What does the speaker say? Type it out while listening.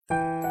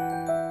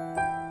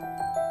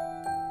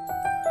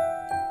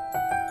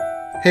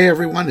Hey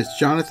everyone, it's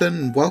Jonathan,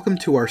 and welcome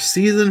to our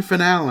season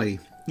finale.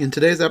 In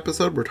today's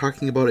episode, we're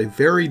talking about a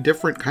very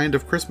different kind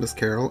of Christmas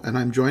carol, and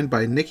I'm joined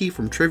by Nikki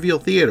from Trivial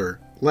Theatre.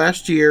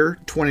 Last year,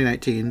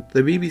 2019,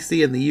 the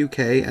BBC in the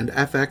UK and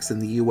FX in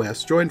the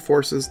US joined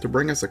forces to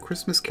bring us a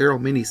Christmas Carol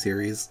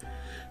miniseries,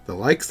 the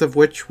likes of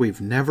which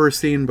we've never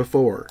seen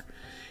before.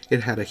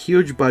 It had a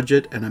huge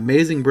budget, an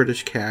amazing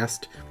British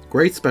cast,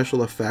 great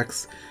special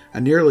effects,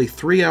 a nearly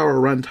 3-hour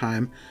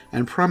runtime,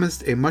 and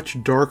promised a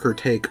much darker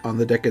take on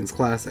the Dickens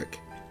classic.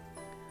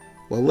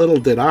 Well, little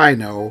did I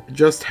know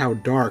just how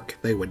dark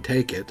they would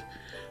take it,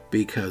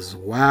 because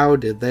wow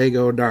did they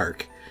go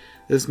dark.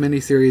 This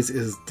miniseries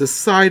is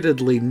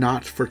decidedly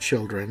not for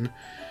children.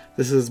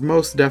 This is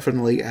most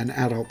definitely an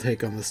adult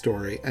take on the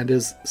story, and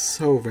is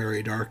so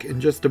very dark in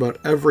just about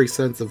every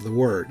sense of the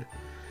word.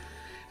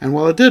 And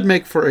while it did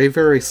make for a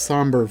very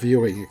somber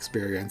viewing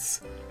experience,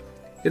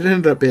 it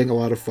ended up being a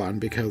lot of fun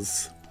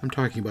because I'm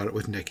talking about it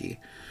with Nikki.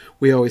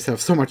 We always have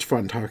so much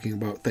fun talking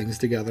about things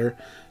together,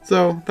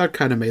 so that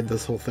kind of made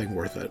this whole thing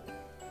worth it.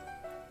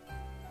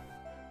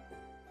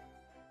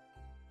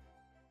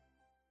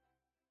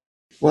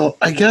 Well,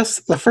 I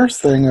guess the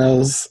first thing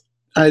is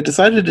I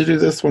decided to do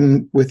this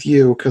one with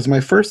you because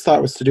my first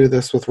thought was to do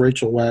this with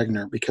Rachel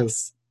Wagner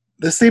because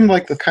this seemed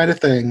like the kind of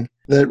thing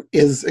that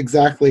is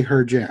exactly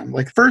her jam.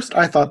 Like, first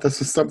I thought this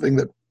was something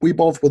that we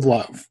both would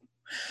love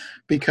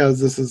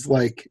because this is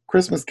like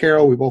Christmas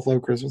Carol. We both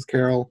love Christmas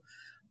Carol.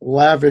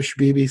 Lavish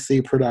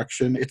BBC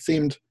production. It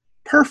seemed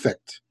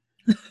perfect.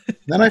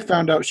 Then I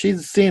found out she'd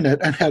seen it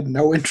and had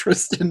no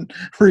interest in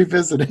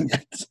revisiting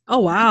it. Oh,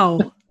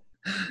 wow.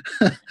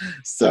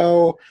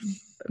 So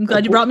I'm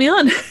glad you brought me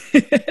on.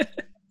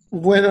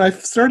 when I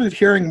started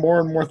hearing more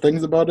and more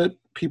things about it,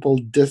 people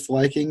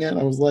disliking it,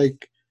 I was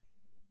like,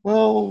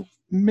 well,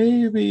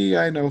 maybe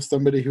I know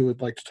somebody who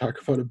would like to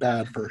talk about a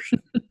bad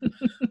version.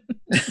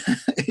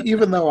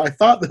 Even though I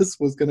thought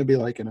this was going to be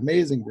like an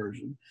amazing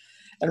version.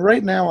 And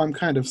right now I'm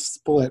kind of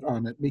split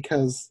on it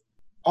because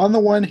on the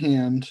one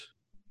hand,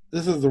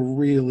 this is a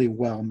really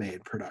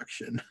well-made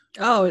production.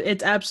 Oh,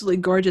 it's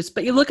absolutely gorgeous.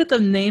 But you look at the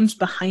names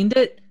behind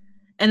it,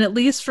 and at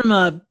least from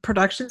a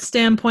production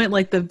standpoint,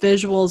 like the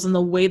visuals and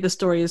the way the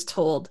story is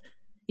told,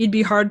 you'd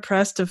be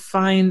hard-pressed to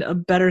find a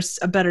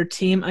better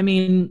team. I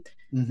mean,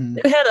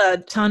 They had a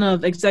ton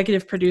of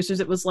executive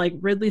producers. It was like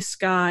Ridley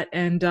Scott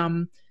and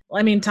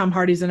Tom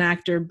Hardy's an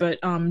actor, but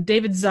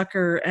David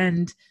Zucker,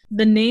 and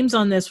the names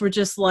on this were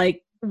just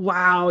like,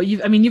 wow,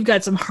 you've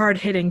got some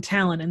hard-hitting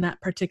talent in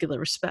that particular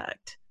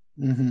respect.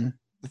 Mm-hmm.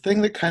 The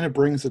thing that kind of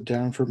brings it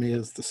down for me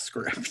is the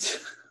script.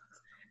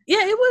 Yeah,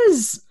 it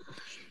was.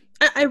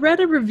 I read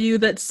a review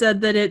that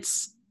said that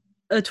it's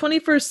a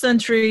 21st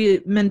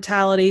century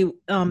mentality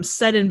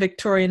set in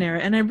Victorian era,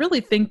 and I really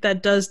think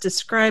that does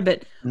describe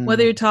it.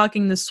 Whether you're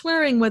talking the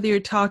swearing, whether you're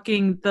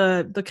talking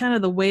the kind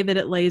of the way that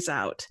it lays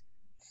out,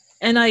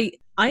 and I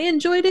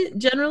enjoyed it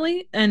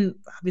generally, and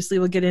obviously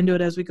we'll get into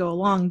it as we go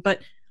along,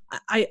 but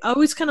I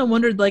always kind of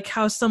wondered like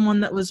how someone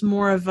that was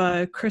more of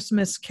a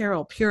Christmas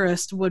Carol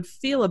purist would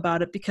feel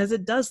about it, because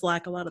it does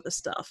lack a lot of the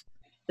stuff.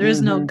 There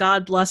is no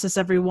God bless us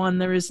everyone.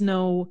 There is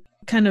no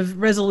kind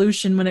of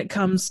resolution when it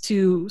comes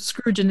to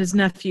Scrooge and his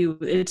nephew.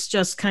 It's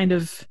just kind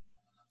of,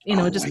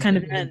 it just kind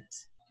of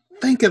ends.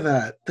 Think of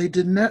that.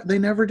 They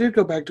never did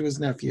go back to his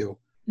nephew.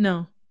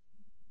 No.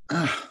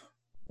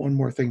 One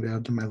more thing to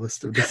add to my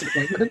list of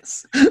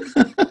disappointments.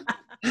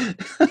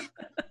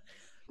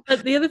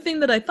 But the other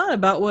thing that I thought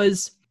about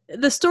was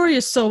the story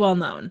is so well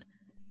known.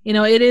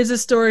 It is a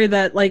story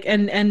that like,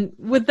 and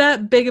with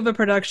that big of a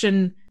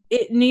production,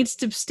 it needs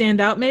to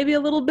stand out maybe a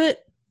little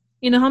bit.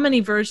 How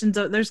many versions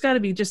there's got to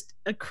be just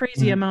a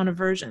crazy amount of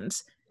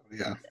versions.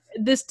 Yeah.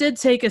 This did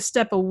take a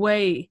step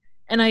away.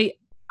 And I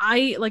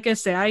like I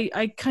say,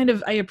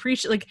 I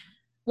appreciate, like,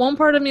 one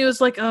part of me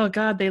was like, oh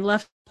God, they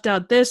left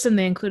out this and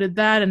they included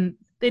that. And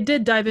they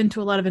did dive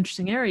into a lot of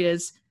interesting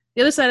areas.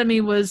 The other side of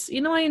me was,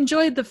 I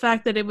enjoyed the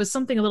fact that it was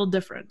something a little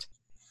different.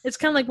 It's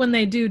kind of like when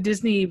they do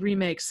Disney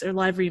remakes or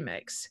live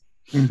remakes.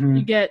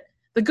 You get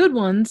the good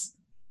ones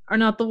are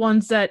not the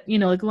ones that,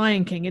 like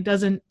Lion King. It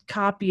doesn't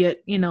copy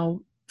it,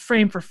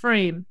 frame for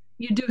frame.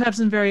 You do have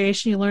some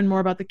variation. You learn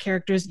more about the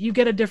characters. You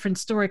get a different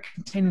story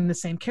containing the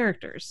same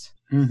characters.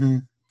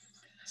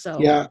 So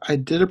yeah, I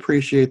did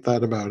appreciate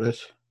that about it.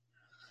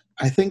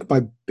 I think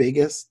my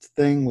biggest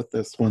thing with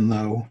this one,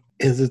 though,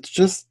 is it's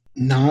just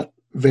not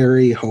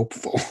very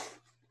hopeful.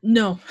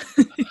 No.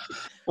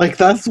 Like,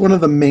 that's one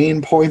of the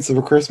main points of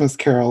A Christmas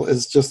Carol,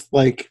 is just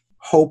like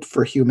hope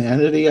for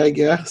humanity, I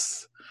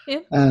guess.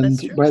 Yeah,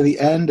 and by the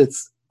end,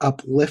 it's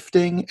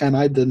uplifting, and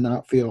I did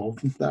not feel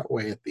that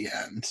way at the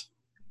end.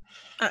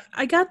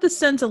 I got the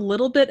sense a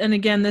little bit, and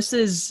again, this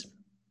is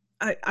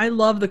I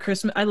love A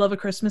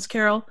Christmas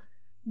Carol,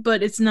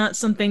 but it's not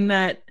something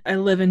that I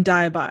live and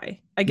die by.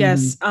 I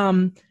guess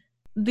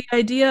the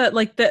idea,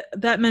 like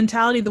that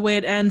mentality, the way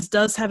it ends,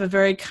 does have a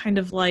very kind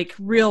of like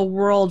real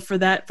world for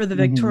the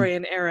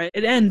Victorian era.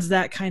 It ends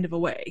that kind of a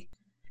way,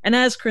 and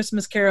as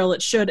Christmas Carol,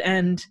 it should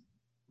end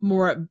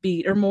more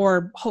upbeat or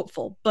more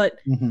hopeful. But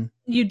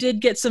you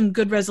did get some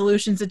good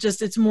resolutions.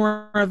 It's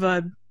more of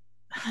a,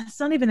 it's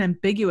not even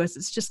ambiguous.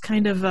 It's just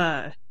kind of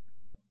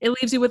it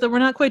leaves you with a, we're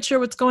not quite sure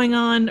what's going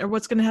on or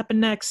what's going to happen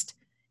next.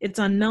 It's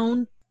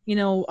unknown. You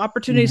know,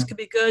 opportunities could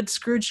be good.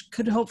 Scrooge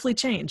could hopefully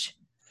change.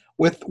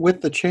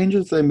 With the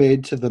changes they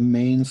made to the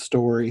main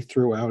story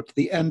throughout,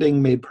 the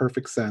ending made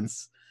perfect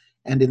sense.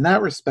 And in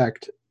that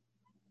respect,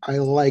 I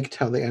liked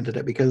how they ended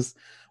it, because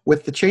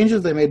with the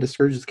changes they made to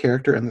Scrooge's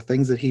character and the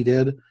things that he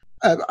did,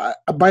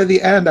 by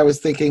the end I was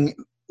thinking,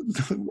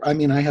 I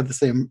mean, I had the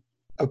same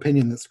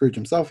opinion that Scrooge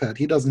himself had.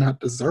 He does not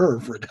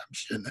deserve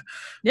redemption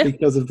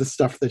because of the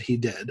stuff that he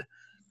did.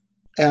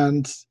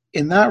 And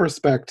in that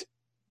respect,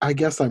 I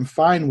guess I'm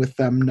fine with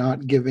them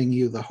not giving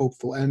you the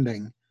hopeful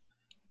ending.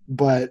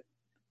 But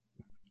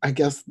I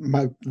guess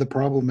the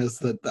problem is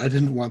that I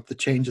didn't want the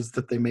changes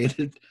that they made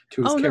it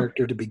to his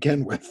character to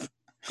begin with.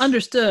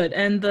 Understood.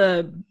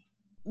 And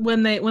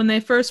when they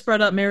first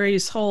brought up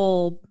Mary's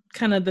whole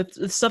kind of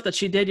the stuff that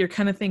she did, you're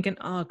kind of thinking,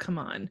 oh, come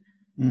on.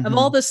 Of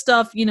all this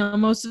stuff, you know,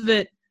 most of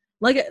it,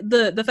 like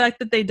the fact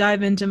that they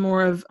dive into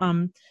more of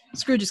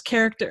Scrooge's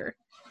character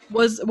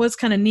was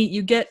kind of neat.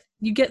 You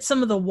get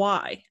some of the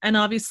why, and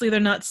obviously they're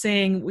not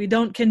saying we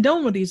don't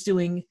condone what he's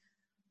doing,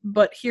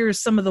 but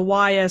here's some of the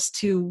why as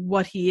to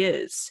what he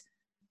is,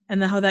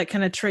 and how that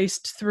kind of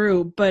traced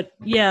through. But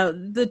yeah,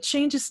 the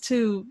changes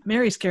to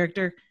Mary's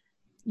character,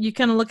 you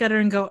kind of look at her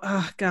and go,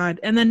 oh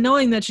God, and then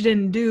knowing that she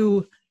didn't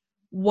do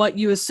what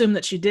you assume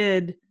that she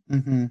did,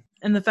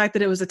 and the fact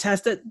that it was a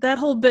test, that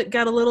whole bit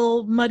got a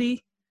little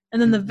muddy.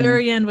 And then the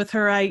very end with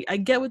her, I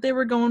get what they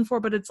were going for,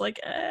 but it's like,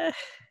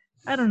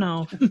 I don't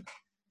know.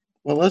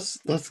 Well,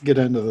 let's get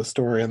into the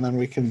story, and then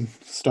we can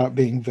stop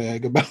being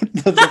vague about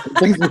the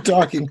things we're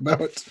talking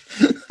about.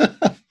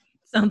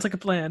 Sounds like a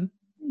plan.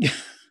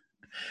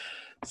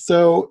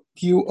 So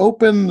you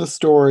open the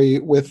story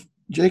with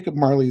Jacob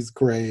Marley's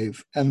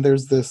grave, and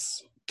there's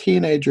this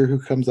teenager who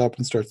comes up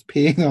and starts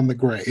peeing on the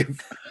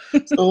grave.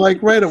 So,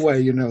 like, right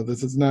away, you know,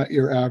 this is not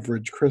your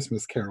average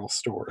Christmas Carol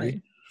story.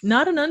 Right.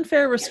 Not an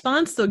unfair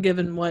response, though,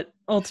 given what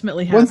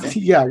ultimately happened.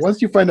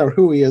 Once you find out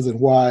who he is and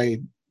why,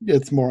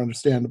 it's more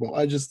understandable.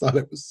 I just thought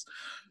it was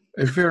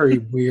a very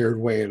weird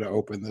way to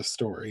open this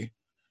story.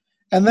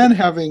 And then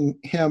having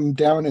him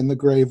down in the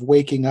grave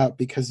waking up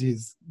because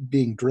he's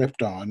being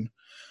dripped on.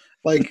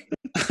 Like,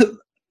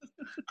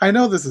 I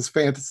know this is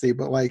fantasy,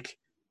 but, like,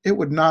 it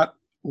would not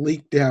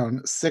leak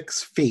down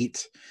 6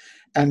 feet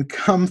and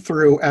come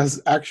through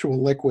as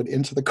actual liquid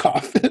into the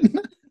coffin.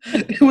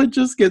 It would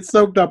just get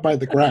soaked up by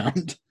the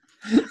ground.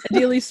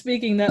 Ideally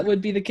speaking, that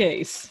would be the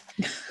case.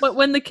 But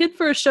when the kid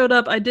first showed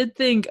up, I did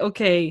think,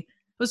 okay, I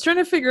was trying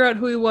to figure out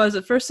who he was.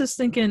 At first I was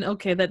thinking,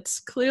 okay, that's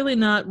clearly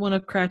not one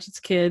of Cratchit's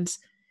kids.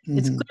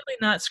 It's clearly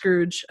not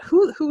Scrooge.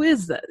 Who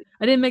is that?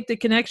 I didn't make the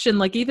connection.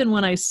 Like, even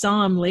when I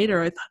saw him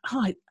later, I thought,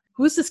 oh,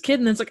 who's this kid?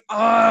 And then it's like,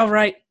 oh,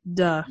 right,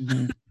 duh.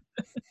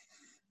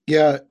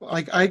 Yeah,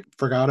 like, I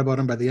forgot about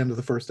him by the end of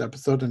the first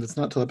episode, and it's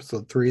not till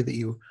episode 3 that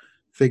you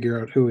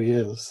figure out who he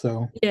is.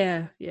 So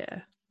yeah.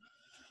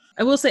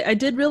 I will say I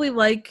did really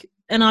like,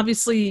 and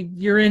obviously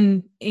you're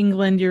in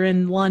England, you're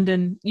in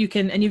London,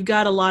 and you've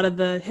got a lot of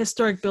the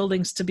historic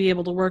buildings to be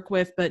able to work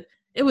with, but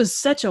it was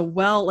such a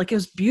it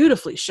was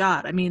beautifully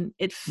shot. I mean,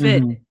 it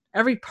fit.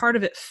 Every part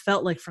of it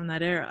felt like from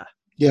that era.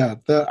 Yeah,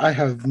 I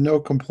have no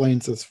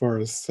complaints as far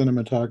as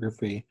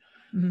cinematography.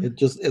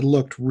 It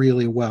looked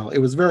really well. It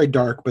was very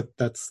dark, but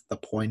that's the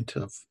point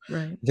of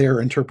their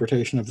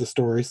interpretation of the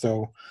story,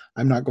 so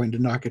I'm not going to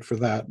knock it for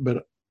that.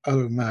 But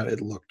other than that,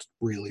 it looked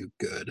really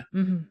good.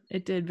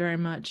 It did very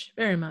much,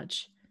 very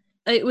much.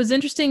 It was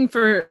interesting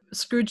for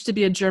Scrooge to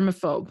be a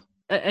germaphobe,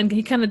 and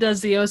he kind of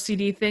does the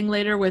OCD thing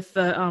later with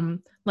the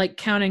like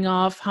counting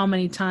off how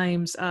many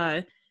times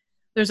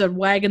there's a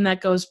wagon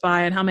that goes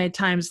by and how many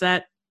times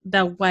that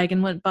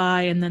wagon went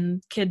by, and then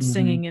kids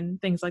singing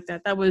and things like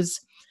that. That was,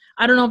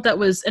 I don't know if that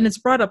was, and it's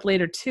brought up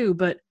later too,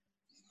 but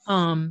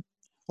well,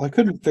 I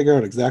couldn't figure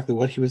out exactly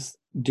what he was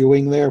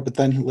doing there, but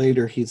then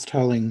later he's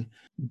telling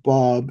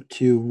Bob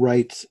to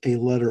write a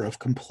letter of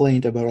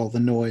complaint about all the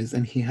noise,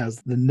 and he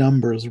has the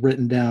numbers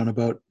written down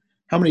about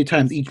how many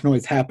times each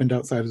noise happened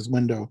outside his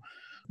window.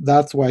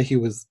 That's why he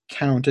was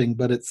counting,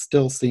 but it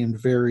still seemed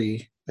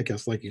very, I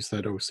guess, like you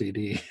said,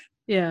 OCD.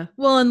 Yeah.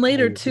 Well, and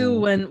later too,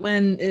 when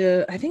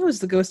I think it was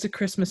the Ghost of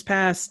Christmas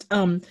Past,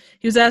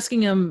 he was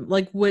asking him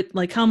like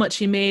how much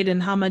he made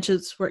and how much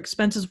his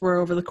expenses were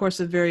over the course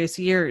of various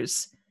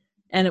years,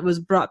 and it was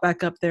brought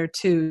back up there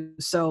too.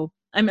 So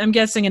I'm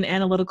guessing an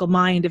analytical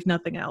mind, if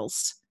nothing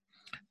else.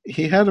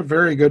 He had a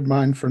very good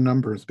mind for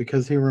numbers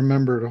because he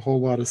remembered a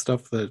whole lot of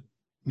stuff that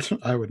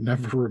I would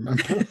never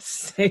remember.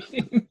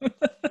 Same.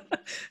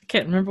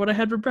 Can't remember what I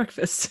had for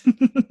breakfast.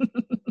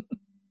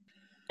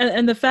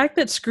 And the fact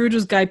that Scrooge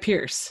was Guy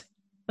Pearce,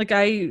 like,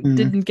 I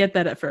didn't get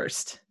that at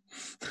first.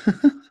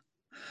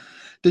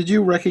 Did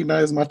you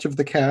recognize much of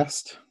the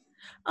cast?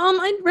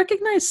 I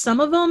recognize some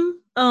of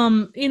them.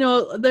 You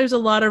know, there's a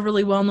lot of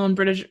really well-known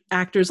British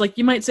actors. Like,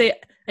 you might say,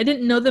 I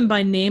didn't know them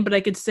by name, but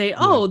I could say,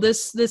 oh,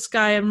 this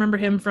guy, I remember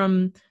him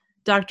from,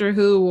 Doctor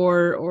Who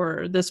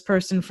or this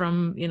person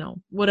from,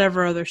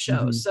 whatever other Hmm.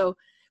 shows. So it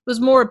was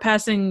more a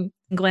passing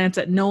glance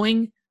at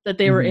knowing that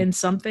they were Hmm. in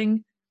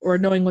something or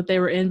knowing what they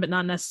were in, but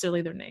not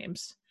necessarily their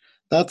names.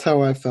 That's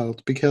how I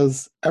felt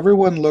because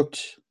everyone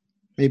looked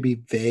maybe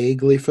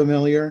vaguely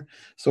familiar.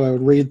 So I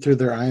would read through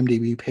their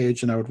IMDb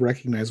page and I would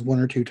recognize one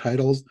or two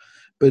titles,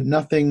 but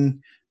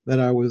nothing that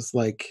I was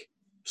like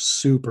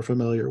super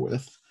familiar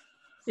with.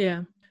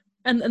 Yeah.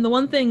 And the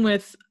one thing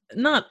with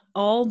not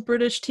all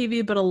British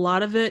TV, but a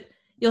lot of it,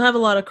 you'll have a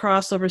lot of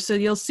crossover. So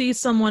you'll see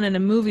someone in a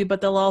movie,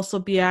 but they'll also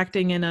be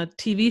acting in a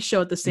TV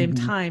show at the same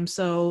Hmm. time.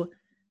 So,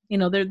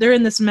 they're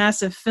in this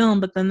massive film,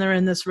 but then they're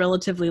in this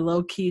relatively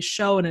low key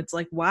show, and it's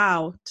like,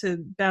 wow, to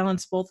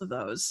balance both of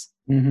those.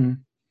 Hmm.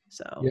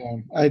 So,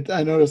 Yeah,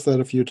 I noticed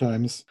that a few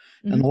times,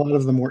 and mhm. a lot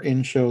of them were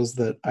in shows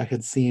that I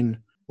had seen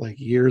like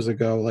years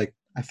ago. Like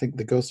I think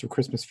The Ghost of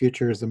Christmas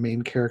Future is the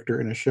main character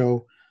in a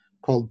show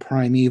called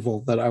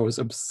Primeval that I was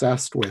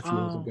obsessed with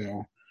years Oh,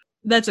 ago.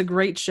 that's a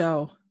great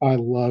show. I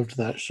loved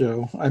that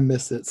show. I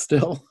miss it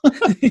still.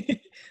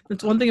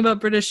 That's one thing about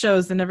British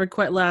shows; they never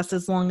quite last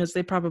as long as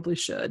they probably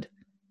should.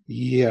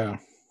 Yeah,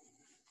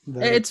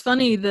 that is. It's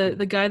funny,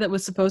 the guy that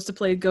was supposed to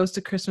play Ghost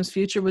of Christmas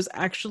Future was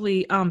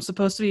actually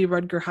supposed to be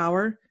Rutger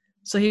Hauer.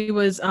 So he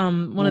was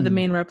one of the Hmm.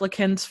 main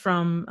replicants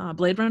from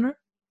Blade Runner,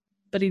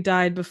 but he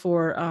died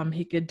before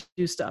he could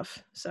do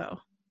stuff. So,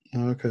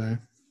 Okay.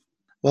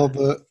 Well,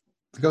 but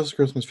the Ghost of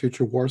Christmas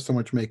Future wore so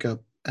much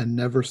makeup and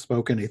never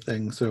spoke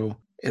anything, so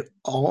it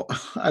all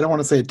I don't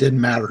want to say it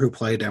didn't matter who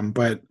played him,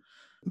 but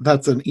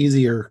that's an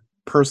easier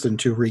person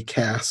to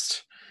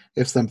recast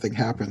if something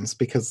happens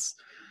because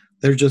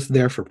they're just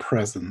there for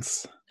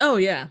presence. oh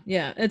yeah,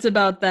 yeah, it's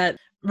about that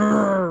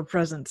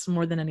presence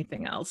more than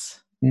anything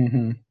else.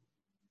 Hmm.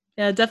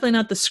 Yeah, definitely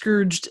not the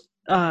Scrooged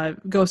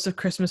Ghost of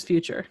Christmas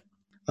Future.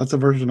 That's a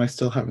version I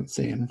still haven't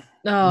seen.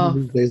 One of Oh,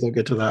 these days I'll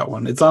get to that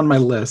one. It's on my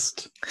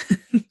list.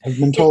 I've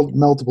been it, told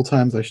multiple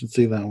times I should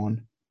see that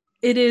one.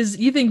 it is.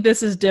 You think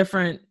this is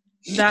different?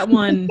 That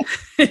one,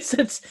 it's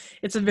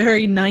a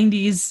very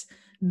 '90s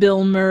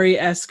Bill Murray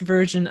esque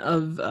version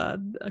of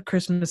A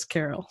Christmas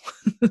Carol,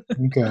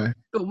 Okay.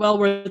 but well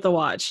worth a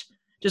watch.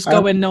 Just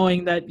I'm go in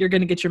knowing that you're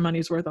going to get your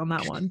money's worth on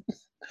that one.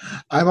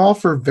 I'm all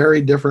for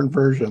very different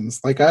versions.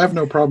 Like I have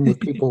no problem with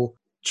people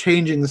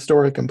changing the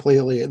story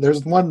completely.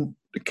 There's one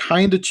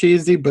kind of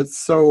cheesy but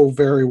so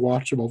very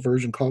watchable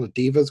version called A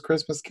Diva's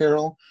Christmas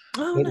Carol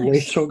Oh, that nice.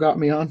 Rachel got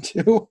me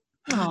onto.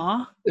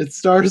 Aw. It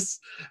stars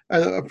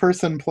a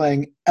person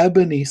playing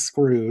Ebony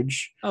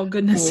Scrooge, Oh,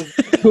 goodness.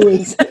 who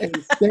is a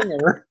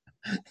singer.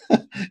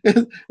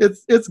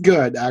 It's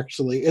good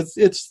actually.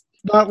 It's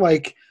not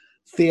like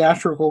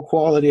theatrical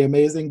quality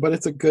amazing, but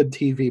it's a good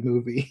TV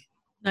movie.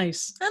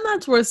 Nice. And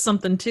that's worth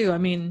something too. I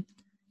mean,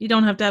 you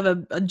don't have to have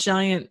a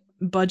giant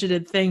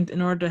budgeted thing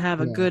in order to have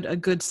a Yeah.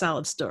 good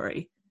solid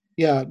story.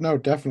 Yeah, no,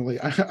 definitely.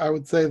 I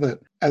would say that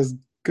as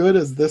good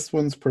as this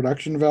one's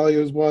production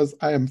values was,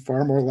 I am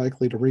far more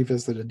likely to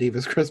revisit A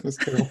Diva's Christmas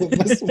Carol than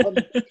this one.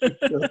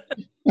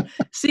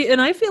 See,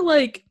 and I feel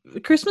like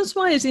Christmas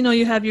wise,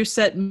 you have your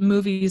set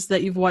movies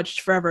that you've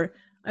watched forever.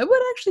 I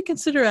would actually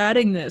consider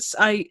adding this.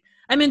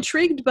 I'm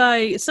intrigued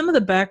by some of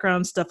the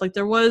background stuff. Like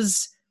there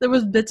was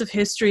bits of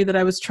history that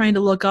I was trying to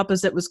look up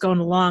as it was going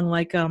along.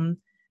 Like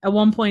at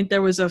one point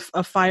there was a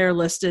fire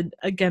listed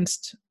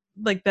against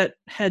like that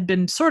had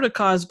been sort of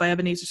caused by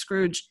Ebenezer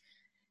Scrooge,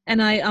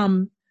 and I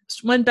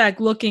went back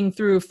looking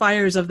through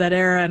fires of that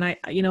era, and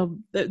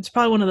it's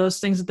probably one of those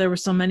things that there were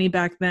so many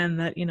back then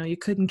that you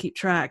couldn't keep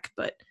track.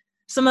 But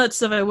some of that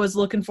stuff I was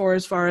looking for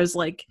as far as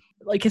like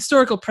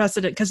historical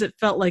precedent, because it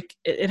felt like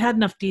it had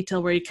enough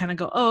detail where you kind of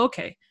go, oh,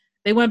 okay,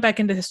 they went back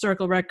into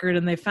historical record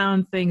and they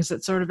found things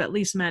that sort of at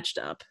least matched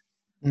up.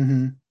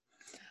 Hmm.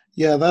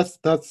 Yeah,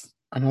 that's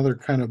another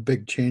kind of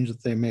big change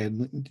that they made.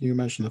 You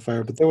mentioned the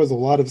fire, but there was a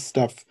lot of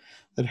stuff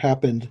that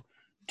happened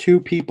to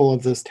people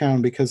of this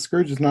town because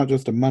Scrooge is not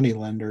just a money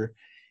lender.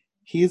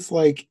 He's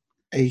like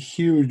a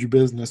huge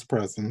business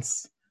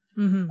presence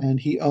Hmm. and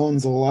he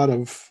owns a lot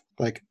of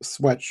like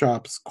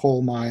sweatshops,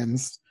 coal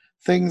mines,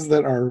 things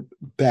that are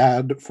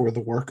bad for the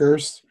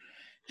workers,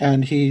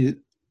 and he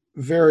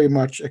very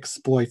much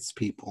exploits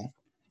people,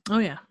 Oh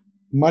yeah.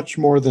 much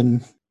more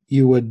than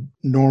you would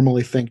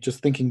normally think.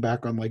 Just thinking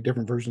back on like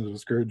different versions of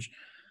Scrooge,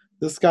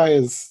 this guy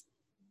is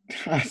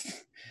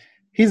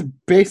he's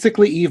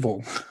basically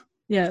evil.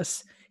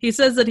 Yes. He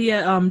says that he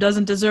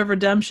doesn't deserve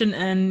redemption,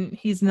 and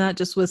he's not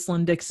just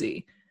whistling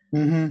Dixie.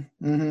 Hmm.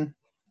 Hmm.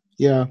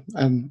 Yeah,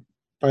 and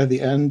by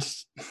the end,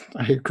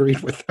 I agreed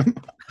with him.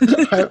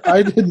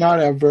 I did not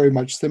have very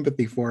much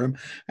sympathy for him,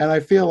 and I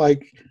feel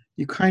like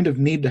you kind of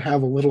need to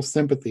have a little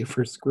sympathy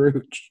for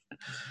Scrooge.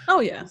 Oh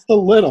yeah. Just a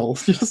little,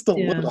 just a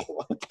Yeah.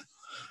 little.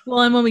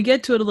 Well, and when we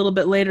get to it a little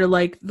bit later,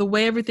 like the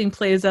way everything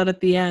plays out at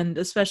the end,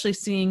 especially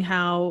seeing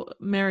how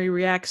Mary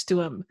reacts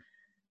to him,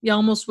 you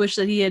almost wish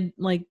that he had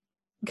like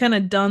kind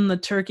of done the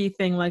turkey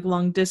thing like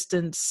long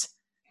distance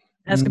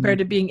as compared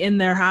to Mm, being in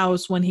their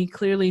house when he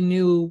clearly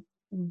knew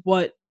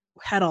what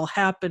had all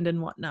happened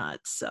and whatnot.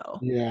 So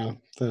yeah,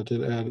 that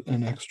did add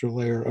an extra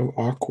layer of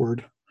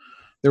awkward.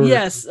 There were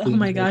Yes. Oh scenes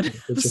my where God. things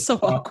It were was just so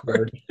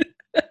awkward.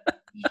 awkward.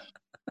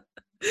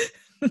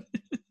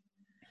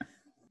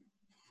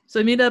 So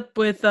I meet up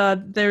with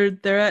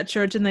they're at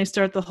church and they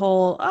start the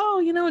whole,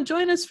 oh,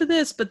 join us for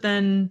this, but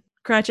then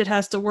Cratchit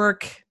has to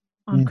work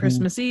on Hmm.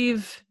 Christmas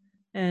Eve,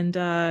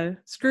 and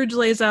Scrooge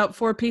lays out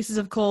 4 pieces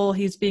of coal.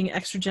 He's being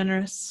extra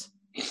generous.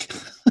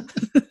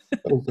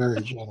 So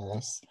very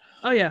generous.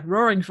 Oh yeah,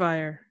 roaring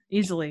fire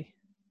easily.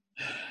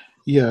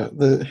 Yeah,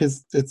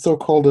 it's so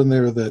cold in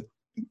there that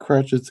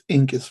Cratchit's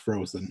ink is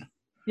frozen.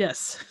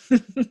 Yes.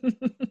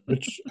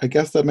 Which I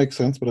guess that makes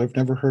sense, but I've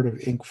never heard of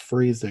ink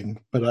freezing.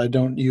 But I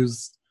don't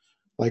use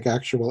like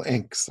actual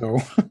ink, so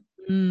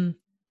Mm,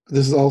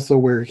 this is also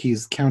where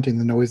he's counting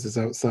the noises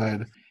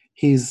outside.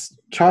 He's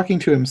talking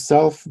to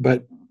himself,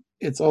 but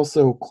it's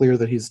also clear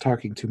that he's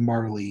talking to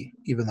Marley,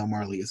 even though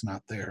Marley is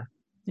not there.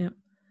 yeah.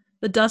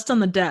 The dust on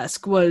the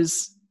desk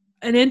was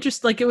an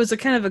interest, like it was a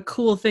kind of a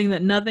cool thing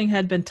that nothing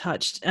had been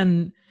touched,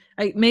 and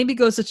maybe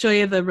goes to show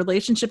you the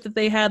relationship that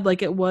they had.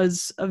 Like it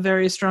was a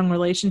very strong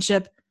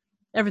relationship.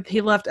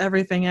 He left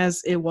everything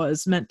as it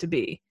was meant to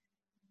be.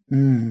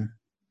 Mm.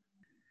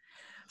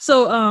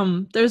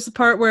 So there's the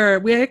part where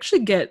we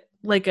actually get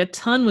like a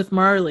ton with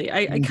Marley.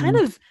 I kind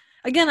Hmm. of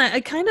again I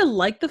kind of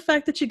like the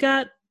fact that you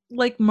got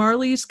like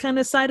Marley's kind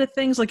of side of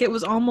things. Like it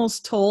was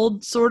almost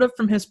told sort of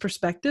from his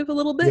perspective a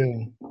little bit.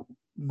 Yeah.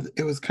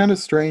 It was kind of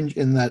strange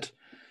in that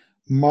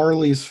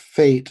Marley's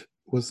fate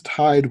was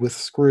tied with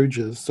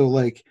Scrooge's. So,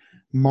 like,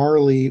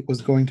 Marley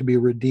was going to be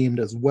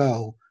redeemed as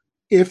well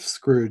if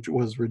Scrooge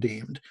was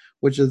redeemed,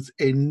 which is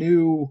a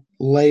new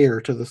layer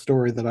to the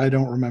story that I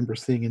don't remember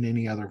seeing in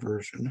any other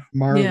version. Yeah.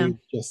 Marley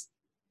just,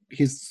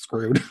 he's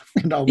screwed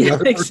in all the Yeah,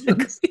 other versions.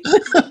 exactly.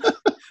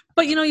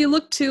 But you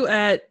look too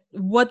at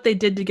what they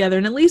did together,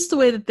 and at least the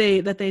way that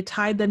they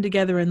tied them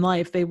together in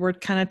life, they were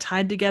kind of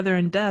tied together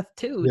in death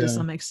too, to Yeah.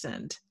 some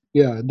extent.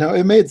 Yeah. No,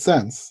 it made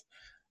sense.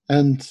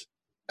 And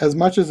as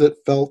much as it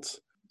felt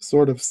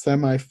sort of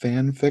semi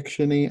fan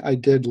fictiony, I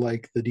did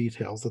like the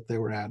details that they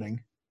were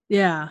adding.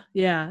 Yeah,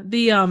 yeah.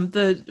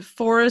 The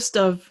forest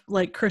of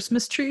like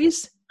Christmas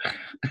trees.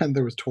 And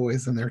there was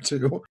toys in there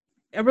too.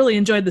 I really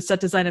enjoyed the set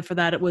design for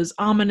that. It was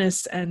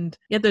ominous, and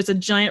yet there's a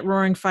giant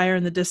roaring fire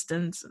in the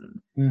distance,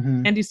 and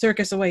Hmm. Andy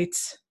Serkis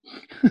awaits.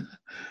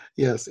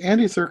 Yes,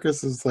 Andy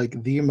Serkis is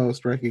like the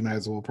most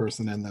recognizable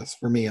person in this,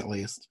 for me at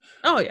least.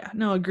 Oh yeah,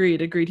 no,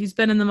 agreed, agreed. He's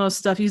been in the most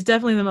stuff. He's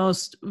definitely the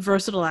most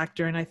versatile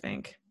actor, and I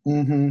think.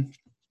 Hmm.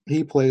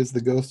 He plays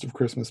the Ghost of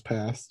Christmas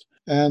Past,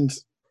 and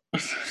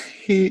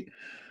he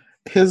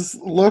his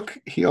look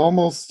he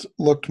almost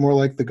looked more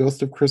like the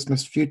Ghost of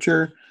Christmas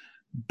Future,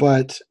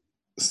 but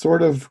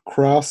sort of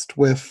crossed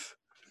with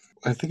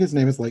I think his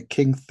name is like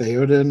King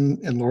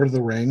Theoden in Lord of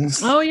the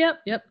Rings. Oh,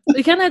 yep, yep.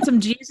 They kind of had some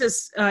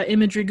Jesus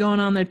imagery going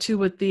on there too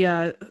with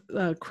the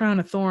crown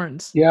of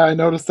thorns. Yeah, I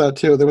noticed that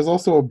too. There was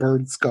also a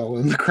bird skull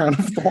in the Crown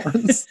of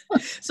Thorns.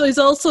 So he's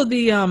also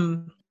the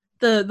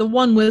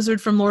one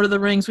wizard from Lord of the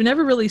Rings. We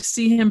never really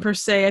see him per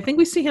se. I think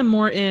we see him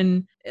more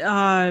in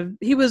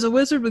he was a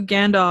wizard with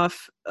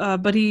Gandalf,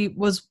 but he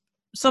was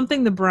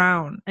something the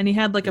brown, and he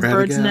had like a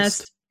bird's Radagast.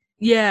 nest.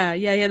 Yeah,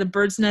 yeah, he had a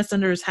bird's nest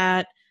under his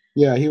hat.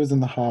 Yeah, he was in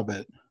The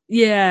Hobbit,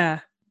 Yeah,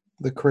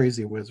 the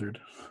crazy wizard.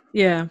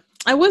 yeah.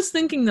 I was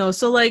thinking though,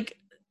 so like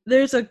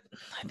there's I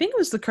think it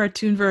was the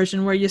cartoon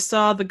version where you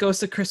saw the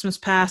Ghost of Christmas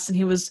Past, and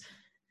he was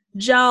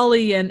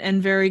jolly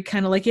and very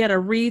kind of like he had a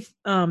wreath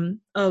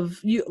of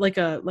you like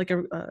a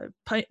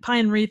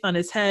pine wreath on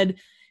his head.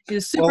 He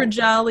was super Well,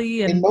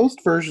 jolly in and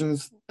most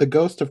versions, the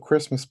Ghost of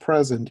Christmas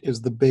Present is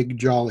the big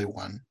jolly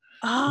one.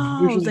 He oh,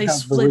 usually they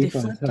has the split, they wreath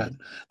on his flipped it. head.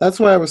 That's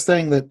why I was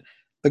saying that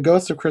the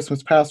Ghost of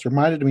Christmas Past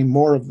reminded me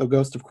more of the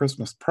Ghost of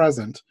Christmas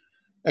Present,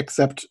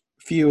 except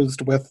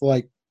fused with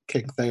like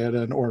King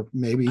Theoden or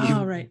maybe Oh,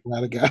 even right.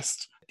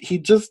 Radagast. He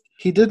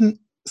didn't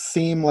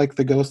seem like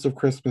the Ghost of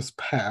Christmas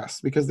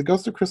Past because the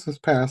Ghost of Christmas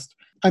Past.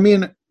 I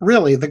mean,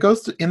 really, the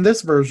ghost in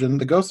this version,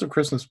 the Ghost of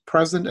Christmas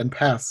Present and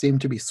Past seem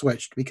to be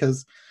switched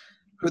because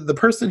the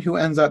person who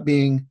ends up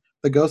being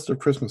the Ghost of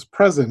Christmas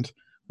Present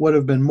would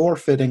have been more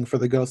fitting for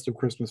the Ghost of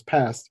Christmas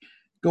Past,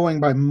 going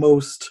by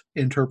most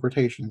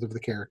interpretations of the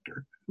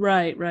character.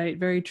 Right, right.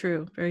 Very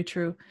true. Very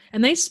true.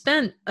 And they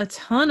spent a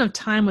ton of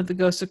time with the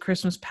Ghost of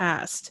Christmas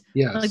Past.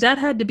 Like Yes. that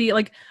had to be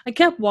like I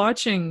kept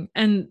watching,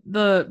 and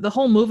the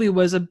whole movie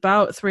was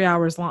about 3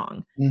 hours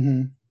long.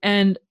 Hmm.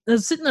 And I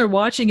was sitting there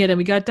watching it, and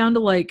we got down to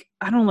like,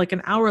 I don't know, like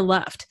an hour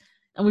left.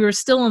 And we were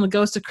still on the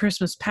Ghost of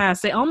Christmas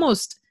Past. They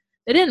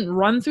didn't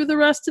run through the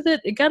rest of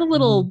it. It got a Hmm.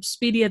 little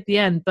speedy at the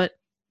end, but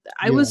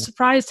I was Yeah.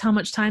 surprised how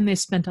much time they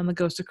spent on the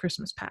Ghost of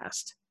Christmas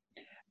Past.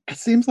 It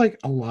seems like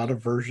a lot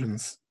of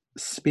versions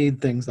speed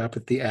things up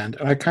at the end.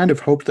 And I kind of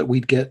hoped that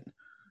we'd get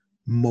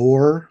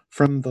more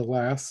from the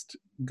last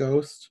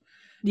Ghost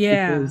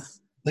Yeah.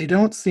 because they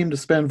don't seem to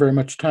spend very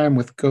much time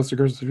with Ghost of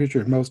Christmas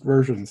Future in most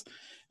versions.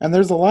 And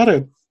there's a lot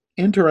of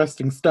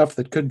interesting stuff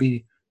that could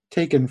be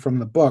taken from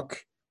the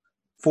book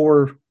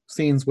for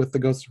scenes with the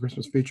Ghost of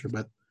Christmas Future,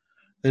 but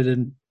they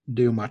didn't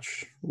do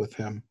much with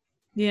him.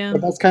 Yeah.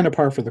 But that's kind of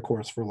par for the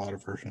course for a lot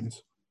of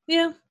versions.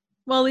 Yeah.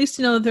 Well, at least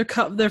you know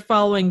that they're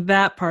following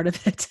that part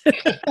of it.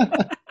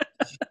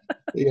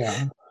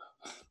 Yeah.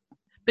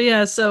 But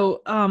yeah,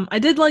 so I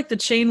did like the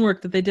chain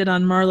work that they did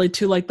on Marley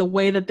too, like the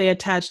way that they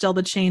attached all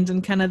the chains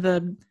and kind of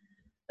the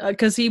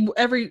because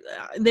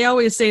they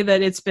always say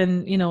that it's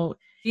been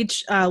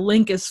each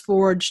link is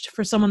forged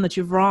for someone that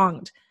you've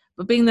wronged,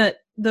 but being that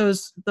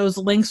those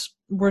links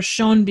were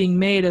shown being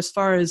made as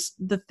far as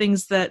the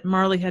things that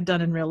Marley had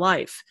done in real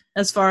life,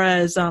 as far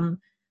as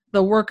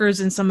the workers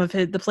in some of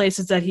the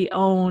places that he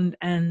owned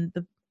and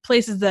the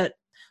places that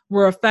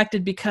were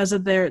affected because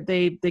of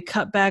they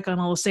cut back on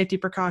all the safety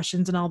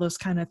precautions and all those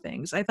kind of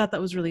things. I thought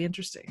that was really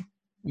interesting.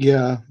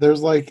 Yeah,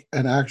 there's like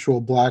an actual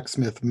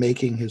blacksmith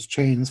making his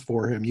chains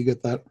for him. You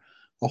get that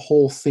a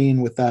whole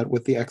scene with that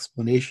with the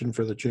explanation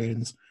for the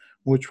chains,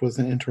 which was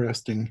an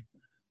interesting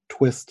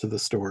twist to the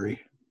story.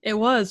 It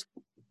was.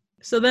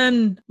 So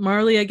then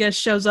Marley, I guess,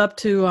 shows up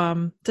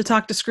to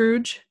talk to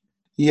Scrooge.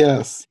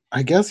 Yes,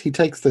 I guess he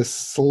takes this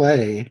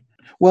sleigh.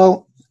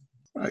 Well,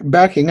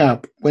 backing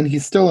up, when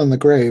he's still in the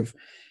grave,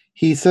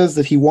 he says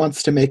that he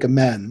wants to make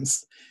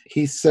amends.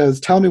 He says,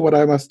 "Tell me what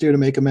I must do to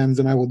make amends,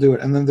 and I will do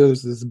it." And then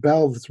there's this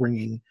bell that's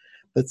ringing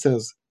that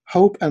says,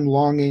 "Hope and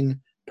Longing,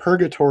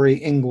 Purgatory,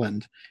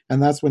 England."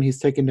 And that's when he's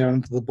taken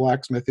down to the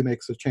blacksmith who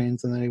makes the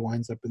chains, and then he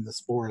winds up in this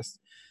forest.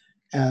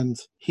 And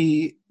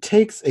he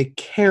takes a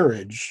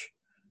carriage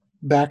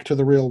back to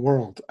the real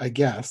world, I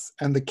guess.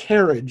 And the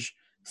carriage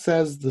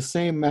says the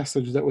same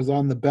message that was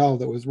on the bell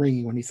that was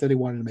ringing when he said he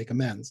wanted to make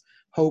amends: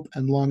 Hope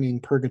and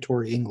Longing,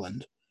 Purgatory,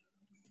 England.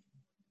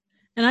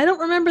 And I don't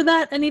remember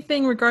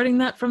anything regarding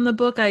that from the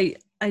book. I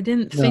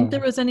didn't think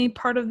there No. was any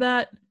part of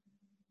that.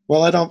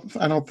 Well, I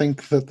don't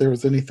think that there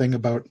was anything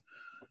about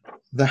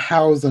the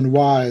hows and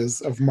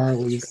whys of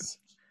Marley's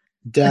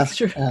That's death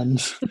true.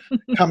 and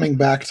coming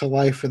back to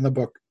life in the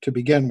book to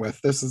begin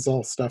with. This is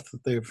all stuff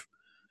that they've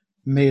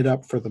made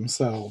up for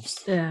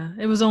themselves. Yeah,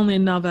 it was only a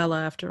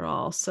novella after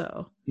all,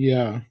 so.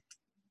 Yeah.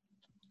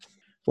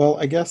 Well,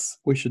 I guess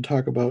we should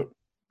talk about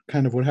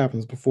kind of what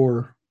happens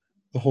before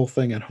the whole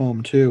thing at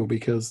home too,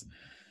 because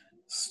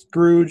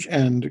Scrooge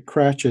and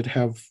Cratchit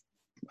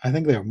I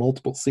think they have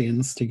multiple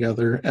scenes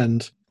together,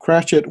 and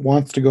Cratchit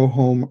wants to go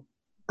home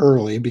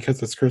early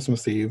because it's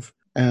Christmas Eve,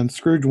 and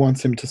Scrooge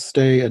wants him to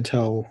stay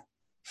until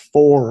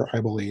 4, I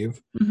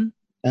believe. Mm-hmm.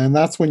 And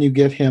that's when you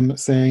get him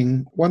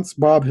saying, once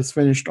Bob has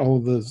finished all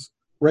of his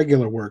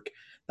regular work,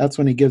 that's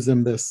when he gives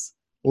him this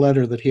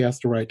letter that he has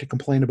to write to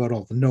complain about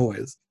all the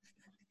noise.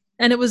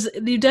 And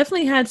you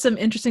definitely had some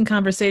interesting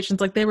conversations.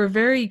 Like they were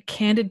very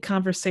candid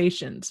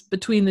conversations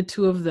between the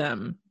two of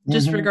them.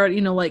 Just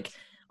Mm-hmm. like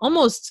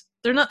almost,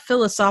 they're not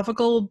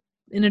philosophical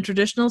in a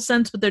traditional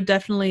sense, but they're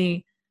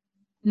definitely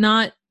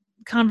not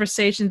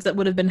conversations that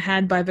would have been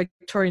had by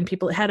Victorian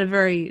people. It had a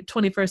very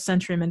 21st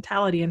century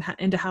mentality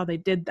into how they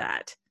did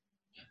that.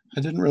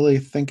 I didn't really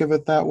think of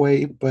it that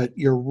way, but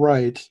you're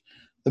right.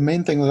 The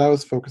main thing that I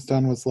was focused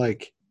on was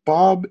like,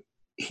 Bob,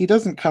 he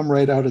doesn't come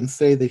right out and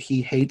say that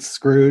he hates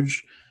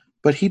Scrooge,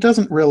 but he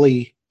doesn't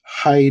really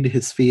hide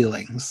his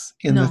feelings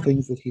in the No,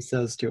 things that he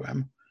says to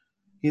him.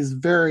 He's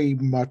very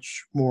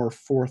much more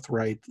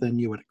forthright than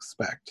you would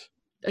expect.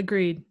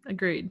 agreed.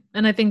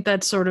 And I think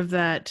that's sort of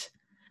that.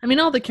 I mean,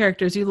 all the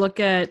characters, you look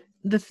at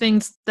the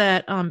things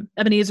that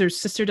Ebenezer's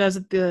sister does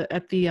at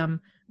the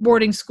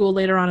boarding school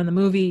later on in the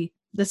movie,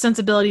 the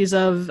sensibilities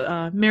of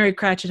Mary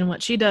Cratchit and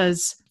what she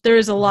does. There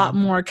is a lot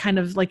more kind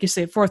of, like you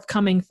say,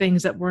 forthcoming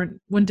things that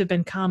wouldn't have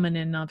been common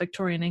in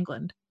Victorian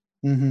England.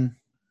 Mm-hmm.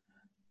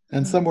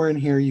 And somewhere in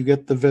here, you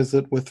get the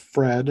visit with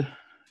Fred,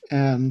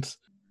 and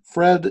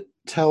Fred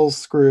tells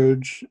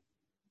Scrooge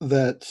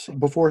that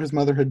before his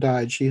mother had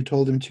died, she had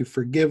told him to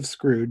forgive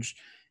Scrooge.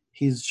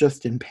 He's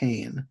just in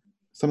pain.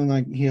 Something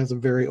like he has a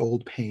very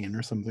old pain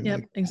or something Yep,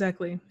 like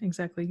exactly.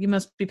 You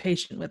must be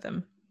patient with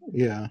him. that.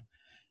 Yeah.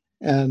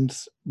 And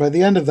by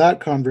the end of that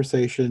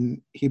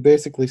conversation, he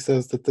basically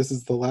says that this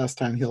is the last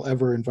time he'll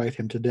ever invite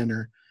him to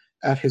dinner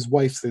at his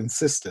wife's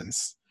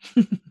insistence.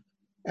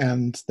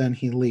 And then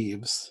he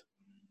leaves,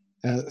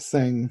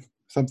 saying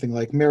something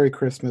like, "Merry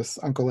Christmas,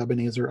 Uncle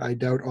Ebenezer. I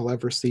doubt I'll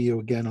ever see you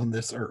again on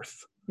this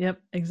earth."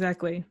 Yep,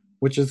 exactly.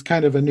 Which is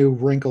kind of a new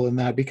wrinkle in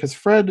that, because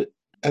Fred,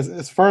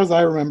 as far as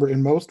I remember,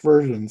 in most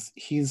versions,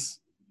 he's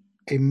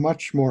a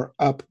much more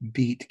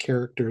upbeat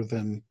character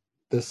than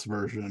this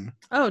version.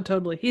 Oh,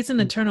 totally. He's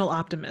an eternal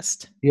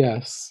optimist.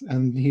 Yes,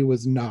 and he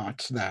was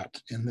not that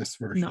in this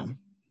version. No.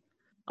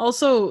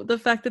 Also, the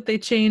fact that they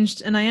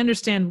changed, and I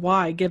understand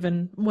why,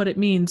 given what it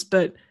means,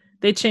 but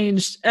they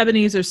changed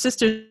Ebenezer's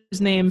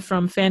sister's name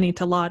from Fanny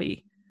to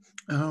Lottie.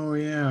 Oh,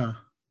 yeah.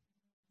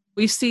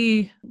 We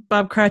see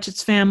Bob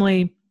Cratchit's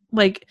family,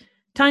 like,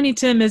 Tiny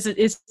Tim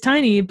is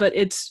tiny, but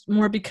it's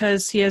more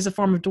because he has a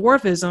form of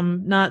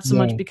dwarfism, not so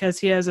much because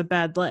he has a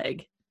bad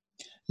leg.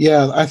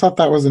 Yeah, I thought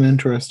that was an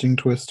interesting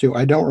twist, too.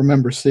 I don't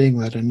remember seeing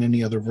that in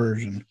any other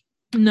version.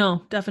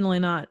 No, definitely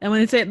not. And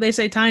when they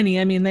say tiny,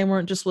 I mean, they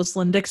weren't just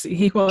whistling Dixie.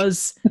 He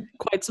was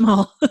quite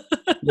small.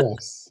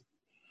 Yes.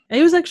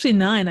 He was actually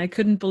 9. I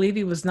couldn't believe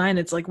he was 9.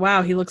 It's like,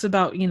 wow, he looks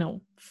about,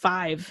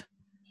 5.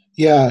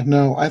 Yeah,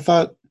 no, I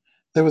thought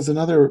There was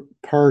another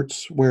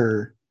part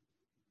where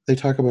they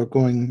talk about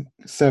going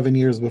 7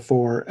 years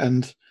before,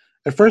 and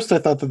at first I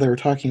thought that they were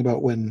talking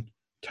about when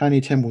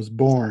Tiny Tim was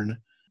born,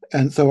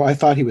 and so I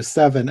thought he was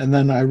 7, and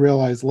then I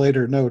realized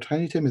later, no,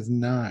 Tiny Tim is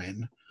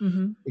 9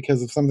 Mm-hmm.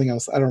 because of something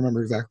else. I don't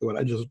remember exactly what.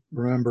 I just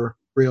remember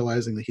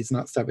realizing that he's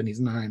not 7,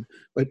 he's 9,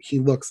 but he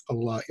looks a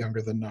lot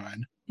younger than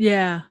 9.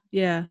 Yeah,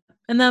 yeah.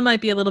 And that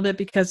might be a little bit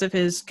because of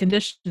his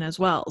condition as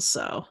well.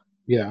 So,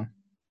 Yeah.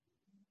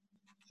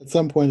 At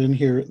some point in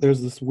here,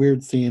 there's this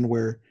weird scene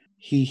where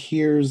he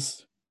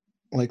hears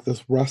like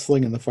this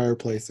rustling in the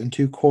fireplace and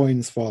 2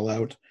 coins fall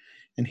out,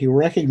 and he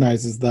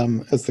recognizes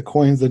them as the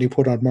coins that he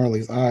put on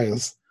Marley's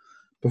eyes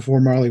before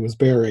Marley was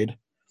buried.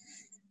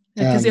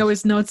 yeah, because he And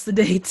always notes the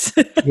dates.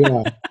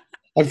 yeah,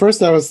 at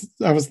first I was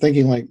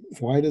thinking like,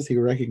 why does he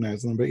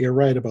recognize them? But you're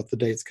right about the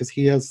dates because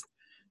he has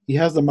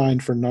a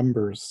mind for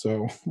numbers,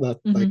 so that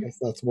I Hmm. guess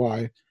that's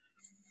why.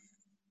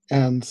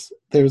 And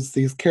there's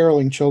these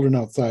caroling children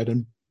outside,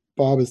 and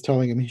Bob is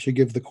telling him he should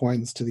give the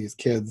coins to these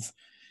kids,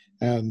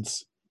 and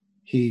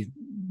he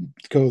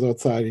goes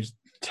outside. He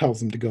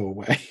tells him to go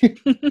away.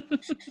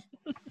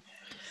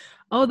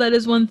 Oh, that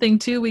is one thing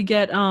too. We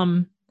get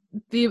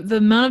the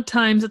amount of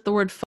times that the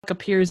word fuck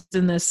appears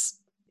in this.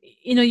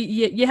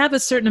 You have a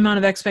certain amount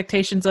of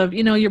expectations of,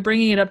 you're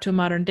bringing it up to a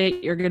modern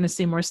date, you're going to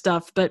see more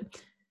stuff, but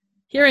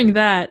hearing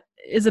that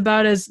is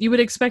about as you would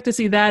expect to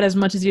see that as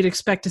much as you'd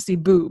expect to see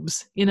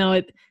boobs.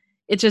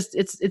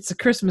 It's a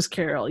Christmas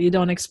Carol. You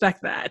don't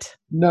expect that.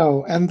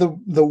 No, and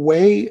the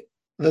way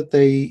that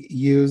they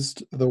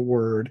used the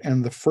word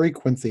and the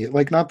frequency,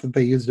 like not that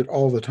they used it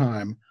all the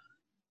time,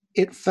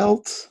 it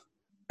felt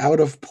out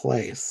of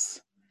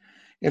place.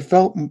 It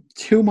felt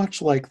too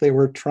much like they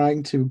were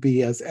trying to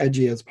be as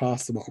edgy as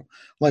possible.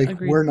 Like,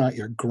 Agreed. we're not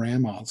your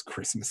grandma's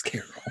Christmas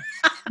Carol.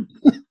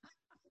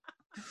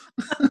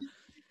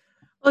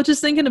 Well,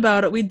 just thinking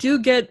about it, we do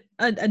get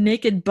a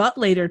naked butt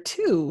later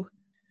too.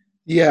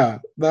 Yeah,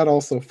 that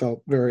also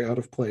felt very out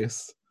of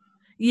place.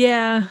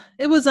 Yeah,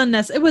 it was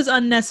unnecessary. It was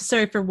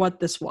unnecessary for what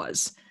this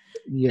was.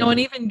 And Yeah.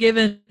 even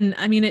given,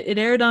 I mean, it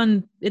aired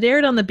on the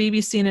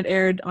BBC and it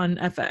aired on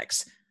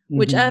FX,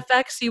 which Hmm.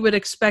 FX you would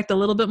expect a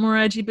little bit more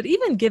edgy, but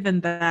even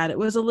given that, it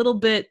was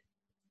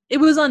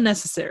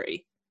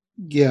unnecessary.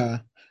 Yeah.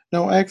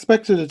 No, I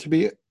expected it to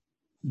be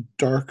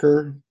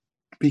darker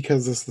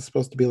because this is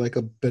supposed to be like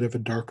a bit of a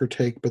darker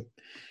take, but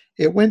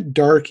it went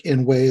dark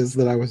in ways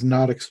that I was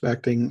not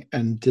expecting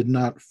and did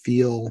not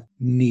feel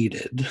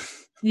needed.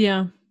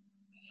 Yeah,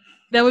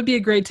 that would be a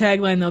great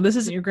tagline, though. This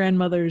isn't your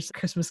grandmother's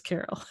Christmas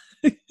Carol.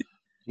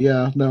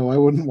 Yeah, no, I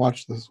wouldn't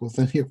watch this with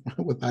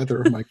with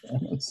either of my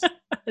grandmas.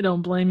 I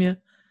don't blame you.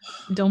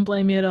 Don't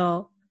blame me at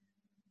all.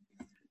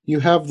 You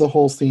have the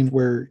whole scene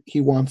where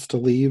he wants to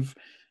leave,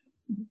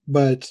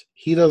 but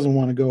he doesn't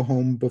want to go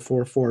home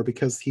before 4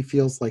 because he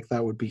feels like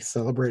that would be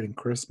celebrating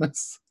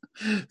Christmas.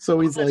 So Oh,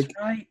 he's that's like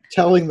right.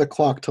 telling the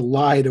clock to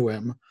lie to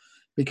him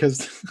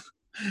because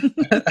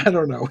I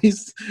don't know.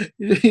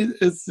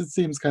 It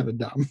seems kind of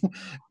dumb,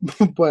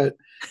 but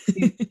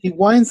he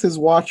winds his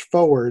watch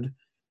forward,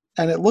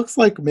 and it looks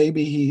like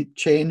maybe he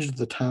changed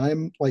the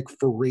time, like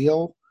for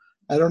real.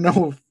 I don't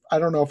know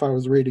if I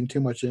was reading too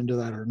much into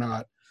that or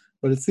not,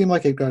 but it seemed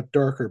like it got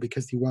darker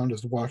because he wound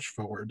his watch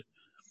forward.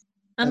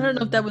 I And don't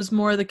know if that then was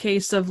more the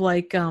case of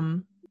like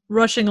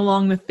rushing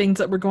along the things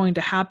that were going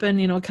to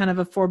happen, kind of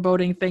a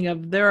foreboding thing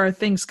of there are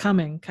things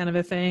coming kind of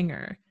a thing,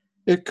 or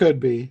it could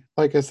be,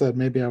 like I said,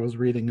 maybe I was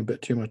reading a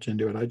bit too much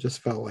into it. I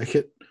just felt like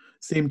it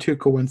seemed too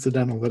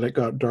coincidental that it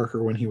got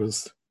darker when he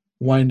was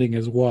winding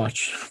his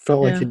watch.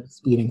 Felt like he yeah. was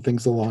speeding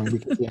things along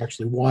because he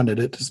actually wanted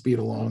it to speed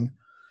along.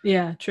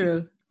 Yeah,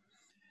 true.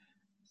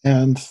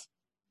 And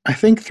I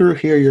think through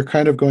here you're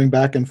kind of going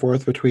back and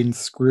forth between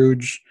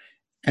Scrooge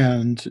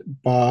and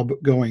Bob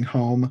going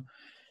home.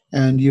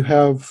 And you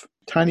have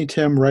Tiny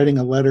Tim writing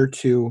a letter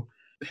to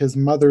his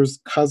mother's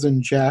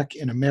cousin Jack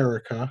in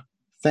America,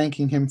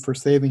 thanking him for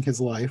saving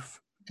his life.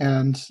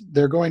 And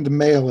they're going to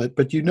mail it,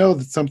 but you know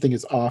that something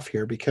is off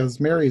here because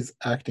Mary's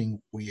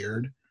acting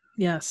weird.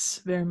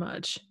 Yes, very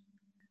much.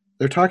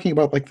 They're talking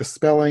about like the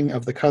spelling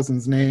of the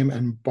cousin's name,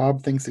 and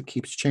Bob thinks it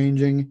keeps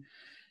changing.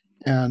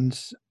 And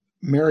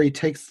Mary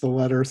takes the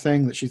letter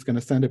saying that she's going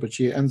to send it, but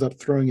she ends up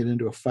throwing it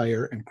into a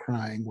fire and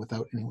crying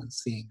without anyone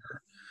seeing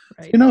her.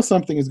 So Right. you know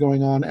something is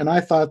going on, and I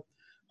thought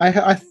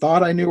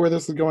I knew where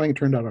this was going. It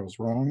turned out I was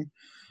wrong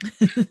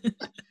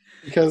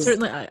because,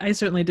 Certainly, I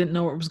certainly didn't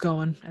know where it was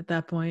going at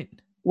that point.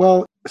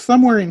 well,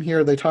 somewhere in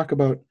here they talk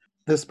about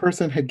this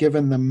person had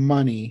given them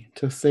money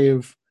to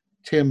save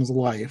Tim's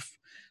life.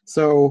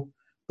 So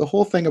the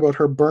whole thing about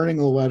her burning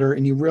the letter,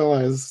 and you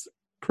realize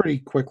pretty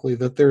quickly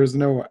that there is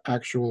no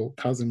actual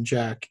cousin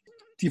Jack.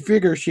 You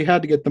figure she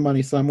had to get the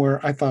money somewhere.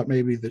 I thought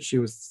maybe that she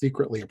was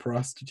secretly a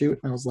prostitute.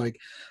 And I was like,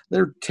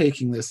 they're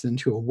taking this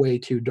into a way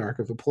too dark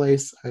of a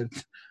place. I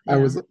Yeah.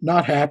 was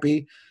not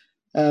happy.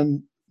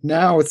 And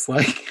now it's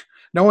like,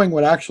 knowing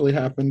what actually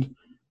happened,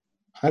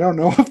 I don't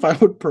know if I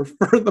would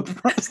prefer the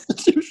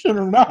prostitution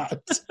or not.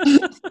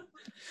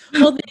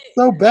 Well,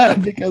 So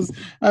bad because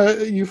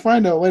you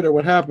find out later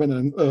what happened,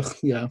 and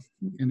yeah.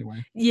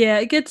 Anyway, yeah,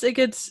 it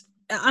gets.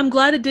 I'm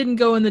glad it didn't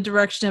go in the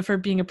direction of her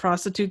being a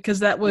prostitute because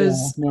that yeah,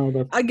 was, no,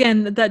 that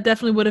again, that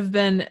definitely would have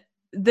been.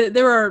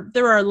 There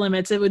are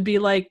limits. It would be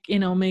like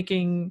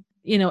making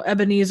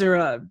Ebenezer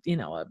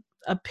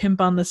a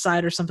pimp on the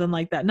side or something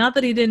like that. Not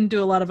that he didn't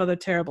do a lot of other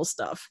terrible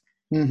stuff,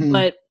 mm-hmm.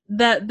 but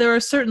that there are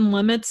certain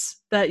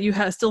limits that you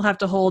still have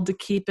to hold to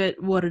keep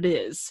it what it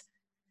is.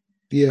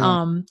 Yeah,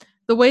 Um,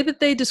 the way that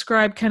they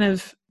describe kind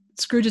of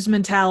Scrooge's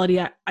mentality,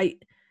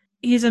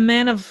 he's a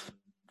man of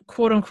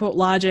quote unquote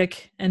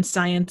logic and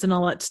science and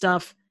all that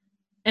stuff.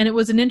 And it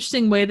was an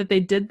interesting way that they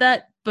did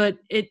that, but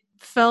it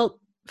felt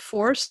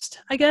forced,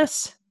 I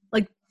guess.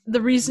 Like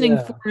the reasoning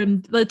for yeah.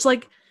 him, it's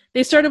like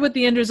they started with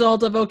the end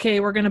result of, okay,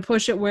 we're going to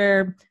push it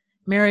where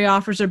Mary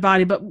offers her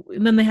body, but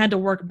then they had to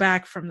work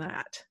back from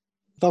that.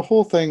 The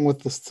whole thing with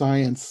the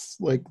science,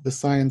 like the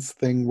science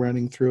thing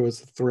running through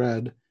as a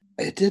thread,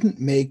 it didn't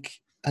make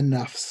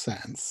enough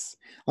sense.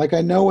 Like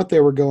I know what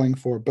they were going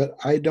for, but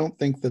I don't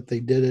think that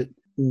they did it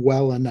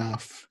well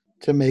enough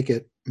to make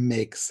it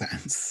make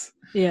sense.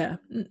 Yeah,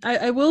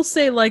 I will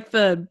say like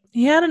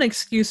he had an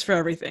excuse for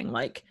everything.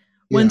 Like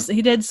when Yeah.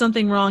 he did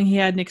something wrong, he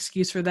had an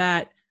excuse for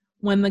that.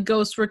 When the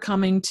ghosts were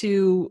coming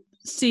to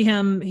see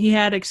him, he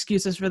had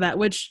excuses for that,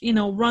 which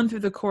run through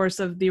the course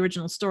of the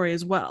original story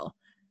as well.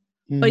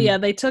 But Mm, yeah,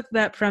 they took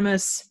that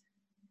premise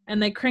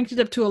and they cranked it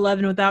up to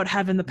 11 without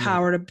having the yeah.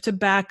 power to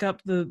back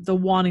up the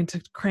wanting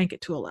to crank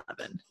it to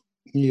 11.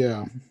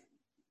 Yeah.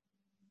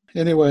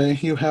 Anyway,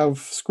 you have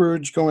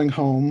Scrooge going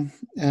home,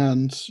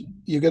 and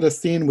you get a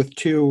scene with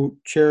two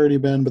charity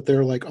men, but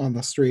they're like on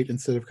the street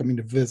instead of coming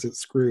to visit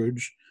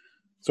Scrooge.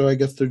 So I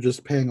guess they're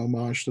just paying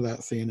homage to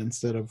that scene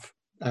instead of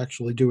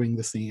actually doing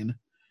the scene.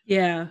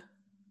 Yeah.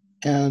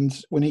 And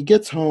when he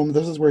gets home,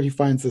 this is where he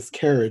finds this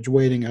carriage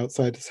waiting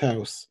outside his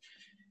house.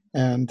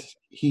 And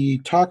he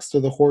talks to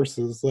the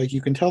horses. Like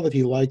you can tell that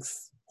he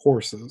likes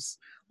horses.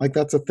 Like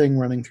that's a thing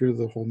running through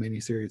the whole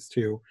miniseries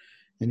too.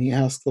 And he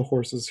asks the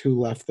horses who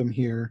left them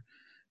here.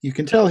 You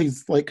can tell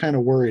he's like kind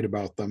of worried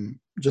about them,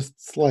 just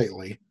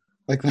slightly.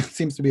 Like that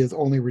seems to be his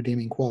only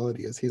redeeming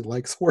quality is he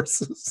likes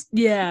horses.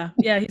 Yeah.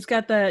 Yeah, he's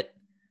got that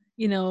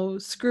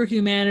screw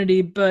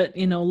humanity, but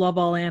love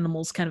all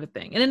animals kind of a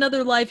thing. In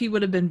another life, he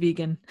would have been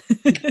vegan.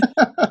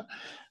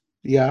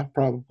 Yeah,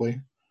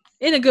 probably.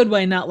 In a good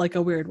way, not like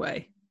a weird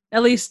way.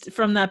 At least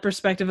from that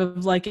perspective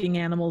of liking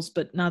animals,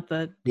 but not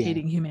the Yeah,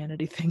 hating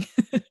humanity thing.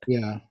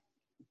 yeah.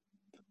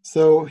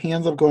 So he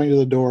ends up going to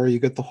the door. You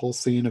get the whole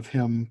scene of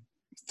him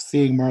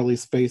seeing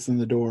Marley's face in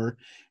the door,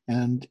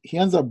 and he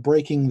ends up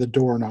breaking the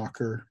door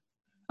knocker.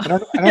 I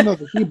don't know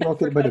that he I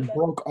broke it, but forgot it about.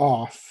 broke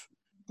off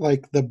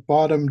like the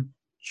bottom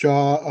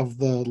jaw of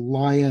the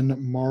lion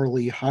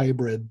Marley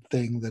hybrid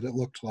thing that it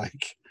looked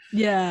like.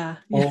 Yeah,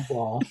 yeah.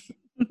 Falls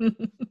off.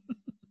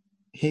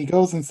 He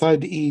goes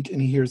inside to eat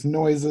and he hears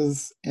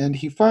noises and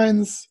he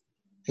finds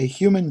a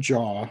human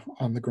jaw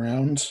on the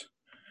ground,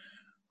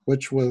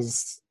 which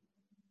was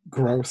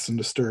gross and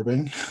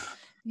disturbing.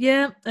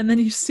 Yeah, and then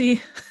you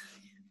see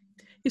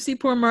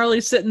poor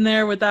Marley sitting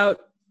there without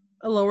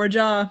a lower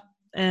jaw.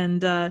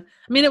 And I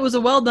mean, it was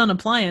a well done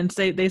appliance.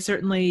 They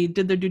certainly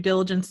did their due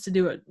diligence to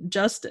do it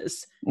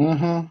justice.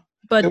 Uh-huh. It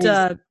But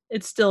was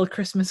it's still a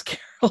Christmas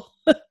Carol.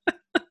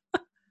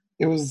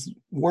 it was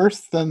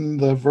worse than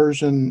the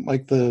version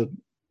like the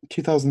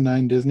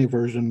 2009 Disney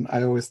version.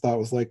 I always thought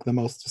was like the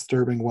most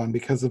disturbing one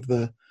because of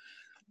the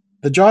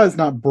jaw is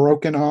not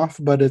broken off,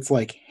 but it's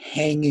like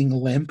hanging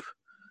limp,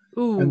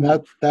 and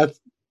Ooh,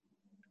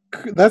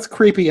 that's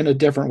creepy in a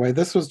different way.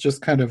 This was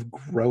just kind of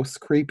gross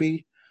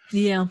creepy.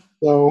 yeah.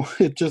 So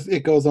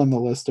it goes on the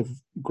list of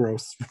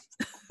gross,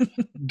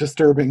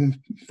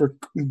 disturbing for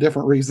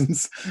different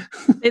reasons.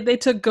 They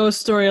took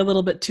Ghost Story a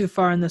little bit too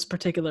far in this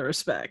particular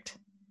respect.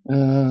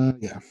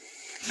 Yeah,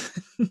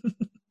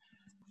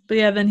 But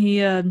yeah, then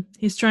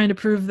he's trying to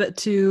prove that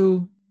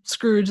to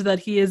Scrooge that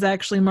he is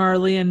actually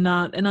Marley and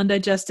not an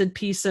undigested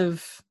piece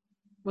of,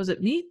 was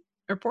it meat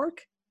or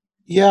pork?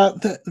 yeah.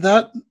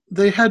 That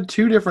they had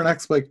two different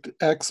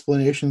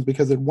explanations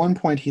because at one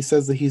point he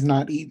says that he's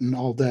not eaten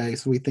all day,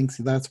 so he thinks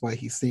that's why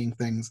he's seeing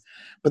things.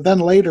 But then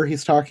later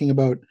he's talking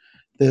about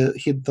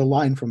the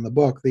line from the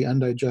book, the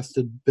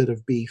undigested bit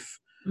of beef,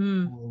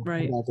 or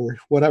Right.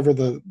 whatever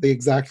the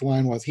exact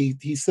line was. He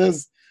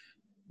says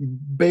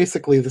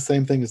basically the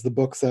same thing as the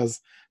book says.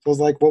 So I was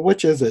like, well,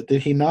 which is it?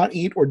 Did he not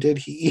eat or did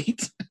he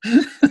eat?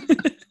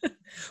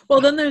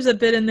 Well, then there's a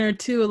bit in there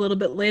too, a little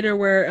bit later,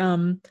 where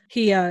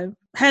he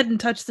hadn't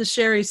touched the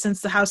sherry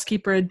since the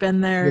housekeeper had been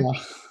there, Yeah.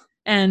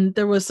 and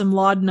there was some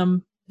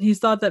laudanum. He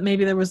thought that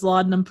maybe there was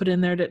laudanum put in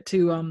there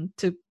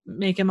to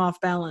make him off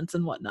balance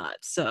and whatnot.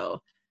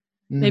 So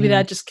maybe Hmm.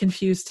 that just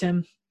confused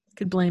him.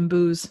 Could blame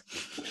booze.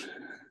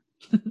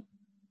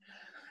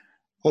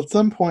 Well, at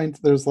some point,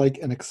 there's like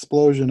an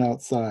explosion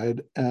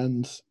outside,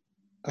 and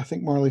I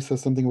think Marley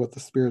says something about the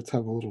spirits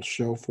have a little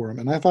show for him.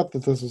 And I thought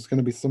that this was going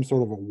to be some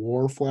sort of a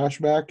war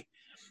flashback,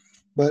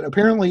 but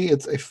apparently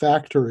it's a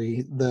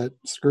factory that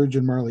Scrooge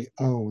and Marley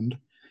owned.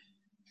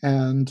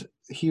 and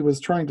he was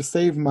trying to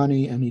save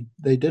money, and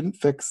they didn't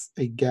fix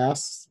a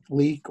gas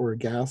leak or a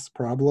gas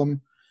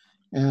problem,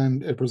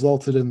 and it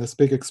resulted in this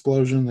big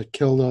explosion that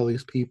killed all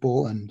these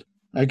people. And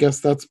I guess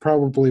that's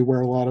probably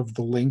where a lot of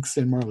the links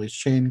in Marley's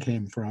Chain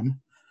came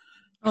from.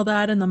 All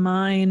that in the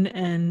mine,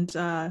 and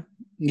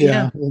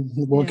Yeah,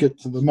 we'll get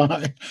to the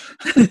mine.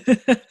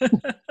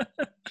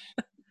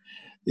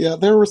 Yeah,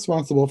 they're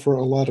responsible for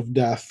a lot of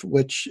death,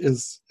 which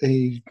is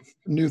a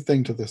new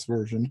thing to this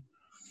version.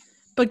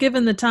 But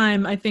given the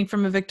time, I think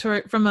from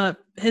a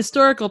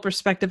historical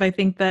perspective, I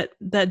think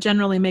that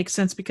generally makes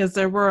sense because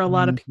there were a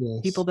lot of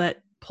Yes. people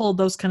that pulled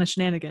those kind of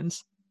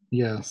shenanigans.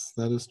 Yes,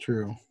 that is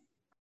true.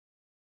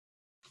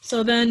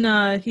 So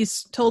then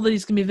he's told that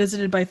he's going to be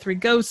visited by 3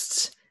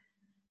 ghosts,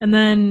 and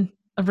then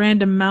a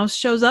random mouse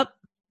shows up.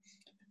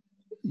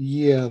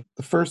 Yeah,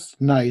 the first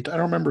night. I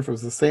don't remember if it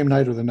was the same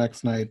night or the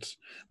next night.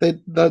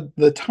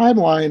 The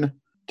timeline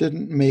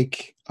didn't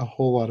make a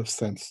whole lot of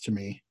sense to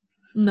me.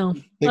 No,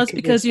 that's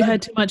because you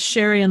had too much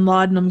sherry and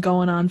laudanum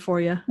going on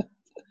for you.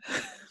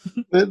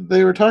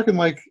 They were talking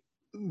like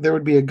there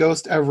would be a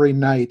ghost every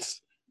night,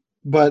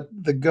 but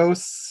the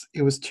ghosts,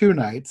 it was 2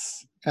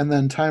 nights, and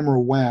then time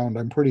rewound.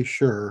 I'm pretty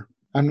sure.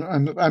 I'm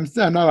not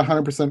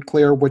 100%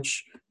 clear.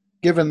 Which,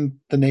 given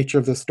the nature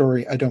of the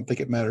story, I don't think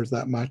it matters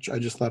that much. I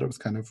just thought it was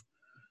kind of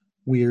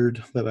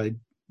weird that I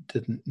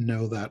didn't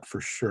know that for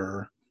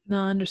sure. No,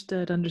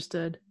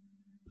 understood.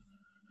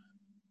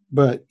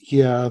 But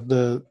yeah,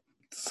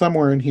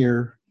 somewhere in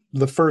here,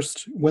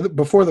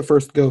 before the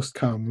first ghost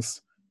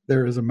comes,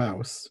 there is a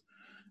mouse.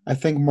 I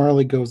think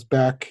Marley goes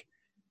back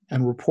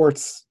and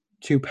reports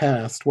to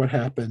Past what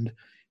happened,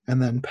 and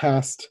then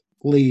Past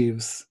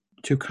leaves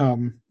to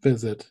come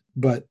visit,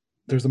 but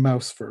there's a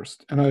mouse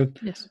first. And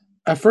yes.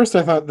 At first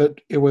I thought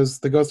that it was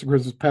the Ghost of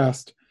Christmas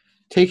Past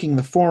taking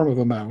the form of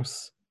a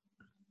mouse,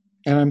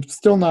 and I'm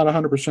still not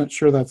 100%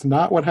 sure that's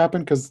not what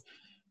happened, because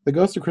the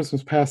Ghost of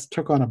Christmas Past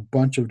took on a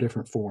bunch of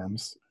different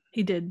forms.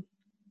 He did.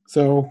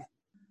 So,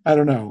 I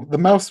don't know. The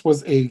mouse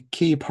was a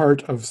key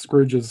part of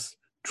Scrooge's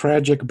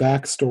tragic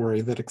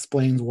backstory that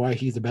explains why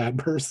he's a bad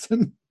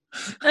person.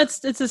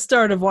 It's a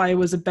start of why he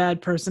was a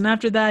bad person.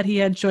 After that, he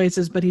had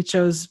choices, but he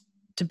chose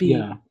to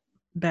be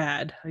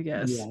bad, I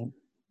guess. Yeah.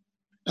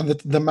 And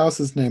the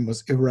mouse's name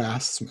was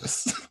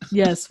Erasmus.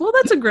 Yes, well,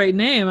 that's a great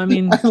name. I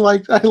mean, I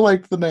liked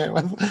the name.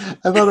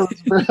 I thought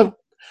it was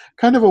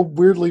kind of a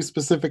weirdly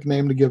specific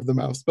name to give the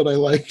mouse, but I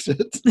liked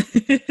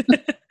it.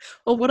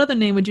 Well, what other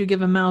name would you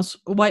give a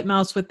white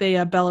mouse with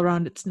a bell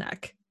around its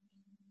neck?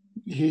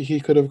 He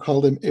could have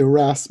called him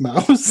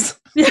Erasmus.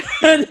 Yeah,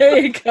 there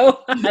you go.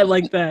 I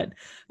like that.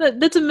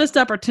 That's a missed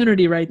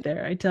opportunity right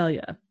there, I tell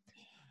you.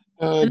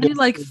 And he's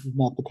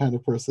not the kind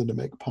of person to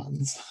make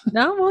puns.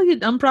 No, well,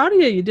 I'm proud of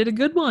you. You did a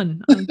good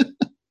one. I'm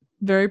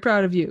very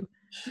proud of you.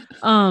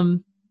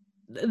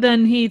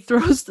 Then he threw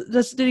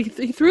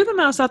the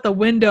mouse out the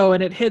window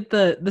and it hit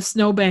the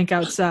snowbank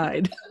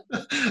outside.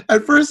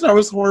 At first I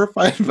was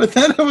horrified, but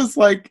then I was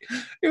like,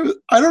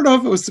 I don't know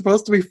if it was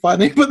supposed to be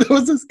funny, but there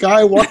was this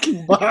guy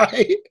walking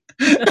by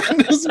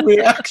and his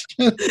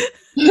reaction.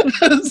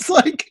 It's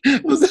like,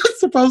 was that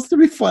supposed to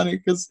be funny?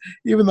 Because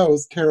even though it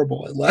was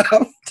terrible, I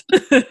laughed.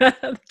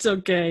 It's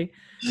okay.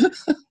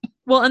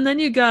 Well, and then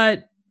you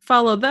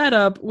follow that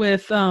up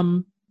with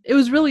it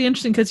was really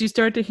interesting because you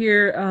start to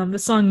hear the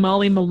song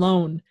Molly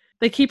Malone.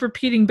 They keep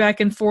repeating back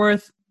and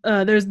forth.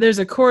 There's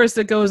a chorus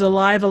that goes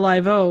alive,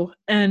 alive, oh,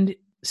 and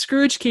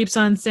Scrooge keeps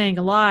on saying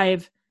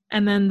alive,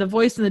 and then the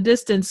voice in the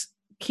distance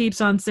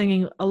keeps on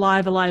singing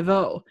alive, alive,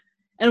 oh.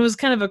 And it was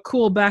kind of a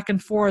cool back and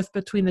forth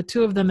between the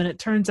two of them, and it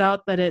turns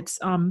out that it's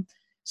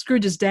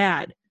Scrooge's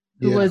dad,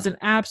 who was an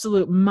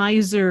absolute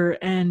miser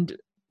and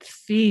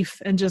thief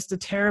and just a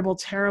terrible,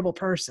 terrible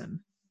person.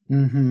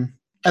 Mm-hmm.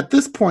 At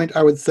this point,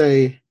 I would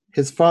say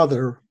his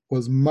father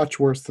was much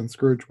worse than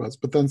Scrooge was,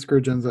 but then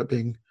Scrooge ends up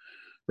being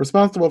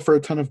responsible for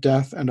a ton of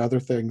death and other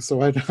things,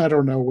 so I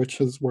don't know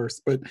which is worse.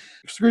 But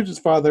Scrooge's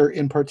father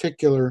in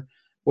particular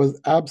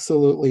was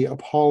absolutely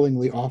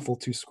appallingly awful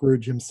to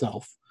Scrooge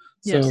himself.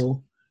 Yes.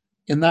 So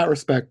in that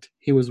respect,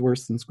 he was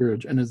worse than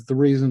Scrooge, and is the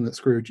reason that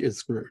Scrooge is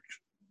Scrooge.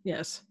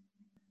 Yes,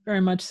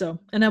 very much so.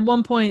 And at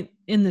one point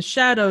in the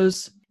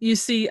shadows, you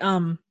see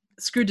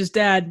Scrooge's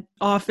dad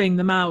offing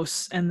the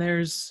mouse, and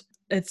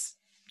it's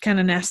kind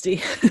of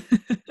nasty.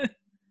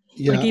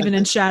 Yeah, like even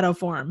in shadow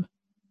form.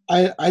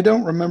 I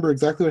don't remember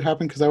exactly what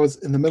happened because I was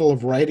in the middle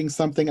of writing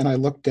something and I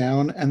looked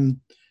down, and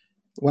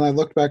when I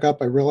looked back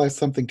up, I realized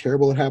something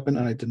terrible had happened,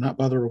 and I did not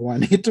bother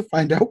rewinding to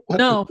find out what.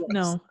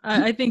 No.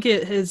 I think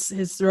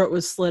his throat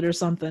was slit or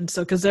something.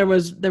 So because there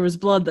was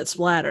blood that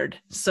splattered.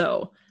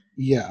 So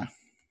yeah.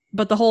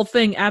 But the whole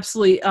thing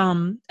absolutely.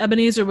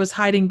 Ebenezer was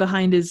hiding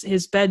behind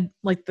his bed,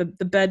 like the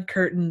bed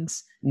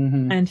curtains,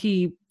 and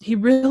he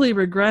really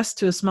regressed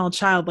to a small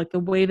child, like the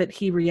way that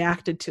he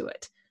reacted to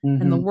it.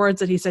 And the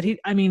words that he said.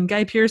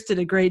 Guy Pearce did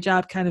a great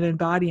job kind of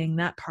embodying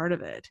that part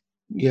of it.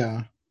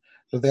 Yeah.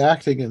 So the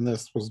acting in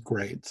this was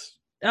great.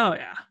 Oh,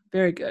 yeah.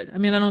 Very good. I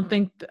mean, I don't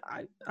think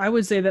I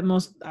would say that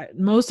most,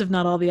 if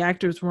not all, the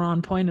actors were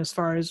on point as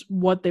far as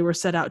what they were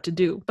set out to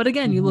do. But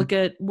again, you Mhm. look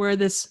at where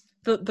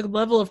the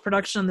level of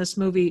production on this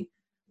movie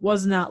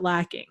was not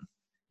lacking.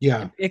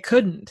 Yeah. It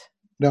couldn't.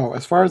 No,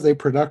 as far as a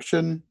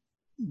production,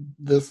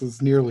 this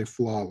is nearly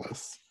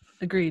flawless.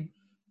 Agreed.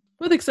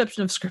 With the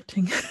exception of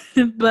scripting.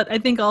 But I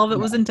think all of it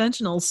was Yeah.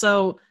 intentional.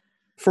 So,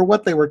 For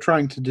what they were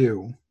trying to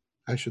do,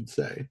 I should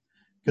say.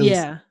 Because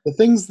yeah. the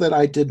things that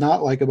I did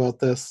not like about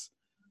this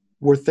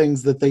were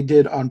things that they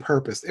did on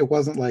purpose. It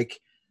wasn't like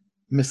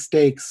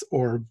mistakes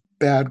or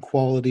bad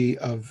quality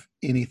of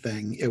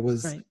anything. It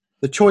was Right.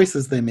 the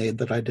choices they made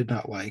that I did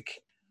not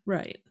like.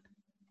 Right.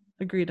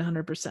 Agreed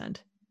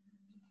 100%.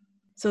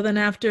 So then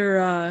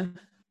after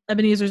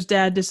Ebenezer's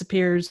dad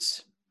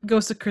disappears,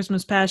 Ghost of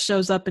Christmas Past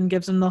shows up and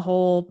gives him the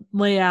whole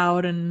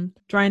layout and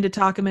trying to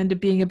talk him into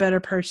being a better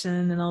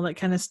person and all that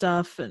kind of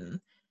stuff. And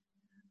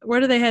where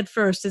do they head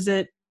first? Well, Is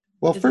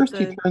it first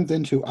he turns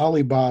into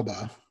Ali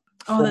Baba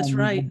Oh, that's from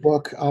the right.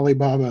 book Ali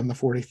Baba and the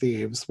 40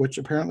 Thieves, which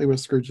apparently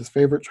was Scrooge's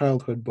favorite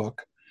childhood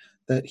book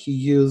that he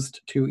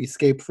used to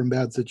escape from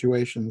bad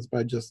situations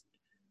by just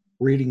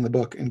reading the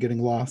book and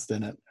getting lost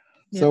in it.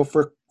 Yep. So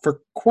for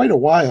quite a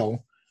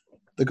while,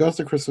 the Ghost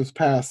of Christmas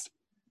Past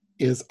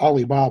is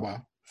Ali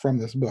Baba from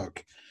this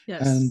book.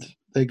 Yes. And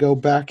they go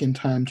back in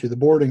time to the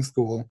boarding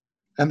school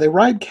and they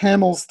ride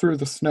camels through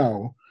the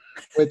snow,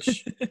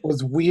 which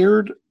was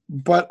weird,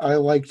 but I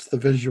liked the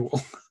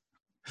visual.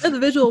 Yeah, the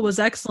visual was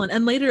excellent.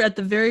 And later at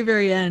the very,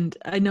 very end,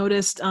 I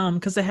noticed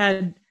because I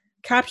had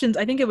captions.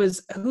 I think it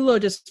was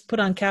Hulu just put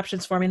on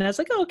captions for me, and I was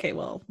like, oh, okay,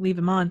 well, leave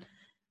them on.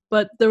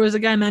 But there was a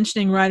guy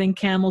mentioning riding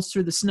camels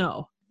through the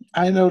snow.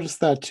 I noticed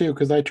that too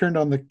because I turned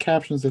on the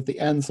captions at the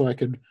end so I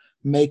could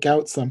make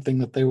out something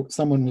that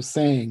someone was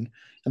saying,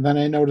 and then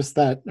I noticed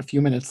that a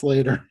few minutes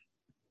later.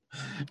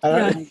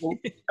 Yeah.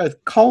 A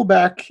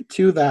callback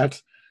to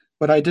that,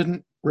 but I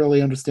didn't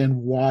really understand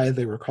why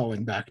they were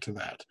calling back to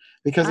that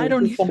because it I was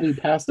don't just somebody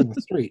passing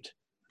the street.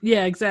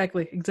 Yeah,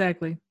 exactly.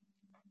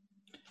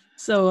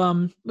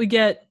 So we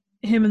get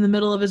him in the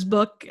middle of his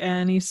book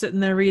and he's sitting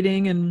there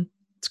reading and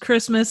it's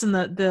Christmas and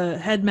the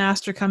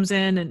headmaster comes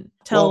in and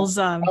tells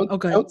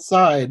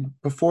Outside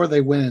before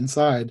they went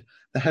inside,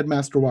 the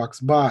headmaster walks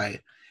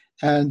by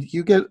and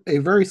you get a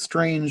very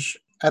strange,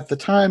 at the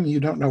time you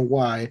don't know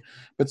why,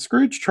 but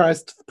Scrooge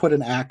tries to put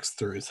an axe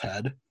through his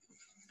head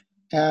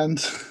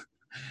and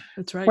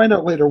that's right. Find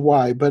out later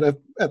why, but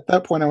at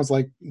that point I was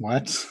like,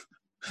 what?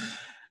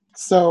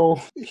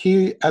 So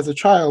he, as a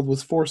child,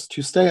 was forced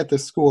to stay at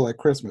this school at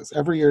Christmas.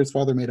 Every year his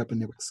father made up a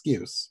new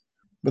excuse.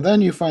 But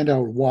then you find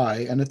out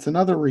why, and it's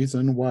another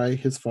reason why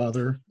his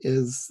father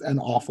is an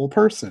awful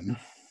person.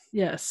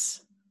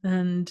 Yes.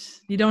 And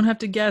you don't have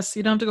to guess.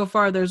 You don't have to go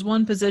far. There's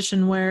one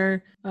position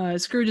where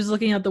Scrooge is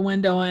looking out the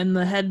window and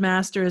the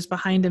headmaster is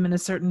behind him in a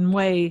certain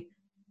way.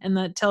 And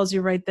that tells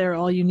you right there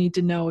all you need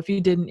to know. If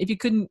you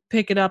couldn't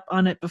pick it up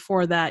on it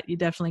before that, you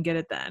definitely get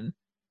it then.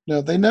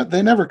 No, they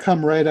never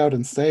come right out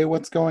and say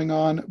what's going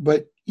on,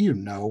 but you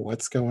know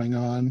what's going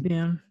on.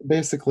 Yeah.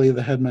 Basically,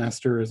 the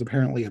headmaster is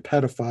apparently a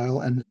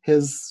pedophile, and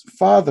his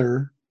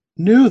father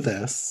knew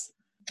this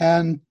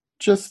and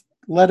just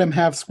let him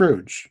have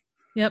Scrooge.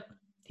 Yep.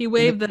 He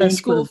waived the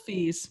school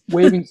fees.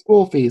 Waiving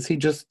school fees, he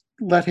just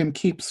let him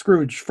keep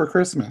Scrooge for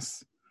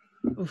Christmas.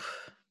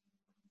 Oof.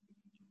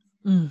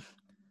 Mm.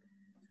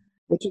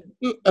 Which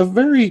is a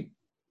very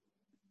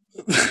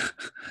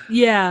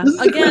yeah.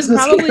 Again,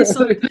 probably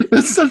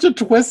it's such a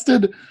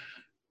twisted,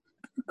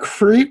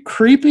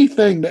 creepy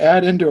thing to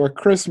add into a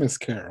Christmas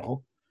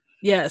Carol.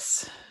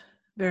 Yes,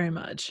 very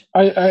much.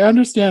 I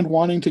understand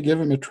wanting to give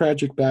him a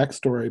tragic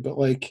backstory, but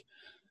like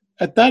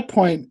at that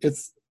point,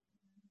 it's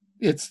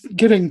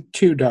getting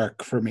too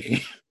dark for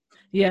me.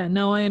 Yeah,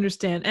 no, I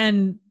understand.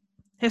 And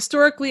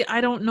historically, I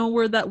don't know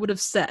where that would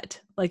have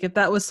set. Like if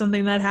that was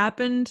something that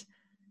happened,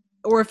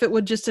 or if it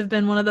would just have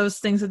been one of those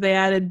things that they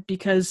added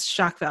because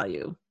shock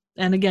value.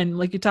 And again,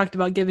 like you talked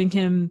about, giving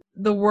him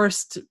the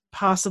worst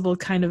possible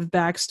kind of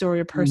backstory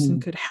a person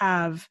could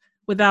have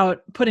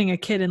without putting a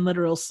kid in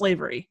literal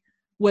slavery,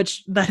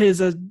 which that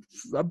is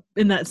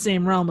in that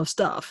same realm of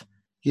stuff.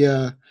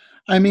 Yeah.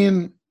 I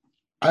mean,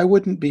 I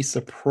wouldn't be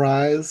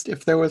surprised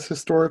if there was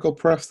historical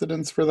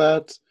precedence for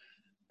that,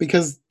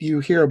 because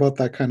you hear about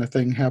that kind of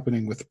thing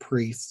happening with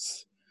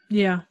priests.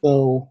 Yeah.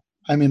 So,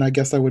 I mean, I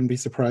guess I wouldn't be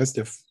surprised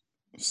if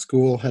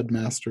school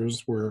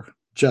headmasters were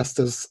just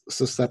as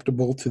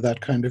susceptible to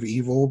that kind of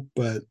evil,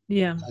 but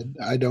yeah,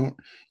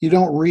 you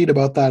don't read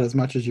about that as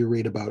much as you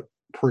read about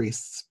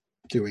priests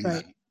doing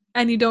that.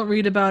 And you don't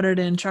read about it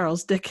in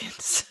Charles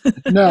Dickens.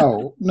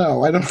 No,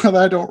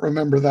 I don't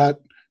remember that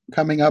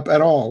coming up at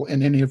all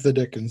in any of the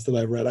Dickens that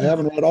I've read. I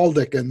haven't read all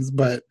Dickens,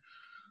 but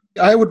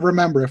I would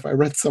remember if I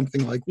read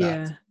something like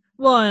that. Yeah.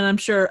 Well, and I'm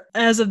sure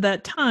as of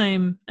that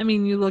time, I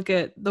mean, you look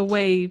at the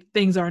way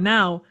things are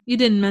now, you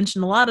didn't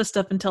mention a lot of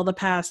stuff until the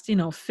past,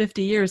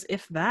 50 years,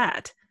 if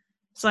that.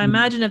 So I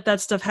imagine if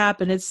that stuff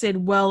happened, it stayed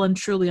well and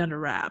truly under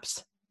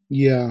wraps.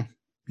 Yeah.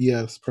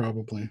 Yes,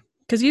 probably.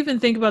 Because you even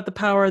think about the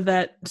power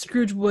that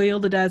Scrooge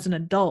wielded as an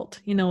adult,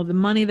 the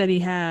money that he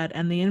had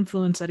and the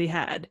influence that he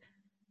had.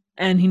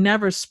 And he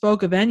never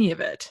spoke of any of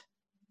it.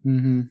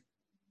 Mm-hmm.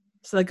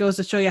 So that goes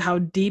to show you how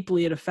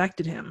deeply it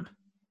affected him.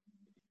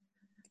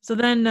 So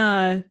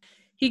then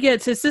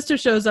his sister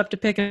shows up to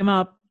pick him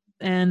up,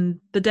 and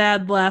the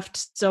dad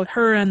left. So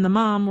her and the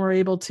mom were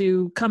able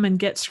to come and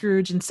get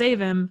Scrooge and save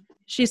him.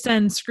 She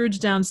sends Scrooge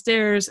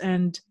downstairs,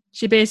 and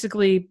she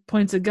basically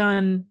points a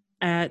gun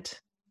at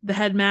the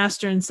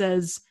headmaster and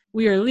says,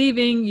 "We are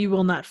leaving. You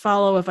will not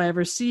follow. If I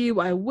ever see you,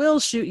 I will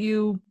shoot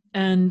you."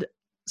 And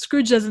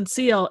Scrooge doesn't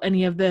see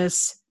any of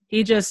this.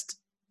 He just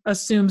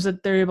assumes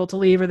that they're able to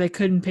leave or they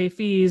couldn't pay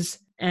fees.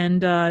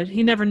 And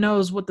he never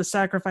knows what the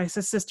sacrifice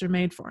his sister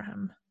made for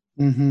him.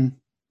 Mm-hmm.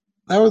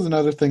 That was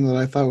another thing that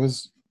I thought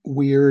was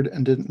weird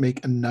and didn't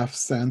make enough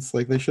sense.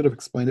 Like, they should have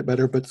explained it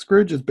better, but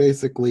Scrooge is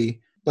basically,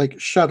 like,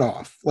 shut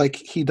off. Like,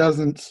 he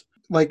doesn't,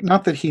 like,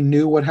 not that he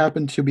knew what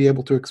happened to be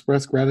able to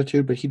express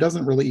gratitude, but he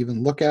doesn't really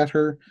even look at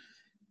her.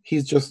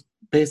 He's just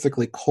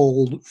basically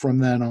cold from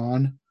then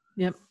on.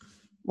 Yep.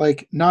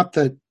 Like, not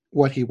that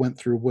what he went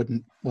through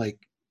wouldn't, like,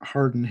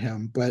 harden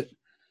him, but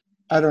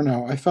I don't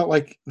know. I felt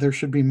like there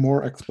should be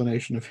more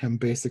explanation of him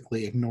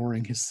basically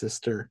ignoring his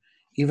sister,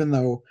 even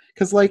though,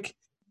 because, like,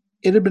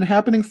 it had been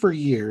happening for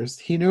years.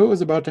 He knew it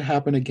was about to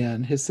happen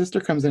again. His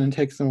sister comes in and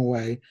takes him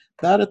away.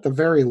 That, at the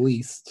very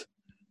least,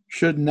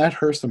 should net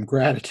her some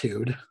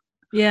gratitude.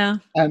 Yeah.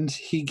 And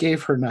he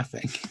gave her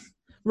nothing.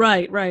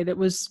 Right. It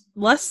was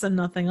less than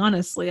nothing,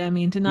 honestly. I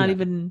mean, to not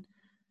even,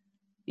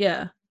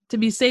 to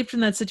be saved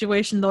from that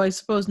situation, though I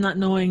suppose not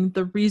knowing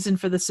the reason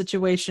for the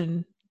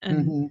situation.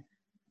 And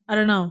I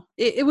don't know.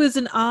 It was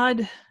an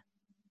odd...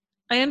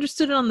 I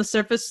understood it on the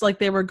surface, like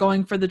they were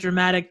going for the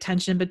dramatic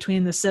tension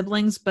between the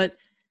siblings, but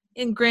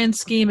in grand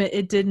scheme,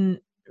 it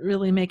didn't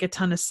really make a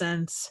ton of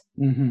sense.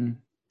 Mm-hmm.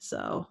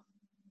 So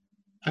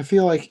I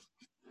feel like,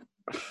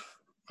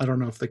 I don't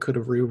know if they could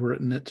have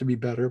rewritten it to be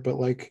better, but,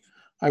 like,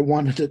 I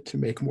wanted it to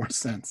make more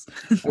sense.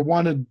 I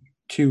wanted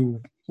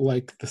to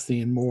like the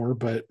scene more,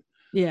 but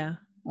yeah,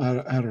 I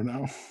don't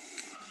know.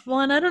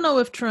 Well, and I don't know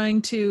if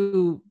trying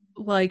to,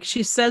 like,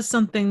 she says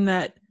something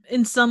that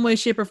in some way,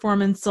 shape, or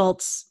form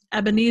insults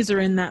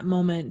Ebenezer in that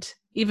moment,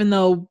 even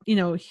though,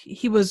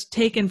 he was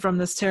taken from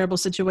this terrible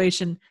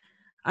situation.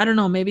 I don't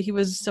know, maybe he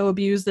was so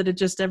abused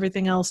that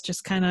everything else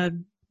just kind of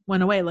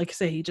went away. Like I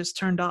say, he just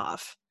turned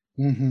off.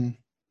 Mm-hmm.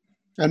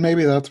 And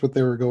maybe that's what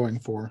they were going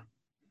for.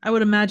 I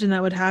would imagine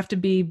that would have to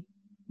be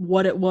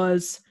what it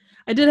was.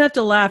 I did have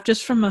to laugh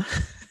just from a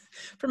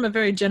from a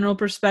very general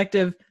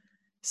perspective.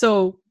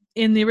 So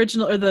in the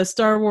original or the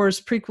Star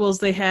Wars prequels,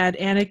 they had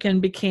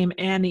Anakin became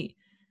Annie,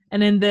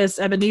 and in this,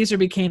 Ebenezer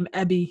became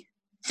Ebby.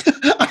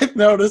 I've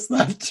noticed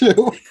that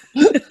too.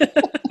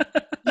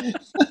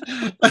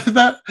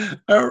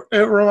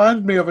 It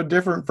reminds me of a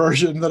different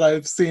version that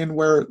I've seen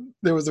where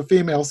there was a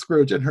female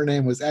Scrooge and her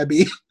name was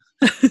Ebby.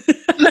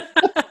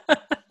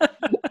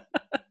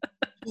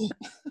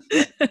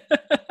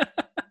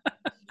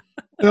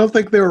 I don't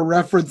think they were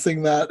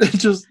referencing that.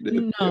 It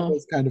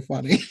was kind of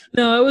funny.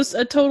 No, it was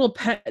a total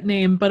pet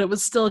name, but it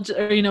was still,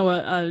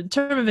 a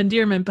term of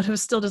endearment, but it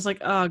was still just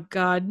like, oh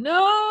God,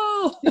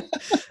 no!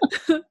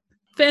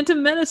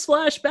 Phantom Menace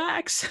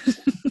flashbacks.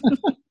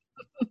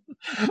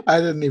 I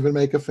didn't even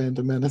make a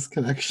Phantom Menace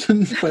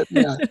connection, but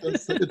yeah,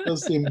 it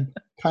does seem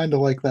kind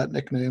of like that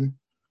nickname.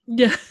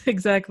 Yeah,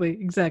 exactly.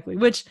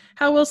 Which,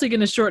 how else are you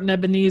going to shorten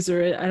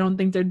Ebenezer? I don't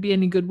think there'd be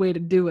any good way to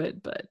do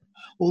it, but...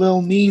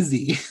 Lil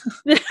Neasy.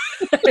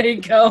 There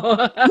you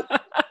go.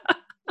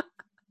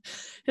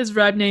 His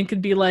rap name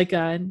could be like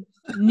Little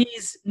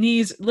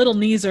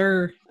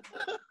Kneeser.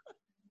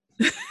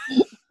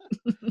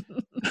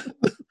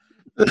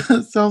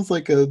 Sounds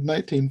like a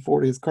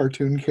 1940s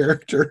cartoon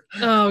character.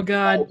 Oh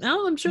God!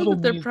 Oh, I'm sure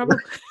that they're probably.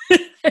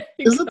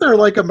 Isn't there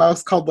like a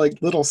mouse called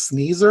like Little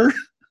Sneezer?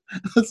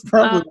 That's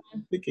probably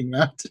thinking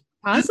that.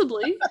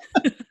 Possibly.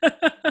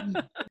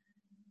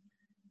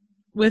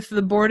 With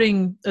the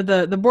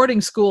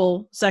boarding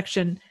school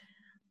section,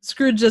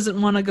 Scrooge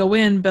doesn't want to go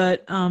in,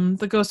 but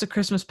the Ghost of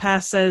Christmas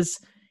Past says,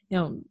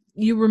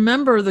 you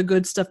remember the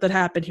good stuff that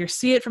happened here.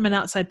 See it from an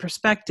outside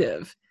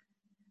perspective.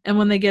 And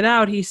when they get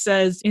out, he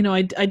says,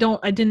 I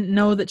didn't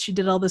know that she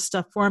did all this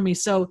stuff for me.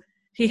 So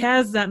he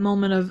has that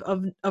moment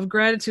of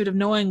gratitude of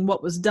knowing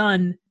what was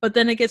done, but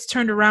then it gets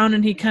turned around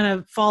and he kind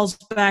of falls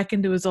back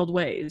into his old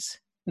ways.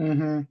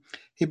 Mm-hmm.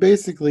 He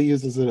basically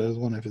uses it as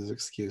one of his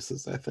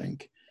excuses, I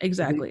think.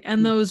 Exactly.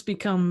 And those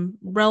become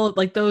relevant,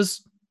 like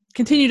those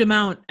continue to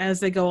mount as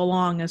they go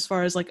along, as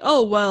far as like,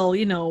 oh, well,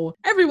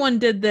 everyone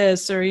did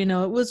this, or, it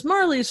was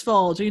Marley's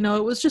fault, or,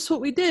 it was just what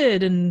we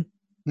did. And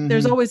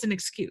there's always an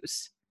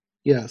excuse.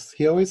 Yes.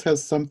 He always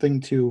has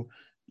something to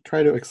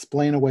try to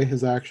explain away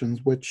his actions,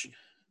 which,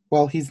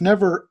 while he's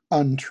never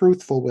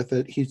untruthful with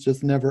it, he's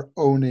just never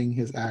owning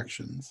his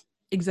actions.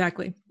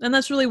 Exactly. And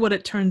that's really what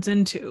it turns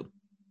into.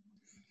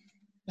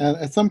 And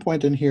at some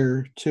point in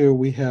here, too,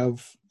 we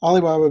have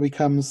Alibaba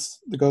becomes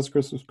the Ghost of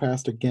Christmas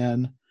Past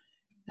again,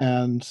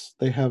 and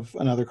they have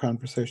another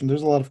conversation.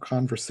 There's a lot of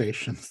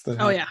conversations.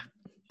 Oh, yeah.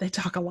 They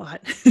talk a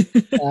lot.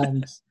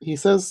 And he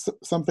says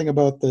something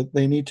about that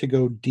they need to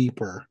go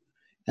deeper.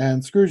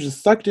 And Scrooge is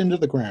sucked into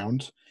the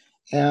ground,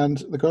 and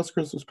the Ghost of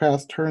Christmas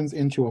Past turns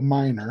into a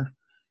miner,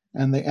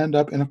 and they end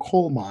up in a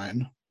coal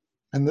mine.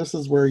 And this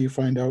is where you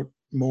find out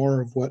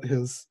more of what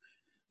his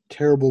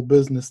terrible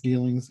business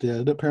dealings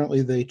did.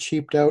 Apparently, they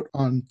cheaped out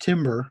on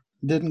timber,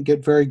 didn't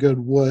get very good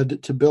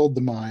wood to build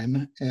the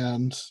mine,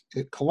 and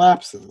it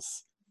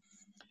collapses.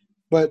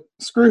 But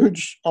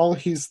Scrooge, all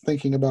he's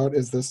thinking about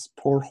is this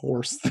poor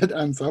horse that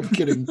ends up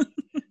getting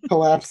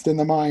collapsed in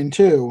the mine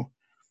too.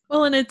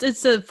 Well, and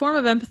it's a form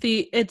of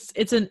empathy. It's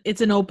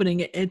an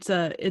opening. It's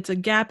a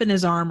gap in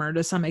his armor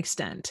to some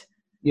extent,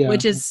 Yeah,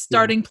 which is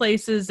starting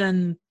places.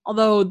 And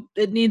although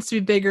it needs to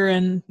be bigger,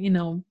 and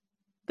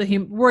the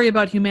worry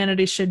about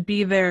humanity should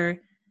be there,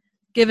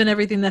 given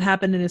everything that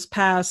happened in his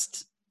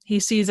past. He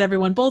sees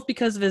everyone, both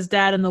because of his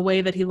dad and the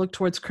way that he looked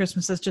towards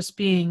Christmas as just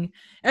being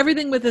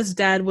everything with his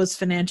dad was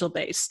financial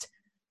based.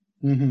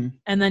 Mm-hmm.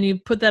 And then you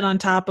put that on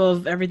top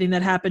of everything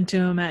that happened to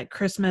him at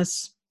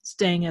Christmas,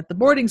 staying at the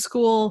boarding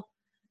school,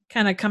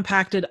 kind of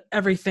compacted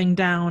everything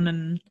down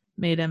and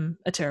made him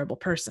a terrible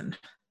person.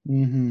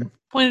 Mm-hmm.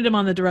 Pointed him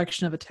on the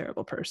direction of a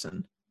terrible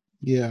person.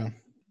 Yeah.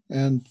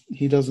 And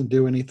he doesn't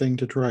do anything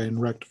to try and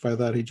rectify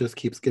that. He just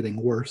keeps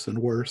getting worse and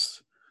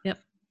worse. Yep.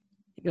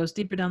 He goes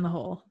deeper down the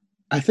hole.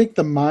 I think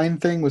the mine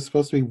thing was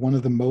supposed to be one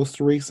of the most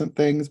recent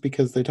things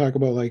because they talk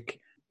about like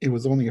it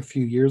was only a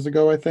few years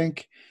ago, I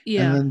think.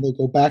 Yeah. And then they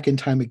go back in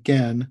time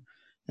again.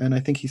 And I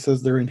think he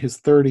says they're in his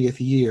 30th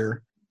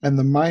year. And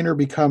the miner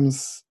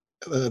becomes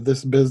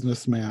this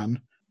businessman.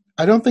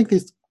 I don't think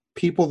these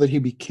people that he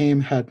became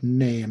had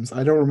names.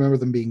 I don't remember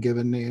them being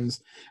given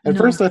names. At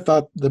first, I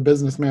thought the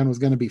businessman was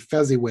going to be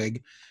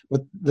Fezziwig,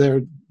 but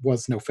there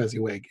was no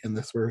Fezziwig in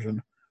this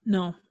version.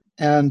 No.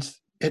 And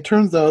it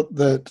turns out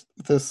that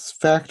this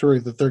factory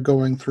that they're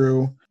going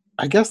through,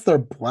 I guess they're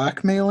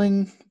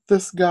blackmailing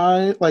this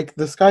guy. Like,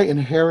 this guy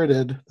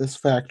inherited this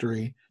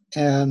factory,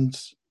 and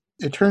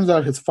it turns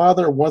out his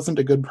father wasn't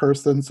a good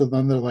person, so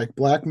then they're like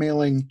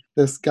blackmailing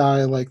this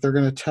guy, like they're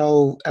going to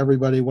tell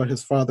everybody what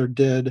his father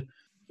did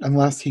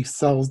unless he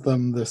sells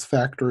them this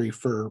factory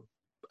for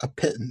a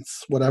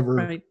pittance, whatever,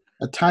 right.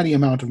 A tiny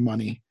amount of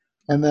money.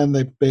 And then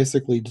they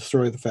basically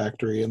destroy the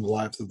factory and the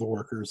lives of the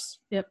workers.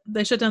 Yep.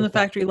 They shut down the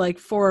factory like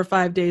 4 or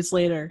 5 days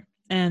later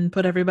and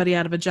put everybody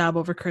out of a job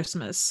over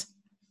Christmas.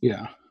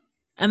 Yeah.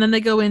 And then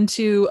they go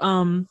into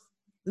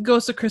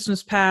Ghost of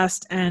Christmas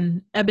Past,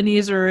 and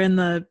Ebenezer in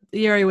the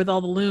area with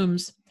all the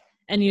looms,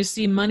 and you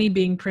see money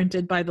being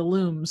printed by the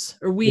looms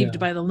or weaved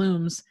by the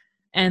looms.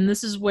 And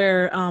this is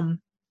where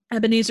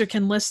Ebenezer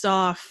can list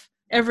off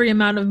every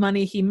amount of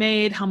money he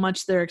made, how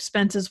much their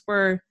expenses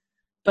were,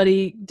 but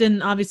he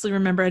didn't obviously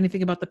remember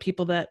anything about the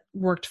people that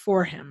worked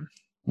for him.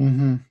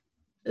 Mm-hmm.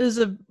 It was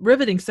a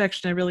riveting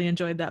section. I really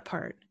enjoyed that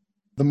part.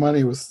 The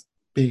money was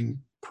being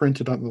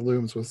printed on the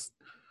looms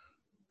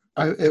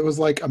it was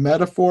like a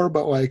metaphor,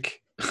 but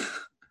like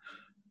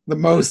the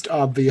most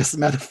obvious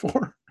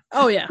metaphor.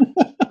 Oh, yeah.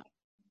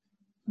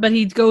 But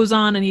he goes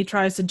on and he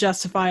tries to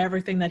justify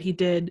everything that he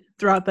did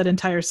throughout that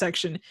entire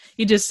section.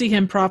 You just see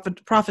him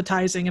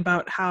prophetizing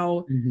about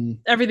how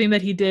everything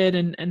that he did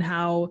and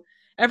how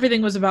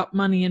everything was about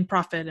money and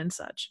profit and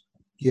such.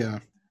 Yeah.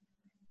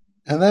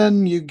 And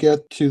then you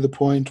get to the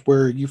point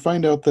where you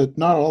find out that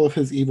not all of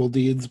his evil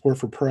deeds were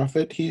for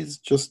profit. He's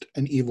just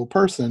an evil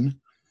person.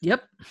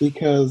 Yep.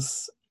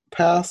 Because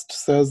Past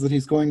says that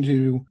he's going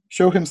to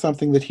show him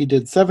something that he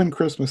did 7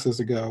 Christmases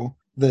ago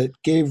that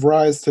gave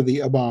rise to the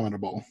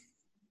abominable.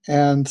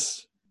 And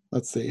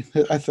let's see,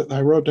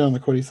 I wrote down the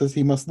quote. He says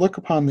he must look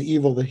upon the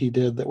evil that he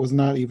did that was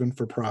not even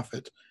for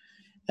profit.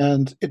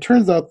 And it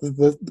turns out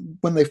that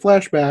when they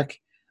flash back,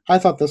 I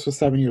thought this was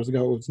 7 years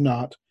ago. It was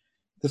not.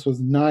 This was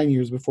 9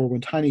 years before,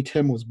 when Tiny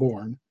Tim was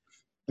born.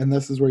 And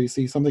this is where you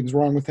see something's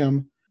wrong with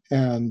him.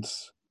 And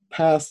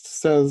Past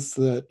says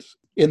that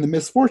in the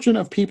misfortune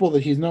of people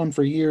that he's known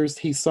for years,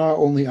 he saw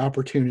only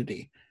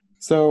opportunity.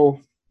 So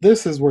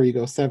this is where you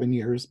go 7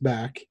 years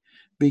back,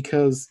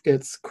 because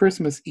it's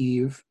Christmas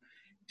Eve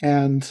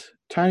and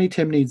Tiny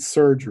Tim needs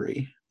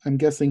surgery. I'm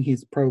guessing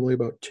he's probably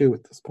about 2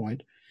 at this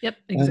point. Yep,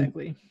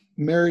 exactly. And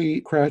Mary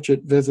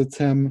Cratchit visits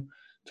him,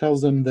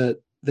 tells him that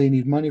they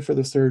need money for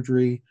the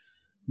surgery.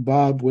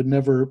 Bob would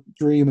never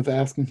dream of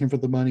asking him for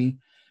the money,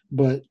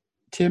 but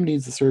Tim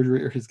needs the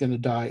surgery or he's going to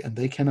die, and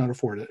they cannot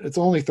afford it. It's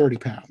only 30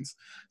 pounds.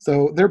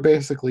 So they're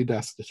basically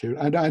destitute.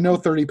 I know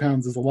 30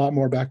 pounds is a lot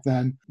more back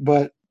then,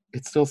 but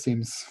it still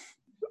seems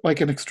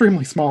like an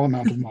extremely small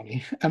amount of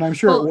money. And I'm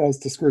sure it was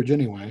to Scrooge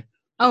anyway.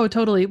 Oh,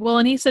 totally. Well,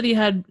 and he said he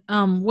had,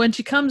 when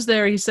she comes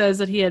there, he says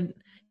that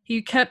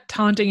he kept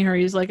taunting her.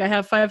 He's like, I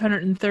have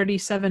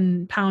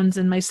 537 pounds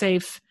in my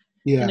safe.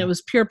 Yeah. And it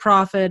was pure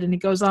profit. And he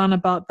goes on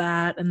about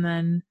that. And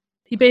then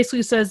he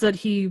basically says that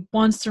he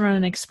wants to run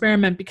an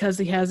experiment because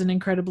he has an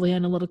incredibly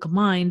analytical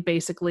mind,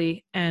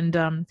 basically.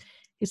 And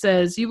he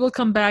says, you will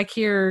come back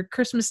here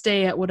Christmas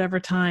Day at whatever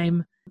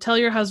time. Tell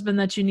your husband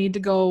that you need to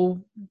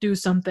go do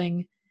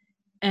something.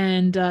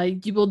 And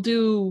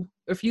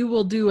if you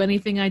will do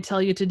anything I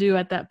tell you to do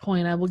at that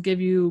point, I will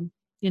give you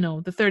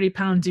the 30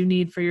 pounds you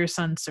need for your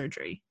son's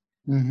surgery.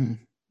 Hmm.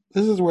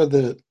 This is where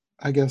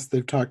I guess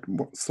they've talked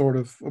sort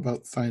of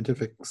about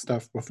scientific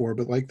stuff before,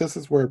 but like this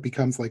is where it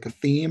becomes like a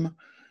theme,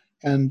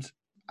 and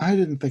I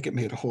didn't think it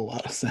made a whole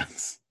lot of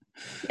sense.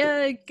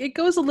 Yeah, it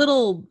goes a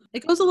little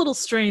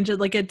strange.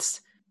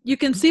 You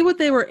can see what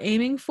they were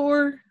aiming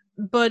for,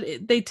 but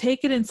they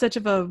take it in such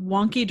of a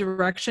wonky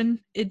direction.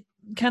 It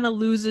kind of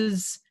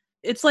loses.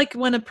 It's like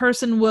when a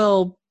person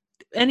will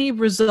any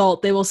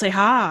result, they will say,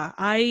 "Ha,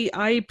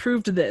 I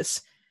proved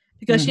this."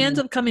 Because she ends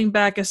Hmm. up coming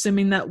back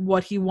assuming that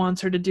what he wants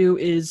her to do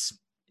is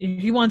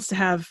he wants to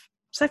have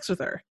sex with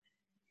her.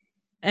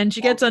 And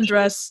she gets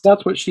undressed.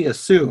 That's what she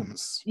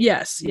assumes.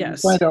 Yes, You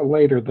yes. find out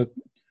later that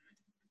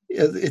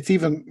it's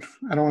even,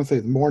 I don't want to say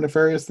it's more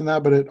nefarious than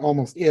that, but it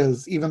almost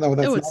is, even though Oh,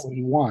 that's not it's what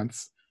he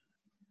wants.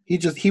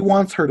 He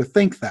wants her to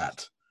think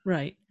that.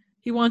 right.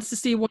 He wants to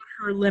see what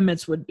her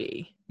limits would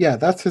be. Yeah,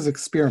 that's his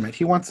experiment.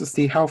 He wants to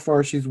see how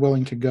far she's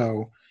willing to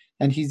go.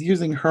 And he's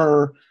using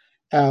her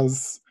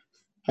as,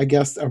 I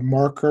guess, a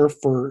marker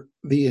for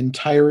the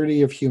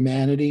entirety of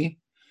humanity,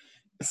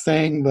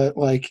 saying that,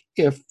 like,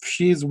 if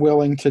she's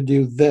willing to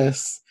do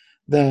this,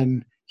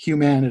 then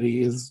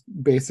humanity is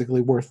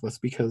basically worthless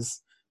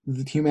because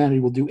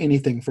humanity will do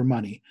anything for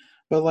money.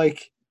 But,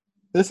 like,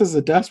 this is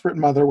a desperate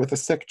mother with a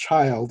sick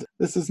child.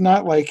 This is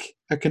not like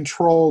a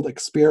controlled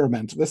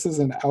experiment. This is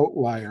an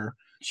outlier.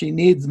 She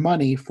needs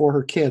money for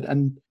her kid.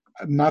 And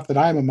not that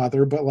I'm a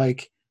mother, but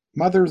like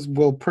mothers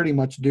will pretty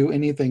much do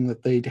anything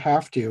that they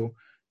have to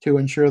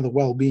ensure the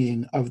well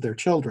being of their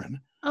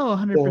children. Oh,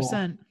 So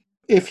 100%.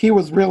 if he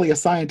was really a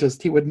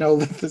scientist, he would know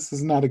that this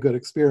is not a good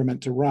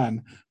experiment to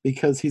run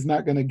because he's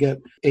not going to get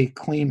a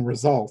clean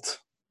result.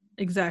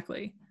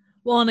 Exactly.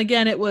 Well, and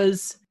again, it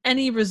was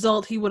any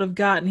result he would have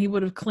gotten, he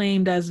would have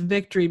claimed as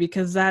victory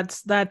because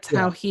that's Yeah.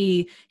 how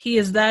he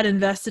is that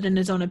invested in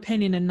his own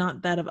opinion and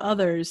not that of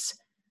others.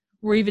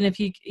 Or even if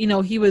he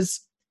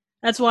was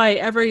that's why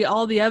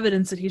all the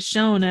evidence that he's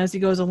shown as he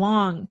goes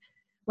along,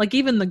 like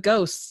even the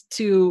ghosts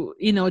to,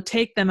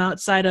 take them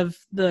outside of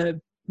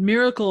the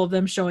miracle of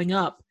them showing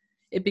up,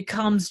 it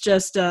becomes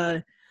just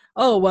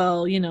oh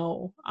well,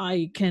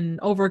 I can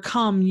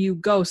overcome you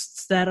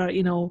ghosts that are,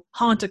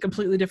 haunt a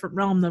completely different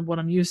realm than what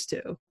I'm used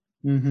to.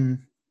 Mm-hmm.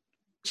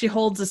 She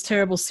holds this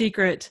terrible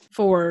secret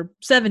for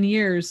 7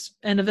 years,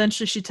 and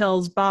eventually she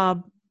tells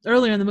Bob.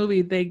 Earlier in the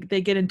movie, they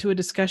get into a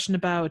discussion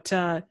about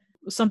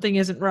something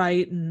isn't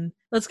right, and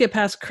let's get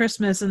past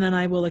Christmas, and then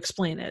I will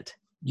explain it.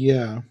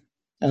 Yeah.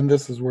 And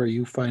this is where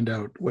you find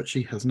out what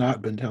she has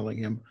not been telling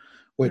him,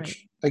 Right.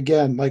 which,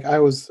 again, like I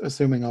was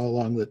assuming all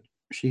along that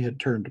she had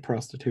turned to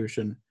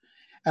prostitution.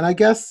 And I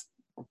guess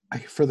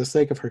for the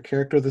sake of her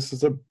character, this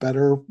is a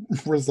better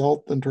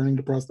result than turning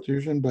to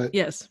prostitution, but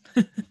Yes.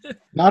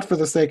 not for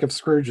the sake of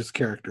Scrooge's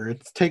character.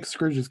 It takes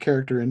Scrooge's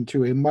character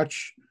into a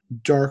much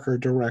darker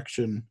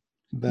direction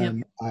Yep.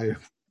 than I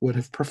would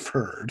have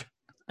preferred.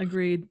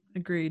 Agreed.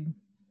 Agreed.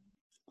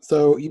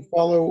 So you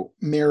follow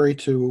Mary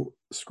to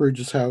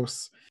Scrooge's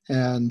house,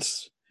 and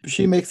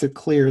she makes it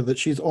clear that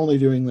she's only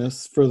doing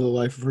this for the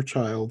life of her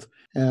child.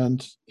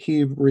 And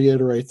he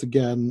reiterates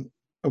again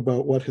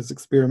about what his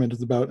experiment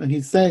is about. And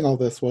he's saying all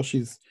this while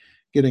she's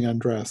getting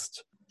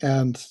undressed.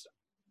 And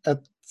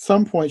at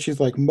some point, she's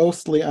like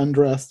mostly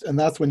undressed. And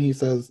that's when he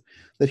says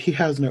that he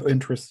has no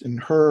interest in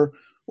her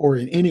or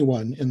in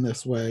anyone in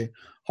this way.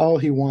 All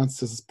he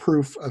wants is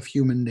proof of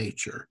human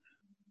nature.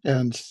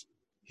 And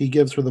he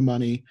gives her the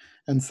money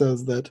and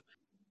says that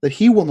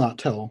he will not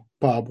tell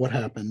Bob what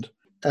happened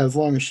as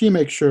long as she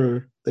makes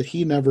sure that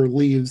he never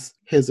leaves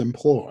his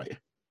employ.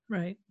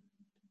 Right.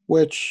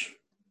 Which,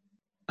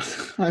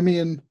 I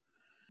mean,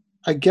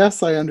 I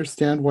guess I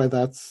understand why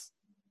that's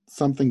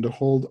something to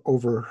hold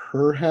over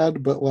her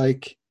head, but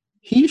like,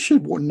 he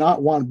should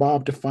not want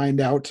Bob to find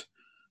out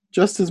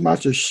just as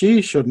much as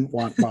she shouldn't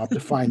want Bob to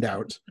find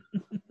out.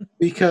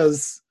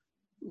 Because,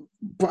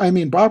 I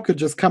mean, Bob could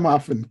just come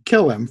off and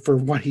kill him for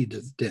what he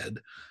just did.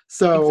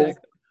 So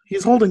Exactly.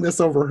 he's holding this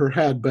over her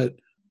head, but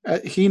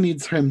he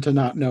needs him to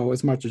not know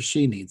as much as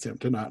she needs him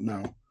to not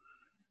know.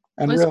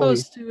 And I really,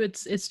 suppose too,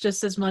 it's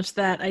just as much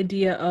that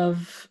idea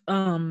of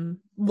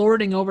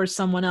lording over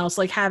someone else,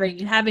 like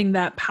having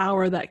that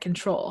power, that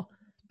control,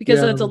 because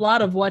yeah, that's a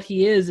lot of what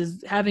he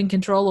is having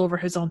control over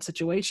his own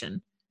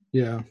situation.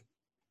 yeah.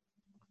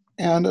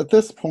 And at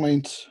this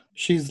point,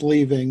 she's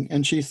leaving,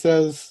 and she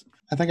says,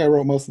 I think I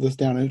wrote most of this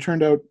down, and it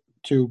turned out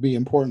to be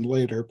important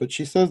later, but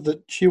she says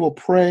that she will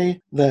pray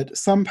that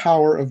some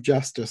power of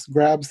justice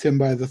grabs him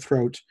by the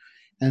throat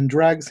and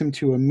drags him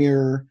to a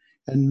mirror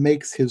and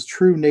makes his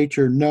true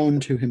nature known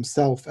to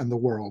himself and the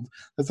world.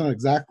 That's not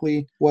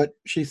exactly what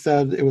she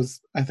said. It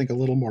was, I think, a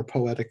little more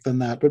poetic than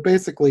that. But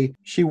basically,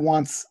 she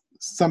wants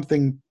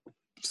something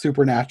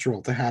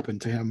supernatural to happen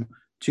to him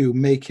to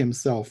make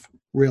himself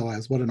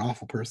realize what an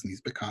awful person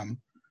he's become.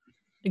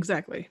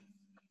 Exactly.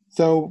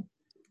 So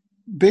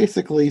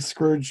basically,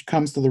 Scrooge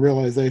comes to the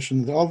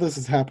realization that all this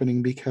is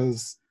happening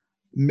because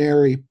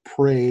Mary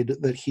prayed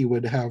that he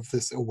would have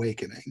this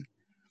awakening.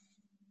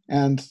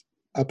 And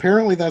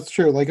Apparently that's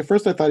true. Like at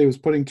first I thought he was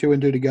putting two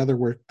and two together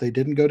where they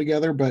didn't go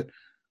together, but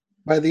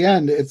by the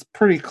end it's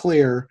pretty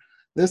clear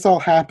this all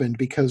happened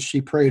because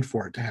she prayed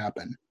for it to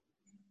happen,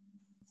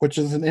 which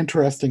is an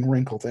interesting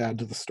wrinkle to add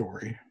to the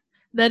story.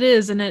 That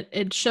is, and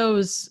it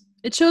shows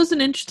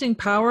an interesting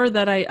power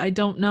that I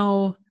don't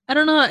know. I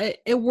don't know.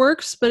 It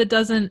works, but it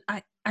doesn't.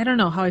 I don't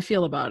know how I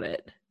feel about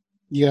it.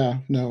 Yeah,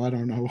 no, I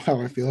don't know how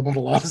I feel about a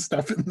lot of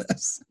stuff in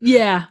this.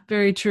 Yeah,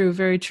 very true,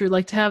 very true.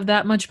 Like to have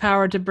that much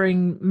power to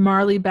bring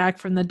Marley back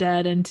from the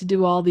dead and to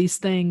do all these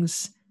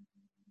things.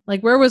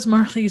 Like where was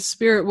Marley's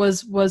spirit?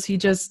 Was he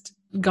just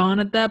gone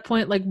at that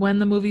point? Like when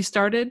the movie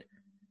started?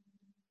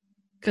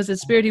 Because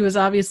his spirit, he was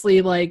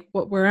obviously like,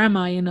 "What? Where am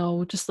I? You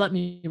know, just let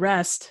me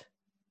rest."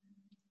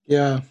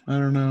 Yeah, I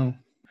don't know.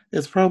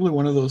 It's probably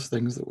one of those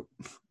things that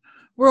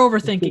We're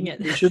overthinking it.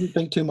 we shouldn't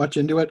think too much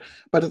into it,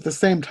 but at the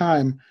same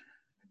time,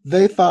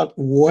 they thought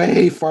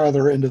way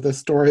farther into this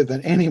story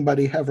than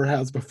anybody ever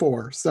has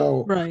before.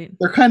 So Right.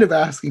 they're kind of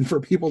asking for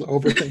people to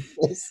overthink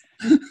this.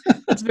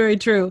 That's very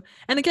true.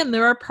 And again,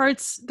 there are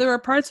parts of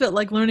it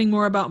like learning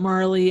more about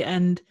Marley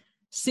and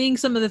seeing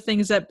some of the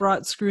things that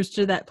brought Scrooge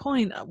to that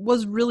point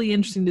was really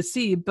interesting to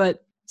see,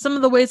 but some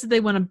of the ways that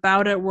they went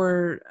about it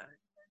were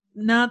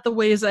not the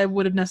ways I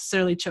would have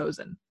necessarily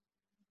chosen.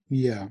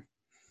 Yeah,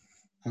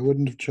 I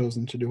wouldn't have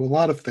chosen to do a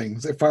lot of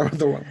things if I were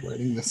the one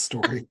writing this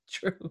story.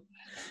 True.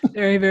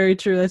 Very, very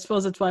true. I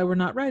suppose that's why we're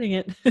not writing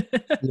it.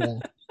 Yeah.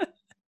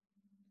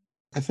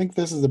 I think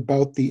this is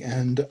about the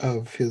end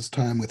of his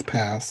time with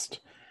Past.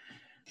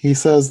 He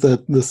says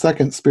that the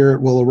second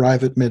spirit will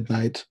arrive at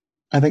midnight.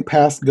 I think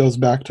Past goes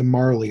back to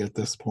Marley at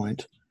this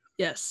point,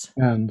 Yes.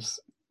 and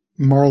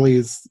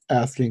Marley's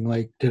asking,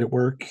 like, did it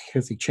work?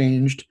 Has he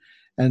changed?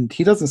 And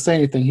he doesn't say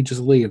anything, he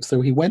just leaves.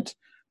 So he went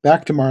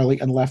back to Marley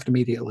and left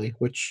immediately,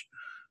 which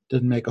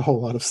didn't make a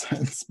whole lot of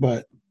sense,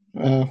 but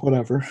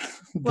whatever.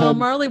 Well, Then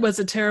Marley was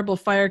a terrible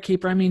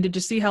firekeeper. I mean, did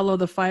you see how low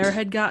the fire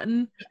had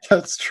gotten?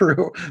 that's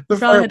true. He The probably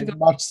fire had to was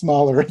much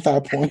smaller at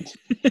that point.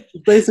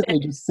 He's basically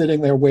just sitting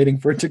there waiting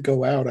for it to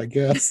go out, I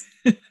guess.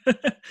 go.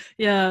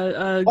 Yeah,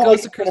 Not like Ghost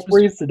he's of gonna Christmas.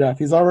 freeze to death.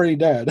 He's already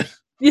dead.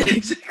 Yeah,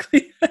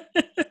 exactly.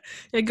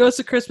 Yeah, Ghost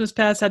of Christmas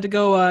Past had to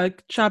go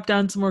chop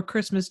down some more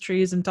Christmas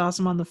trees and toss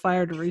them on the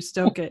fire to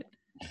restoke it.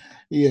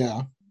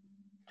 Yeah.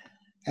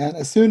 And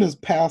as soon as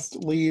Past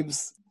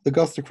leaves, the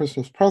Ghost of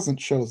Christmas Present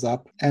shows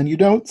up, and you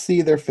don't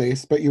see their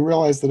face, but you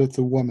realize that it's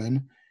a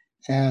woman.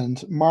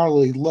 And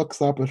Marley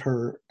looks up at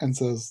her and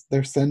says,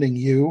 "They're sending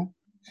you."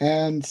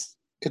 And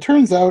it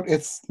turns out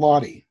it's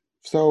Lottie.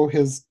 So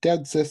his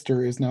dead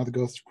sister is now the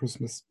Ghost of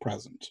Christmas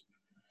Present,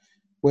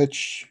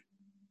 which,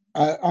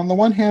 on the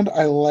one hand,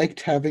 I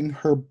liked having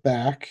her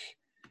back.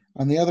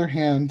 On the other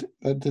hand,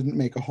 that didn't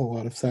make a whole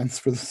lot of sense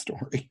for the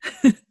story.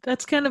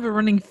 That's kind of a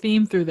running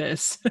theme through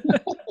this.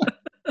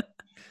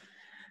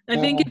 I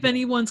think Uh, if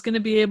anyone's going to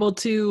be able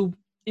to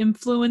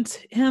influence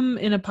him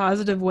in a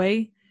positive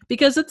way,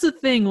 because it's a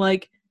thing,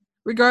 like,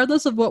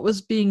 regardless of what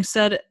was being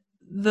said,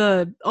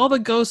 all the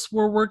ghosts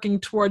were working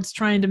towards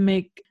trying to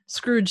make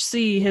Scrooge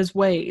see his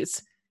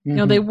ways. You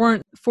know, they mhm,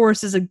 weren't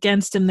forces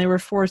against him, they were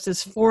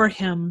forces for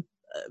him.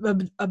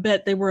 A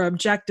bit, they were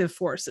objective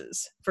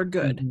forces for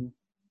good. mhm.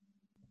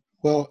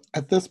 Well,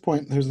 at this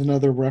point, there's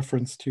another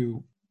reference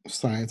to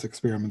science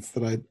experiments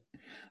that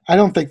I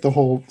don't think the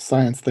whole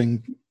science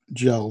thing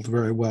gelled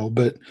very well,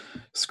 but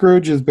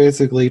Scrooge is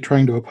basically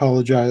trying to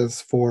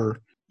apologize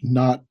for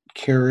not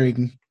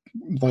caring,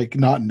 like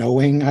not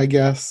knowing, I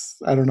guess.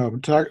 I don't know.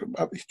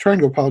 He's trying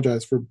to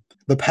apologize for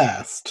the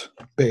past,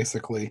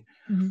 basically.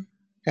 Mhm.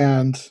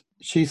 And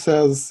she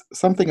says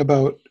something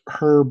about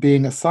her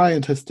being a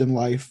scientist in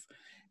life,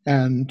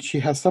 and she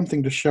has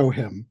something to show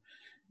him.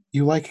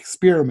 You like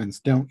experiments,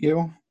 don't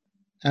you?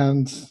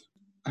 And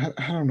I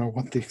don't know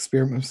what the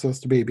experiment is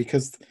supposed to be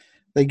because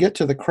they get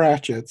to the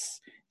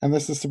Cratchits, and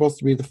this is supposed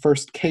to be the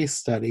first case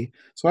study.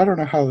 So I don't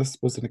know how this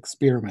was an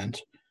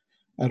experiment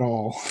at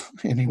all,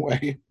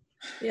 anyway.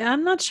 Yeah,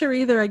 I'm not sure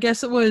either. I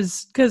guess it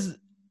was because,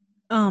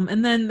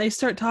 and then they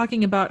start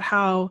talking about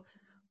how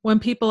when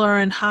people are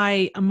in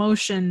high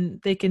emotion,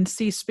 they can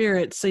see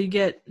spirits. So you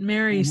get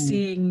Mary Mhm.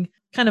 seeing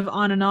kind of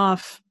on and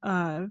off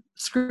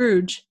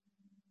Scrooge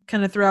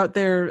kind of throughout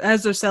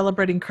as they're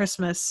celebrating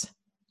Christmas.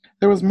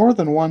 There was more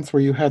than once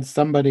where you had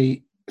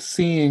somebody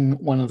seeing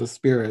one of the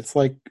spirits,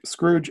 like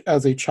Scrooge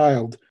as a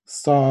child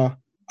saw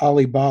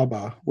Ali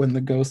Baba when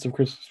the ghost of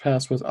Christmas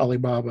Past was Ali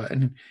Baba,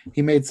 and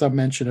he made some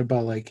mention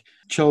about like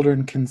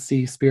children can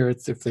see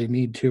spirits if they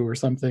need to or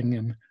something,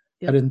 and I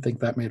Yep. didn't think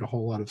that made a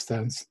whole lot of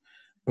sense,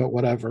 but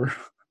whatever.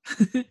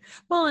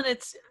 Well, and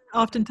it's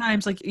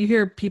oftentimes like you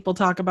hear people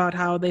talk about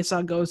how they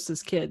saw ghosts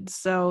as kids.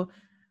 So,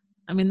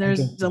 I mean, I guess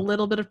there's a so.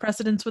 little bit of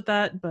precedence with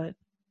that, but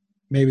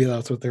Maybe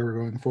that's what they were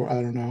going for.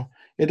 I don't know.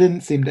 It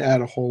didn't seem to add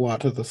a whole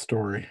lot to the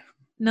story.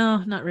 no,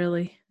 not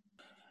really.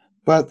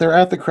 But they're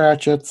at the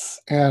Cratchits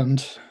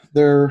and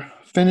they're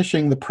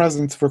finishing the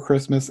presents for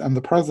Christmas. And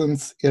the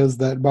presents is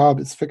that Bob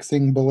is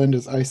fixing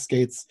Belinda's ice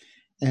skates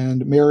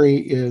and Mary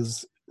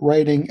is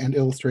writing and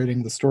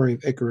illustrating the story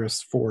of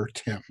Icarus for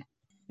Tim.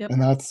 Yep.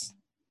 And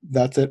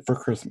that's it for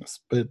Christmas.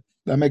 But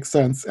That makes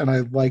sense. And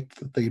I like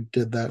that they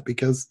did that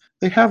because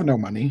they have no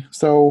money.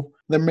 So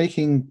they're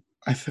making,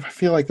 I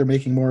feel like they're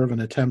making more of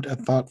an attempt at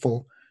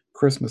thoughtful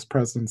Christmas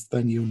presents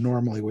than you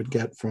normally would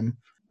get from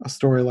a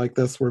story like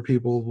this, where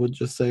people would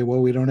just say,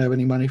 well, we don't have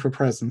any money for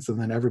presents. And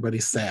then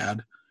everybody's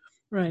sad.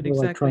 Right, They're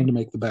like trying exactly. to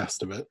make the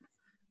best of it.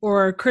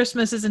 Or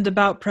Christmas isn't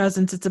about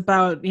presents, it's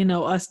about,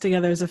 us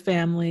together as a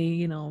family,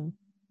 Yeah.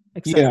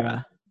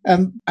 etc.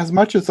 And as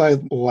much as I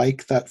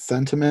like that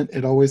sentiment,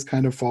 it always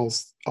kind of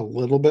falls a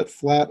little bit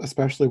flat,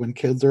 especially when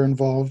kids are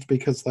involved,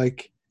 because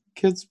like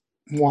kids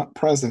want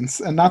presents.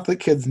 And not that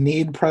kids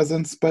need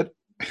presents, but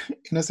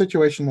in a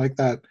situation like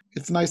that,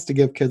 it's nice to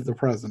give kids a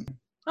present.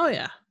 Oh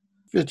yeah.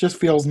 It just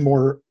feels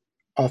more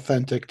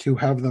authentic to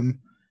have them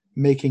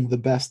making the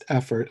best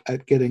effort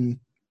at getting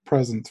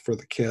presents for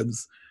the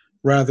kids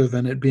rather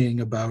than it being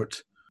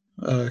about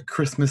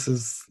Christmas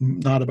is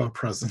not about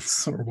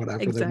presents or whatever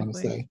they want to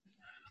Exactly. say.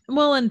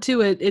 Well, and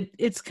to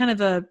it's kind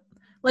of a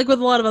like with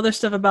a lot of other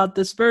stuff about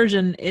this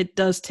version, it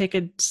does take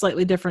a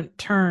slightly different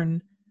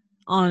turn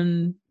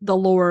on the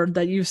lore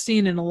that you've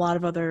seen in a lot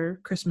of other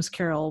Christmas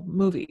Carol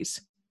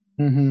movies.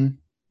 Mm-hmm.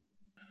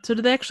 So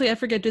do they actually? I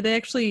forget. Do they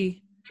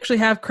actually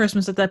have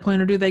Christmas at that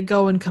point, or do they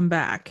go and come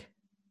back?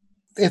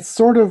 It's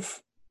sort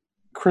of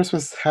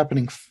Christmas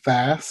happening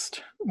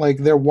fast. Like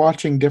they're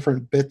watching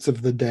different bits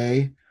of the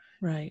day,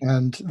 Right.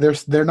 and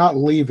they're not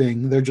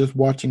leaving. They're just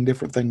watching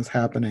different things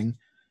happening.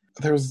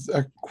 There's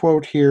a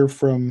quote here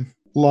from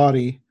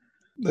Lottie.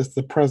 That's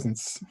the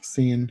presents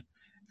scene,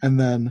 and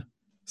then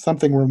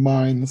something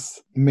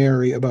reminds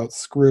Mary about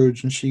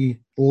Scrooge, and she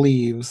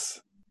leaves.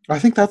 I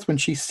think that's when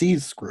she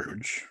sees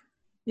Scrooge.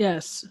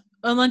 Yes.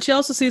 And then she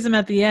also sees him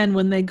at the end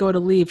when they go to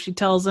leave. She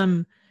tells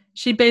him,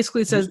 she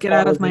basically says, "Get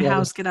That out was of my another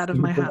house! Get out of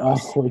my stupid,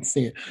 house!" awkward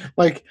scene.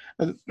 Like,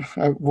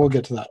 we'll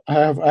get to that. I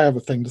have a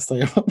thing to say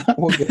about that.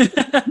 We'll get to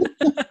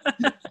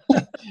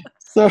that.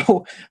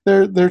 So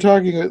they're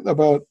talking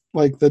about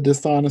like the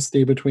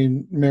dishonesty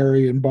between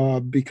Mary and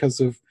Bob because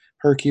of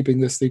her keeping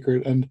this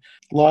secret. And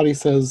Lottie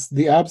says,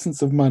 "The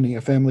absence of money,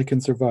 a family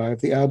can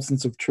survive. The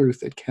absence of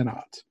truth, it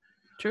cannot."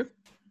 True.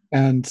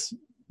 And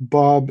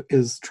Bob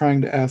is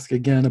trying to ask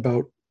again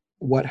about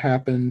what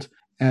happened,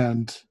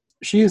 and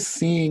she is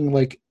seeing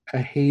like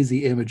a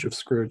hazy image of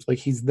Scrooge. Like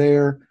he's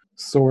there,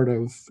 sort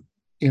of,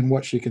 in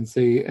what she can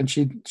see, and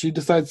she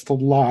decides to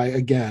lie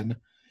again,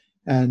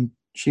 and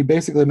she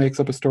basically makes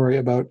up a story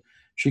about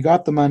she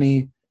got the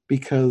money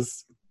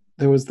because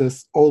there was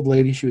this old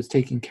lady she was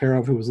taking care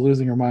of who was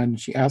losing her mind, and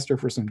she asked her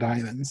for some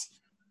diamonds.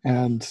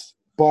 And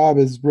Bob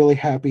is really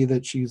happy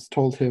that she's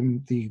told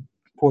him the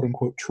quote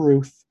unquote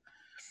truth.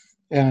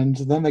 And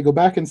then they go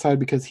back inside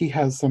because he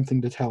has something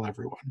to tell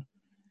everyone.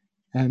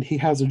 And he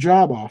has a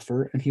job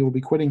offer, and he will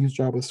be quitting his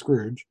job with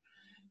Scrooge.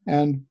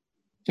 And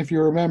if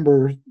you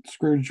remember,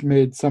 Scrooge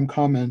made some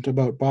comment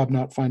about Bob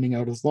not finding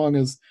out as long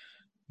as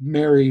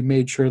Mary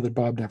made sure that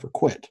Bob never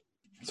quit.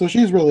 So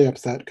she's really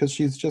upset because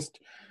she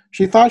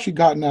thought she'd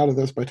gotten out of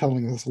this by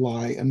telling this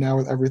lie, and now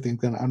everything's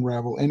going to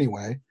unravel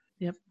anyway.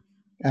 Yep.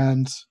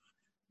 And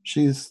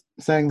she's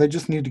saying they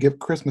just need to get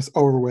Christmas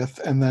over with,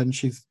 and then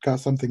she's got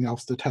something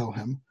else to tell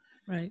him.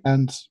 Right.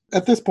 And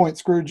at this point,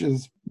 Scrooge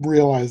is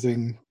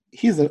realizing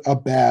he's a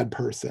bad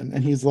person,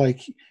 and he's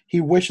like,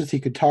 he wishes he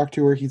could talk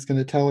to her. He's going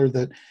to tell her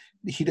that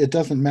it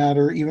doesn't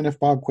matter. Even if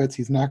Bob quits,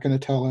 he's not going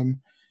to tell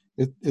him.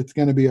 It's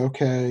going to be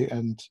okay.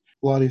 And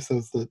Lottie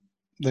says that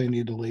they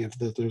need to leave,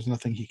 that there's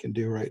nothing he can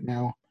do right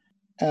now.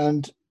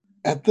 And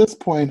at this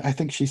point, I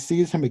think she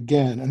sees him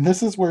again. And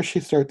this is where she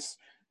starts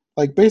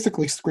like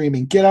basically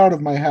screaming, "Get out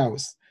of my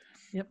house."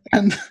 Yep.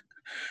 And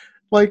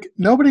like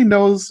nobody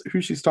knows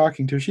who she's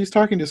talking to. She's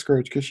talking to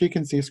Scrooge because she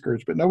can see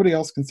Scrooge, but nobody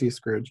else can see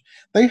Scrooge.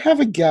 They have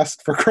a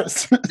guest for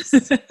Christmas.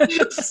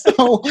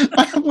 So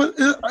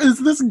is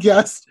this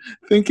guest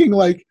thinking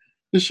like,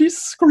 is she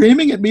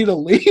screaming at me to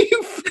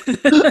leave?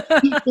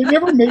 They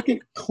never make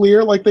it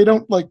clear. Like they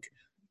don't like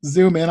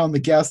zoom in on the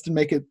guest and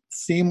make it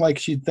seem like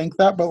she'd think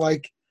that. But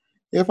like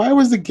if I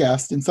was a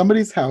guest in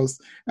somebody's house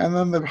and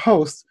then the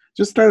host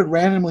just started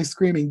randomly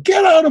screaming,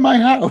 "Get out of my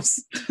house,"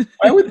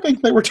 I would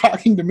think they were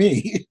talking to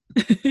me.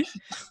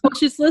 Well,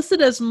 she's listed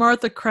as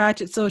Martha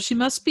Cratchit, so she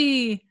must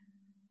be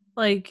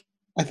like,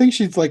 I think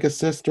she's like a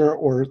sister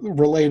or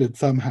related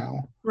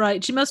somehow.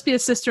 right. She must be a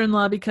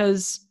sister-in-law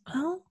because,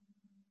 well,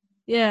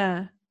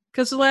 yeah,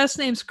 because the last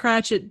name's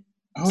Cratchit.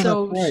 Oh, that's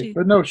So right.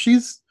 But no,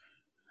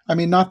 I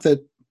mean, not that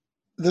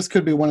this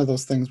could be one of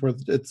those things where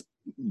it's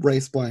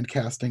race blind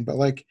casting, but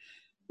like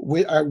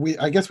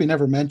I guess we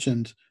never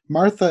mentioned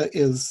Martha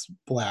is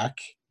black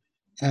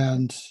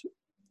and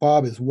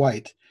Bob is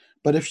white.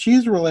 But if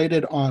she's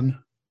related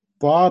on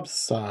Bob's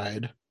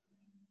side,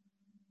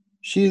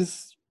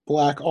 she's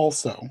black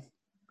also.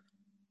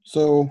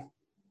 So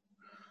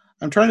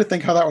I'm trying to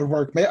think how that would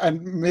work.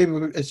 Maybe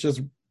it's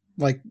just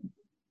like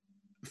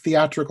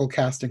theatrical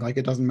casting, like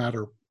it doesn't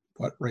matter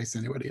what race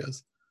anybody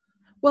is.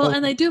 well, But,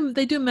 and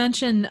they do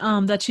mention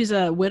that she's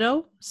a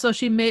widow, so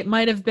she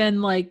might have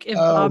been like if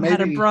oh, Bob had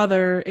a maybe.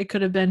 brother, it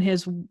could have been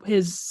his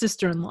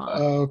sister-in-law.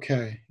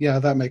 Okay. Yeah,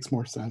 that makes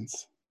more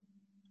sense.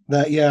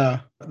 That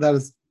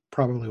is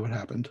probably what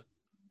happened.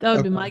 That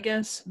would be Okay. my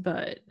guess,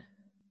 but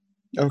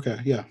Okay,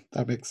 yeah,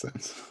 that makes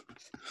sense.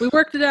 we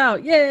worked it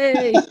out.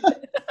 Yay!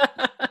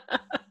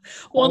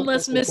 One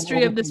less It's an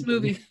mystery of this overthinking.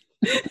 movie.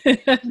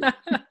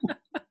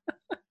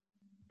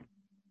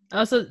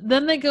 So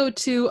then they go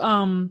to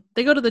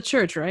the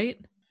church, right?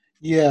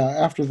 Yeah,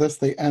 after this,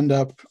 they end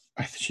up,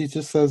 she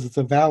just says it's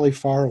a valley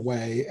far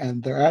away,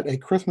 and they're at a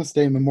Christmas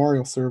Day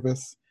memorial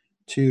service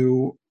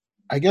to,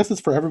 I guess it's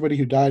for everybody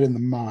who died in the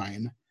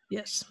mine,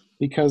 Yes.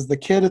 because the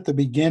kid at the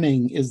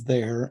beginning is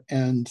there,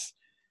 and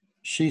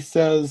she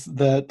says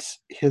that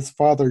his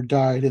father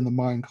died in the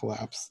mine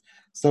collapse.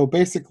 So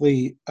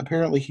basically,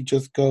 apparently, he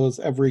just goes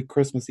every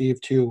Christmas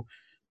Eve to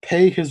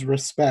pay his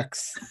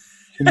respects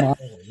to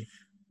Miley.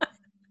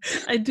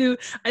 I do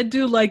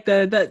like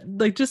that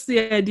like just the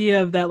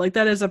idea of that, like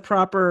that is a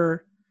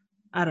proper,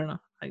 I don't know.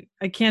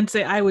 I can't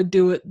say I would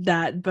do it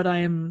that, but I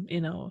am,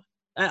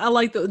 I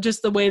like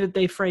just the way that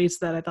they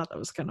phrased that. I thought that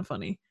was kind of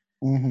funny.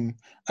 Hmm.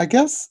 I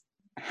guess,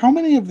 how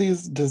many of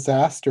these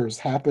disasters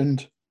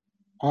happened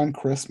on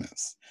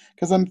Christmas?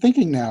 Because I'm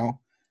thinking now,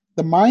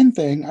 the mine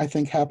thing I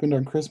think happened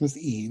on Christmas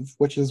Eve,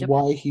 which is Yep.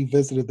 why he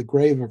visited the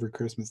grave every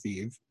Christmas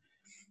Eve.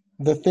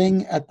 The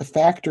thing at the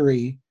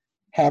factory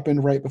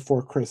happened right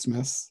before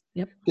Christmas.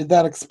 Yep. Did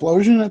that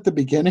explosion at the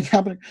beginning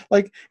happen?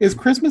 Like, is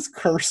Christmas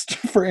cursed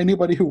for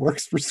anybody who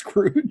works for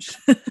Scrooge?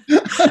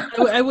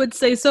 I would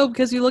say so,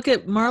 because you look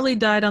at Marley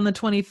died on the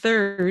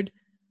 23rd,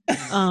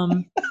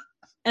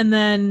 and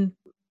then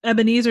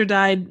Ebenezer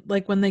died,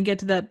 like when they get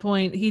to that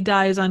point, he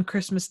dies on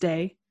Christmas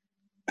Day.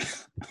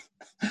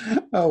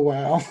 Oh,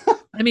 wow.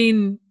 I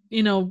mean,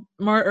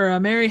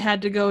 Mary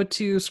had to go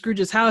to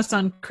Scrooge's house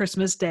on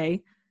Christmas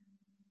Day.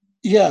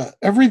 Yeah,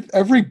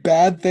 every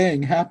bad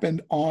thing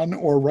happened on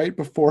or right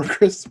before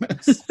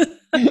Christmas.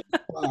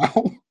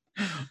 Wow.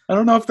 I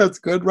don't know if that's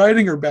good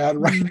writing or bad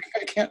writing.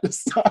 I can't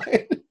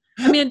decide.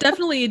 I mean,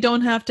 definitely you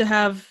don't have to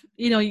have,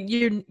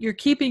 you're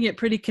keeping it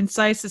pretty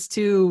concise as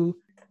to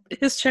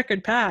his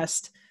checkered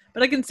past.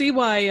 But I can see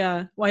why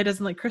he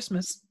doesn't like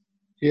Christmas,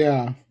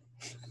 Yeah.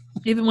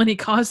 even when he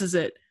causes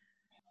it.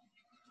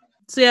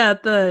 So yeah,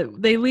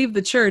 they leave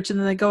the church and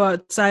then they go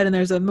outside and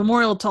there's a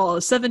memorial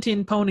to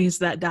 17 ponies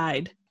that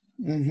died.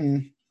 Hmm.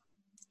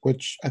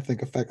 Which I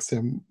think affects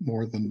him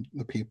more than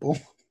the people.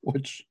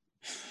 Which,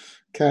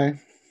 okay.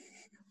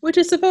 Which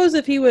I suppose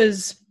if he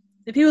was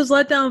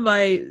let down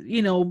by,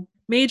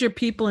 major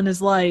people in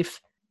his life,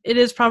 it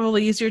is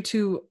probably easier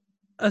to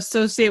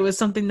associate with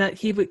something that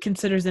he would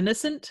considers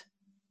innocent.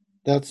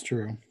 That's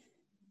true.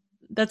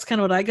 That's kind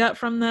of what I got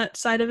from that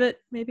side of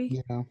it,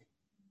 maybe. Yeah.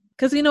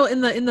 Because in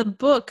the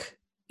book,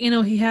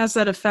 he has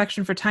that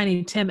affection for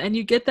Tiny Tim, and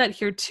you get that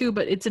here too,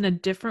 but it's in a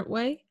different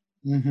way.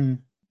 Hmm.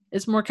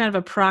 It's more kind of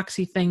a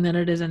proxy thing than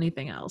it is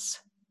anything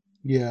else.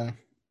 Yeah.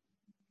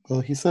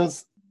 Well, he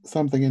says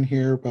something in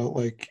here about,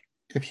 like,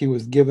 if he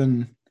was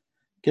given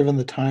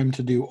the time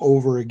to do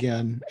over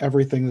again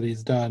everything that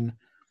he's done.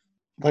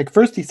 Like,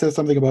 first he says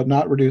something about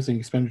not reducing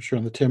expenditure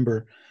on the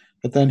timber,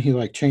 but then he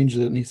like changes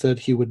it and he said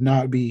he would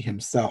not be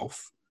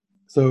himself.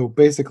 So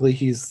basically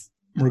he's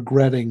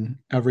regretting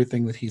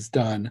everything that he's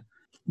done,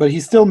 but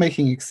he's still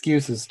making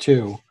excuses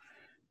too,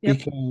 Yep.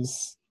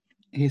 because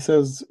he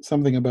says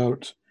something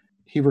about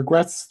he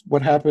regrets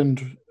what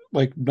happened,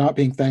 like not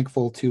being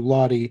thankful to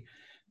Lottie,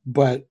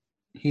 but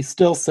he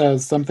still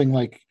says something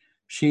like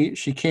she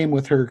came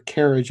with her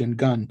carriage and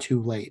gun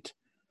too late.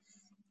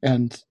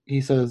 And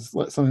he says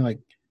something like,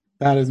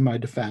 that is my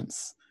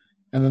defense.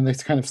 And then they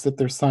kind of sit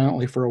there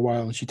silently for a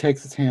while, and she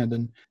takes his hand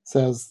and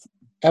says,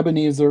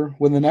 Ebenezer,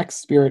 when the next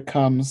spirit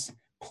comes,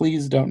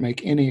 please don't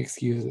make any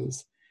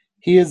excuses.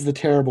 He is the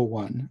terrible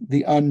one,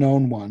 the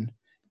unknown one,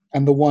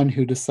 and the one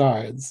who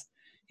decides.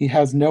 He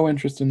has no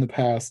interest in the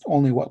past,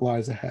 only what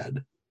lies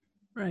ahead.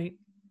 Right.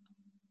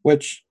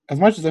 Which, as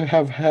much as I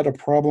have had a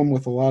problem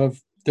with a lot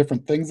of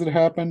different things that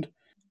happened,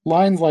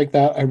 lines like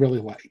that I really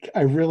like.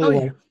 I really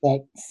like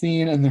that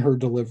scene and her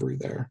delivery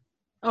there.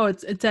 Oh,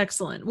 it's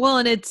excellent. Well,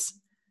 and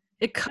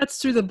it cuts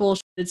through the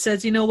bullshit. It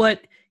says, you know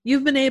what?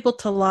 You've been able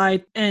to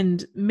lie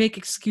and make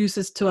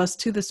excuses to us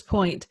to this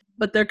point,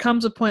 but there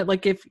comes a point,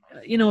 like if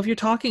you're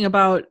talking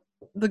about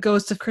the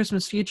ghost of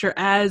Christmas future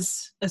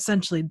as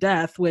essentially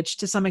death, which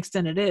to some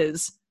extent it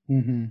is,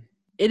 Mm-hmm.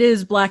 it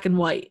is black and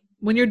white.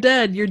 When you're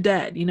dead, you're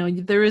dead.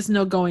 There is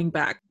no going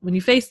back. When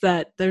you face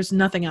that, there's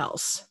nothing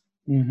else.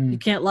 Mm-hmm. You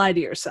can't lie to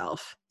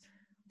yourself.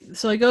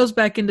 So it goes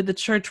back into the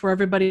church where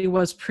everybody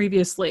was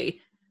previously.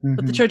 Mm-hmm.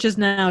 But the church is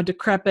now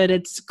decrepit.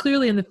 It's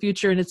clearly in the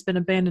future and it's been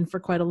abandoned for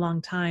quite a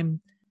long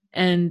time.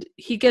 And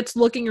he gets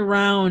looking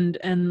around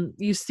and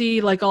you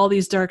see like all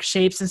these dark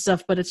shapes and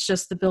stuff, but it's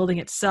just the building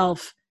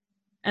itself.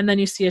 And then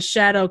you see a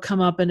shadow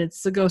come up and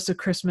it's the ghost of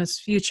Christmas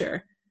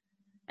future.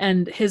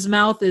 And his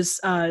mouth is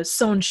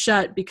sewn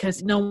shut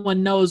because no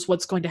one knows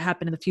what's going to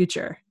happen in the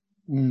future.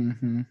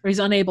 Mm-hmm. Or he's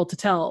unable to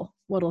tell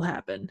what'll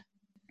happen.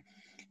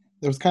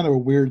 There's kind of a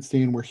weird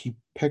scene where he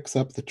picks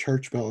up the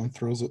church bell and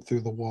throws it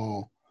through the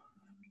wall.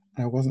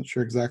 I wasn't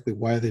sure exactly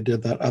why they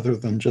did that, other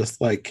than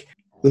just like,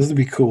 this would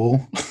be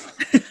cool.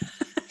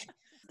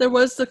 There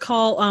was the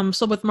call.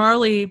 So with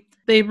Marley,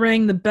 they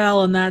rang the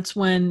bell, and that's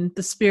when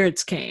the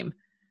spirits came.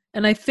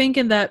 And I think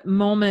in that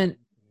moment,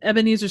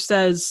 Ebenezer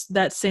says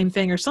that same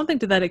thing or something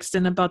to that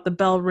extent about the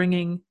bell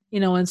ringing,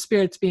 and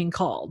spirits being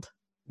called.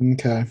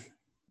 Okay.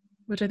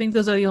 Which I think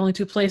those are the only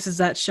two places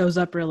that shows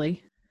up,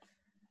 really.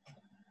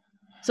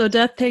 So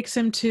Death takes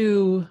him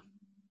to...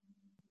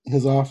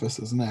 His office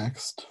is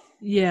next.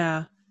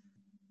 Yeah.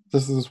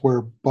 This is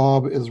where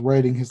Bob is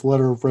writing his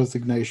letter of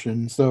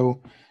resignation.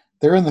 So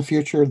they're in the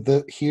future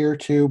here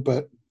too,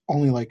 but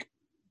only like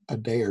a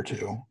day or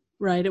two.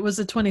 Right. It was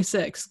the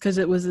 26th because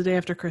it was the day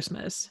after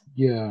Christmas.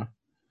 Yeah.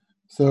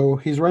 So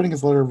he's writing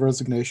his letter of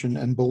resignation,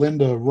 and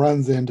Belinda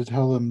runs in to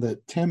tell him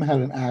that Tim had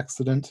an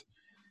accident,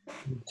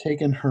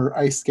 taken her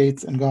ice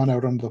skates, and gone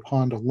out onto the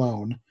pond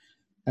alone.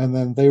 And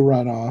then they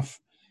run off.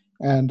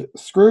 And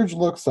Scrooge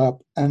looks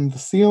up, and the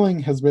ceiling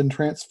has been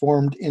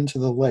transformed into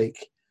the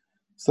lake.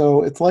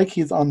 So it's like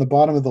he's on the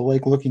bottom of the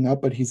lake looking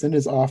up, but he's in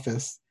his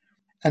office.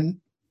 And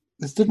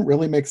this didn't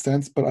really make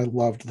sense, but I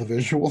loved the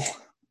visual.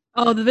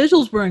 Oh, the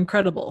visuals were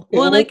incredible. It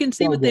Well, and I looked can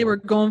see so what they good. were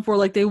going for.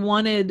 Like, they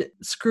wanted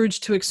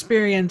Scrooge to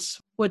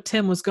experience what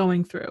Tim was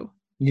going through,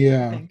 I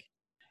Yeah. think.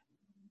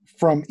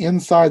 From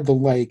inside the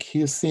lake,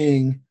 he's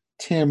seeing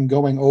Tim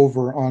going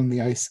over on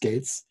the ice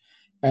skates.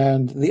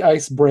 And the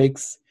ice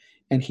breaks,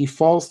 and he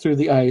falls through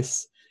the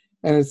ice.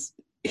 And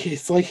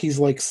it's like he's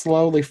like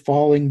slowly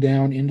falling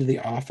down into the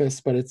office,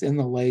 but it's in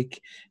the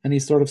lake, and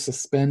he's sort of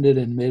suspended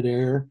in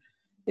midair.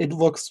 It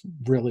looks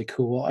really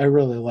cool. I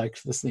really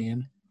liked the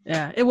scene.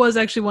 Yeah, it was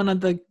actually one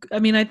of the... I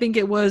mean, I think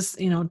it was,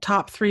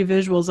 top 3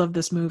 visuals of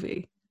this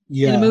movie.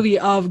 Yeah. In a movie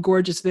of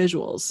gorgeous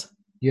visuals.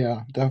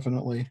 Yeah,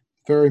 definitely.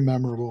 Very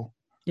memorable.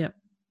 Yep.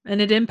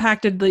 And it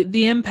impacted...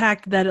 The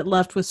impact that it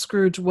left with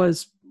Scrooge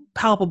was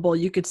palpable.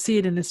 You could see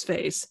it in his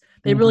face.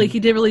 He really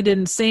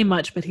didn't say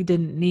much, but he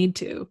didn't need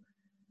to.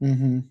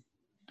 Mm-hmm.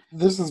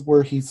 This is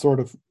where he sort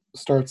of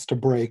starts to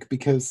break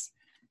because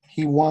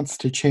he wants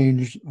to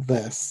change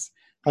this.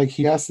 Like,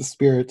 he asks the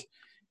spirit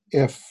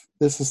if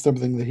this is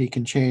something that he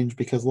can change,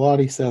 because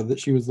Lottie said that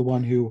she was the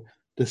one who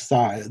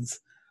decides,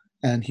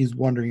 and he's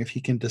wondering if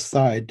he can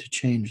decide to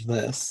change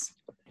this.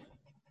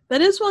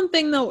 That is one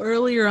thing, though,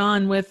 earlier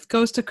on with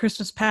Ghost of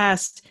Christmas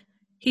Past,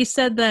 he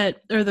said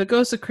that, or the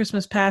Ghost of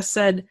Christmas Past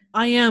said,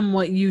 I am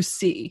what you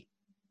see,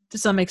 to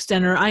some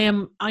extent, or I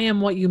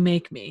am what you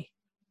make me.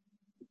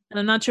 And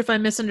I'm not sure if I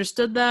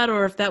misunderstood that,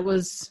 or if that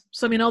was...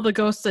 So, I mean, all the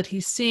ghosts that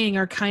he's seeing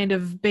are kind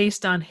of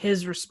based on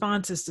his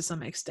responses to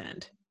some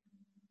extent.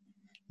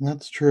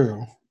 That's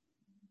true.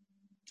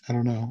 I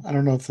don't know. I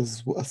don't know if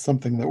this is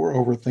something that we're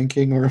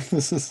overthinking, or if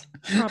this is...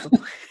 Probably.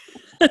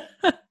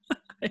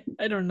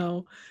 I don't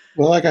know.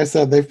 Well, like I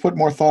said, they've put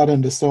more thought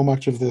into so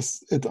much of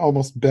this, it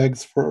almost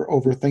begs for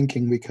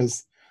overthinking,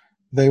 because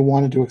they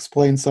wanted to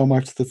explain so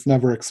much that's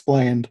never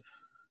explained,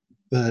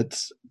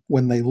 that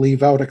when they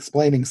leave out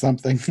explaining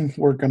something,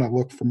 we're going to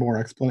look for more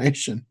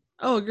explanation.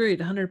 Oh, agreed,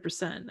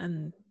 100%.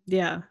 And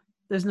yeah,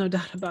 there's no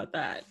doubt about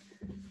that.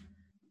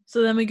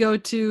 So then we go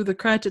to the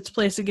Cratchit's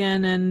place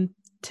again, and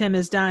Tim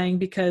is dying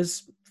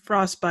because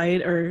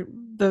frostbite, or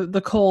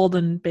the cold,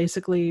 and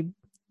basically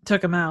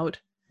took him out.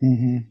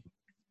 Mm-hmm.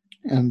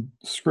 And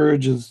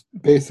Scrooge is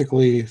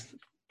basically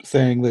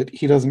saying that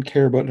he doesn't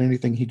care about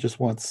anything, he just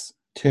wants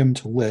Tim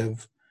to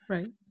live.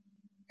 Right.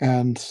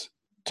 And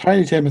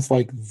Tiny Tim is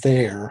like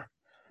there,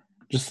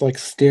 just like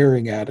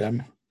staring at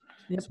him.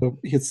 Yep. So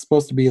it's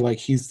supposed to be like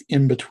he's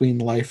in between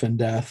life and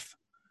death,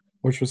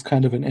 which was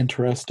kind of an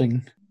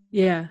interesting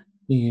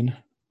scene.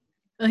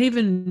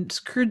 Even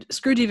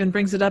Scrooge even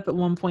brings it up at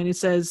one point. He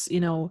says,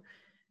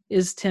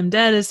 is Tim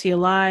dead? Is he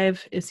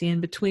alive? Is he in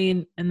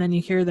between? And then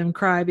you hear them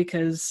cry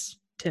because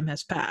Tim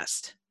has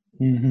passed.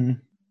 Mm-hmm.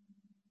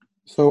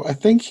 So I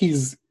think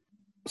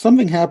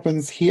something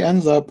happens. He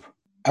ends up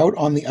out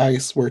on the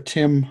ice where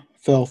Tim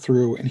fell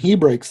through, and he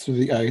breaks through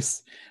the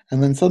ice,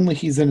 and then suddenly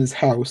he's in his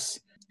house,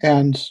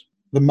 and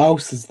the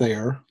mouse is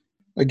there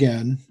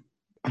again.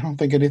 I don't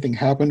think anything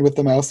happened with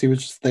the mouse. He was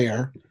just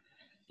there.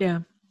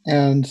 Yeah.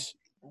 And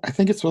I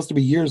think it's supposed to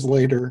be years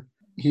later.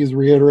 He's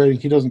reiterating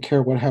he doesn't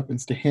care what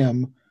happens to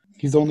him.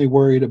 He's only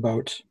worried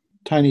about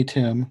Tiny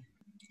Tim.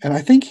 And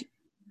I think,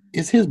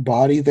 is his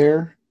body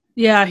there?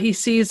 Yeah, he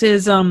sees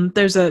his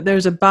there's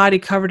a body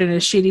covered in a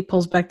sheet. He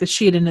pulls back the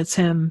sheet, and it's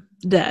him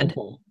dead.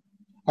 Okay.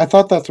 I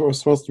thought that's what was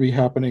supposed to be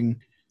happening.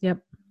 Yep.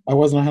 I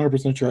wasn't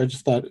 100% sure. I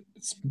just thought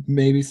it's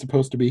maybe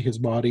supposed to be his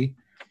body.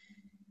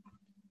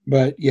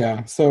 But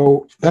yeah,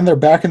 so then they're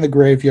back in the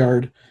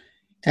graveyard,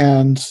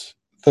 and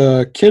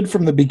the kid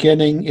from the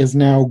beginning is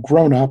now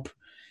grown up,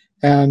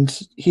 and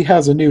he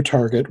has a new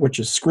target, which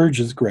is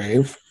Scrooge's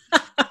grave.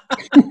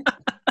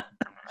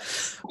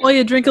 Well,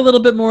 you drink a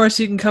little bit more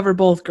so you can cover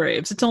both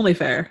graves. It's only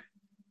fair.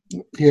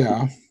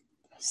 Yeah.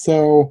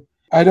 So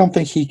I don't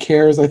think he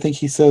cares. I think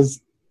he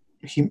says,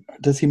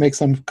 does he make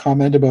some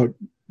comment about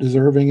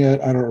deserving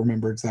it? I don't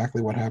remember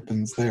exactly what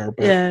happens there.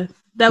 But yeah,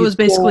 that was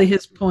basically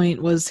his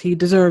point, was he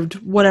deserved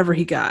whatever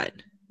he got.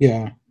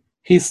 Yeah.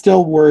 He's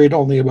still worried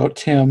only about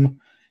Tim,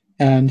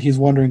 and he's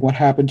wondering what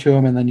happened to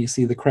him, and then you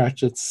see the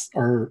Cratchits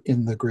are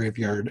in the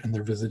graveyard and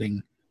they're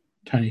visiting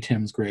Tiny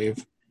Tim's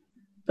grave.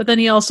 But then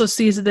he also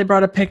sees that they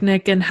brought a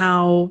picnic and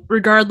how,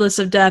 regardless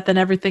of death and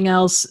everything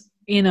else,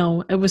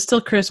 it was still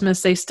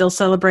Christmas. They still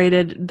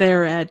celebrated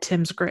there at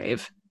Tim's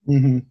grave.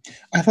 Mm-hmm.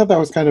 I thought that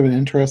was kind of an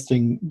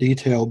interesting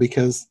detail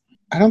because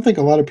I don't think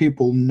a lot of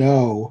people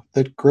know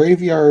that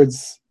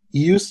graveyards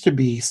used to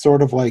be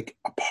sort of like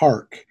a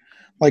park.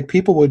 Like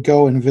people would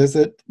go and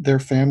visit their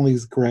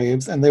family's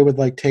graves and they would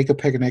like take a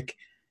picnic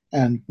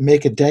and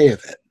make a day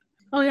of it.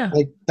 Oh, yeah.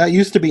 Like that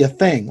used to be a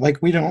thing. Like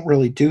we don't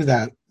really do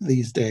that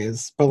these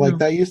days, but like No.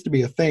 that used to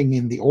be a thing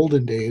in the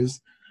olden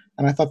days.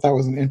 And I thought that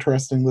was an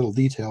interesting little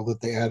detail that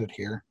they added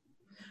here.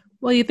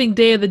 Well, you think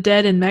Day of the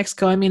Dead in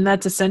Mexico, I mean,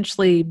 that's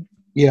essentially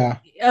Yeah.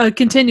 a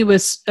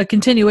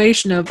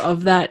continuation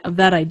of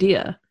that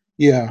idea.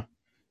 Yeah.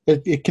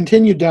 It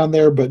continued down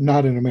there, but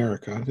not in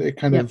America. It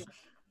kind Yep. of,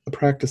 the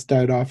practice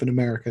died off in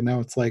America. Now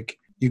it's like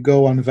you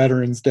go on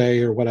Veterans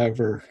Day or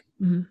whatever,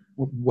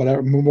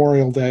 whatever,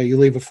 Memorial Day, you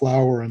leave a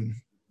flower and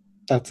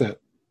that's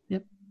it.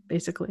 Yep,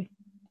 basically.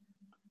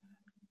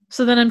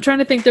 So then I'm trying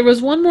to think. There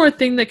was one more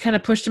thing that kind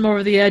of pushed him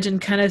over the edge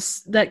and kind of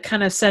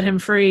set him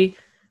free.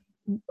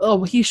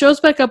 Oh, he shows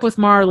back up with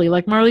Marley.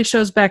 Like Marley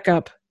shows back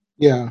up.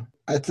 Yeah.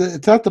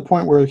 It's at the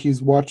point where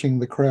he's watching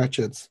the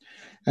Cratchits,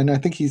 and I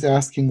think he's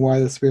asking why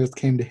the spirits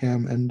came to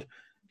him, and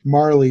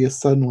Marley is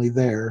suddenly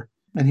there.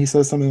 And he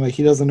says something like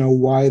he doesn't know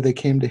why they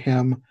came to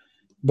him,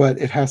 but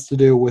it has to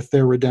do with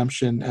their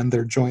redemption and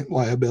their joint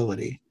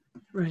liability.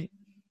 Right.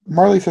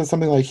 Marley says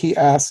something like he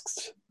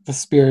asked the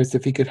spirits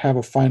if he could have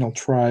a final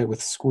try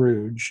with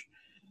Scrooge,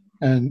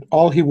 and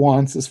all he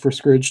wants is for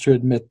Scrooge to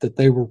admit that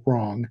they were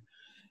wrong.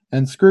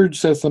 And Scrooge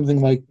says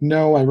something like,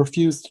 "No, I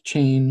refuse to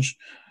change.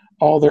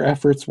 All their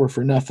efforts were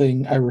for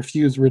nothing. I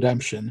refuse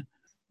redemption."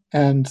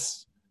 And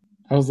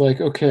I was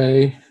like,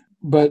 okay,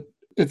 but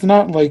it's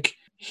not like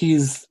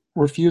he's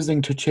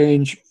refusing to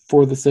change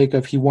for the sake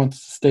of he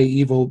wants to stay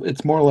evil.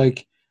 It's more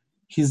like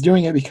he's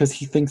doing it because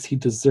he thinks he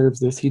deserves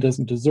this. He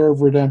doesn't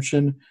deserve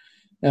redemption,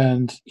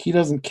 and he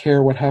doesn't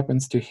care what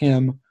happens to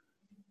him.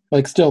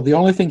 Like, still, the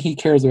only thing he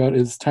cares about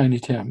is Tiny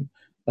Tim.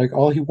 Like,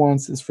 all he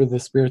wants is for the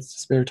spirits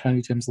to spare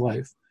Tiny Tim's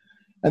life.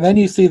 And then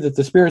you see that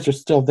the spirits are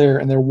still there,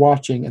 and they're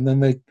watching, and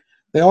then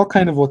they all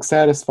kind of look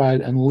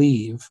satisfied and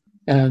leave.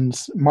 And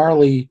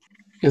Marley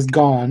is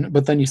gone,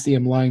 but then you see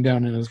him lying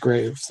down in his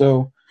grave.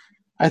 So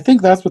I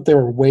think that's what they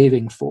were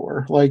waiting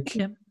for. Like,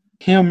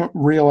 him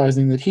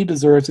realizing that he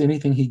deserves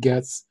anything he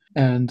gets,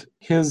 and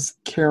his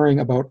caring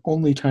about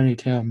only Tiny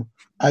Tim.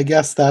 I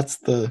guess that's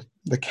the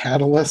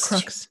catalyst.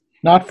 Crux.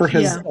 Not for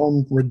his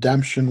own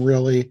redemption,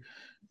 really,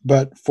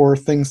 but for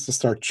things to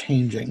start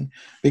changing.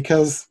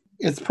 Because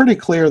it's pretty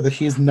clear that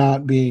he's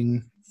not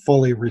being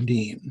fully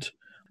redeemed.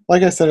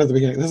 Like I said at the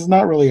beginning, this is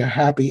not really a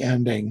happy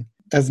ending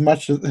as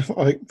much as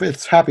like,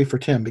 it's happy for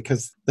Tim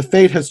because the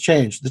fate has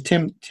changed.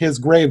 His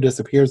grave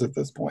disappears at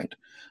this point.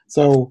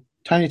 So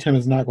Tiny Tim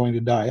is not going to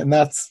die. And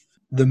that's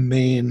the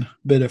main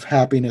bit of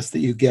happiness that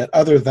you get,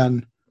 other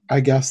than,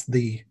 I guess,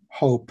 the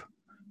hope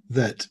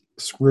that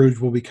Scrooge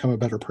will become a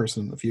better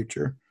person in the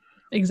future.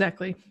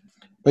 Exactly.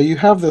 But you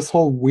have this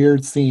whole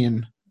weird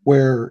scene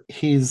where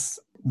he's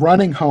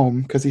running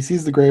home because he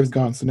sees the grave's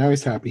gone, so now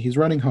he's happy. He's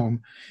running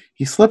home.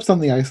 He slips on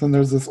the ice, and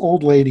there's this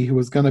old lady who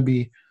was going to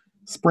be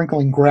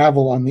sprinkling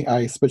gravel on the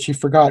ice, but she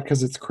forgot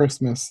because it's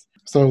Christmas.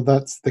 So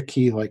that's the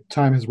key. Like,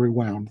 time has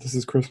rewound. This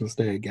is Christmas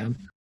Day again.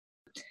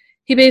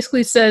 He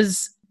basically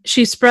says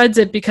she spreads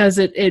it because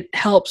it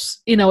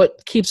helps, it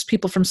keeps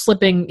people from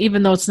slipping,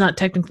 even though it's not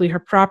technically her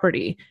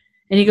property.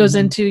 And he goes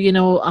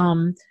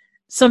into,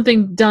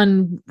 something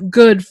done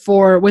good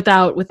for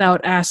without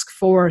ask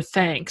for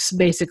thanks,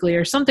 basically,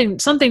 or something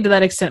to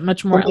that extent,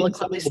 much more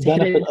eloquently stated. To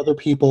benefit other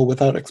people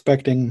without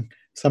expecting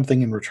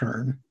something in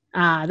return.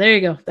 Ah, there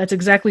you go. That's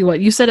exactly what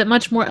you said. It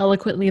much more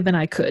eloquently than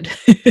I could.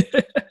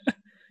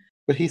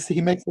 But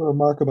he makes a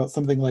remark about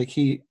something like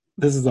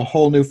this is a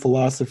whole new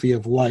philosophy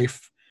of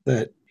life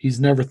that he's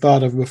never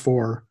thought of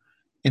before,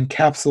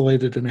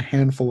 encapsulated in a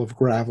handful of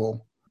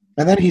gravel,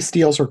 and then he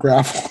steals her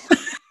gravel.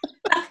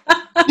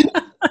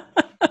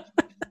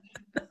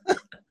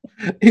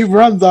 He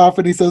runs off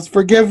and he says,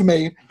 "Forgive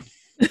me."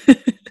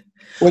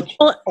 Which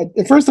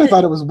at first I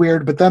thought it was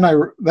weird, but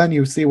then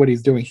you see what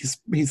he's doing.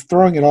 He's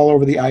throwing it all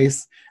over the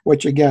ice,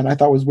 which again I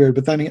thought was weird.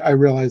 But then I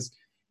realized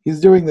he's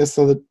doing this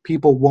so that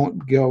people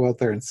won't go out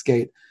there and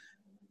skate.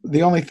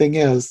 The only thing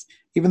is,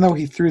 even though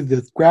he threw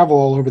the gravel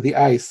all over the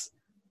ice,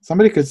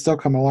 somebody could still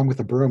come along with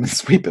a broom and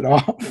sweep it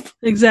off.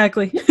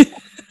 Exactly.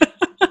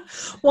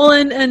 Well,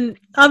 and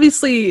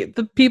obviously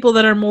the people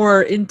that are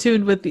more in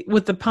tune with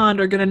the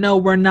pond are going to know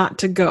where not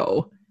to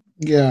go.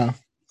 Yeah.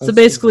 So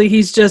basically,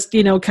 he's just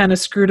kind of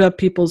screwed up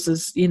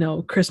people's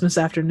Christmas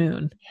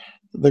afternoon.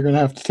 They're going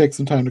to have to take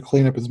some time to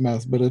clean up his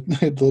mess, but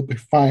it'll be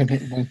fine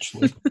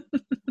eventually.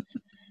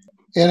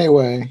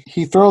 Anyway,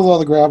 he throws all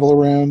the gravel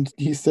around.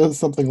 He says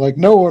something like,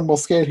 "No one will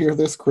skate here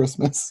this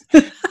Christmas."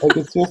 Like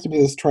it's supposed to be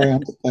this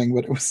triumphant thing,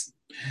 but it was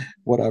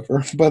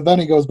whatever. But then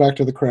he goes back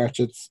to the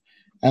Cratchits,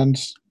 and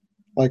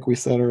like we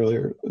said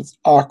earlier, it's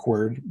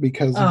awkward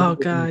because of Oh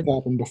everything God. that's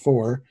happened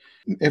before.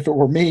 If it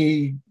were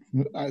me,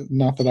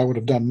 not that I would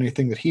have done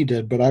anything that he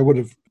did, but I would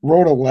have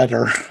wrote a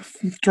letter,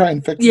 try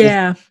and fix this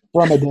Yeah.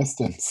 from a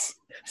distance.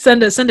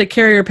 Send a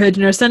carrier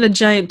pigeon or send a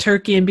giant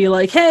turkey and be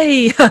like,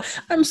 "Hey,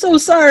 I'm so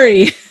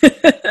sorry."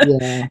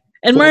 Yeah.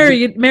 And So,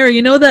 Mary,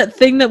 you know that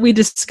thing that we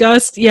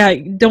discussed? Yeah,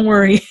 don't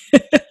worry.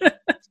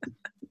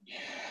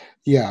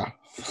 yeah.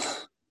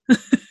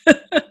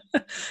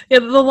 Yeah,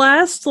 the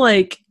last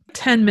like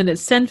 10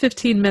 minutes, 10,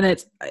 15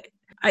 minutes,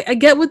 I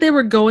get what they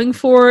were going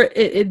for.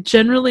 It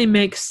generally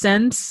makes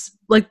sense.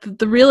 Like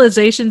the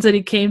realizations that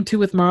he came to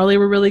with Marley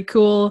were really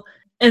cool.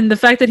 And the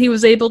fact that he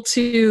was able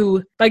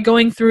to, by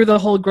going through the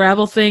whole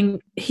gravel thing,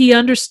 he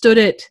understood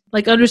it,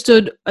 like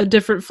understood a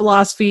different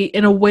philosophy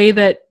in a way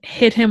that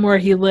hit him where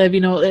he lived.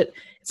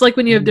 It's like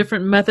when you have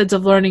different methods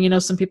of learning,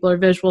 some people are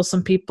visual,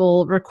 some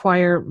people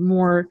require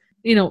more,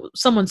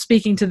 someone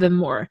speaking to them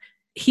more.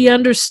 He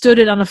understood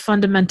it on a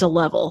fundamental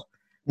level.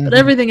 But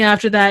everything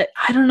after that,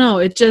 I don't know,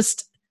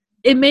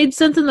 it made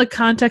sense in the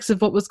context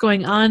of what was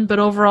going on, but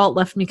overall it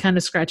left me kind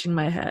of scratching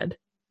my head.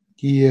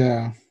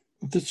 Yeah.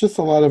 There's just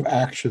a lot of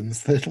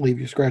actions that leave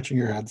you scratching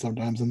your head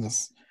sometimes in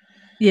this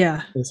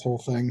whole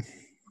thing.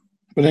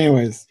 But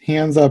anyways, he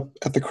ends up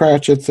at the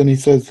Cratchits and he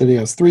says that he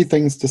has 3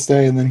 things to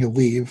say and then he'll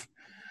leave.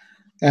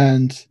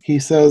 And he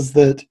says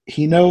that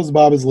he knows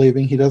Bob is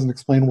leaving. He doesn't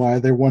explain why.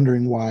 They're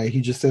wondering why. He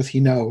just says he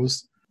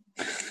knows.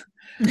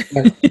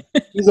 But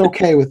he's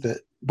okay with it.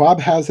 Bob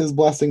has his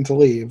blessing to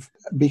leave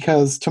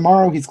because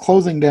tomorrow he's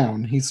closing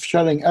down. He's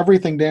shutting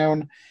everything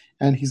down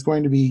and he's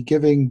going to be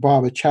giving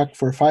Bob a check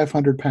for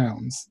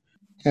 £500.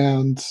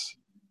 And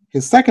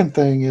his second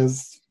thing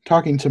is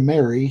talking to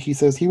Mary. He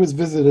says he was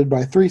visited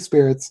by 3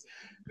 spirits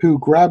who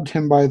grabbed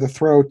him by the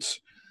throat,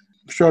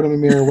 showed him a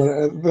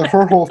mirror,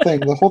 her whole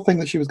thing, the whole thing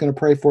that she was going to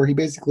pray for. He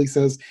basically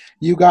says,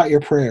 you got your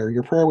prayer.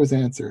 Your prayer was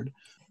answered.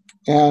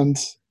 And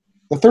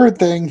the third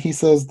thing, he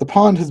says, the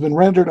pond has been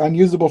rendered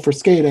unusable for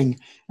skating,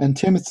 and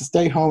Tim is to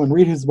stay home and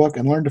read his book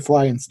and learn to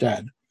fly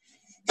instead.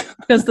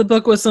 Because the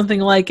book was something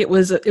like it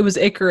was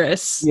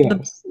Icarus.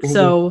 Yes.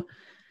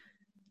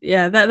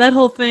 Yeah, that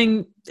whole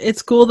thing,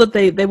 it's cool that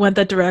they went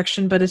that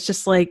direction, but it's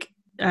just like,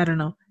 I don't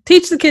know.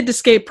 Teach the kid to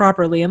skate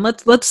properly, and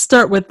let's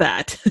start with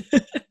that.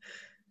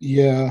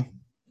 Yeah.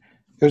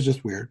 It was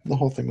just weird. The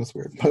whole thing was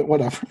weird, but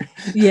whatever.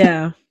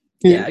 Yeah.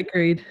 Yeah,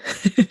 agreed.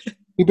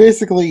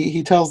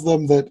 He tells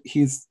them that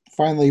he's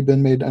finally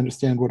been made to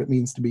understand what it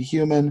means to be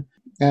human,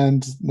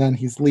 and then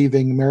he's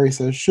leaving. Mary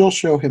says she'll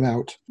show him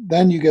out.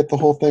 Then you get the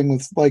whole thing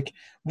with like,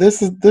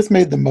 this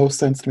made the most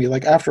sense to me.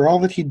 Like, after all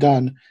that he'd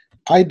done,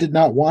 I did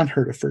not want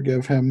her to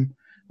forgive him.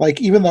 Like,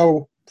 even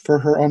though for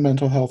her own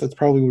mental health, it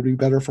probably would be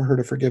better for her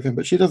to forgive him,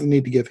 but she doesn't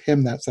need to give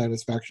him that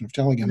satisfaction of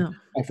telling him, no,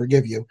 I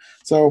forgive you.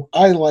 So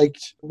I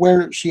liked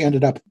where she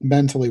ended up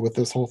mentally with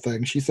this whole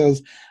thing. She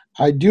says,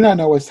 I do not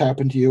know what's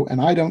happened to you,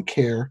 and I don't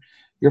care.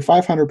 Your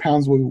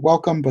 £500 will be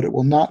welcome, but it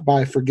will not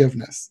buy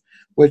forgiveness.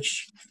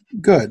 Which,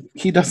 good.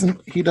 He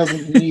doesn't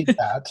need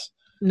that.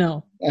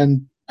 No.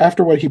 And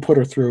after what he put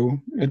her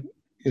through,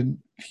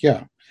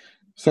 yeah.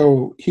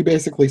 So he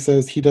basically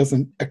says he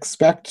doesn't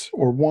expect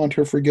or want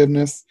her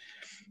forgiveness.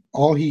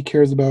 All he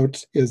cares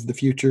about is the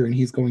future, and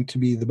he's going to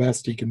be the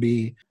best he can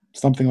be.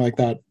 Something like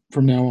that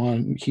from now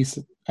on.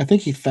 I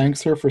think he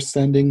thanks her for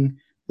sending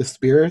the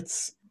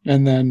spirits,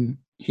 and then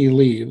he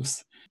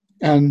leaves.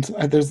 And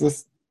there's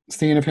this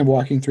scene of him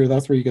walking through.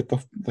 That's where you get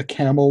the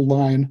camel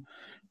line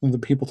and the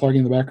people talking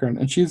in the background.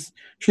 And she's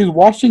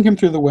watching him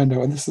through the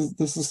window. And this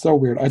is so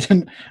weird. I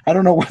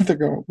don't know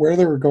where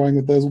they were going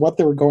with this, what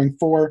they were going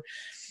for.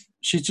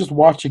 She's just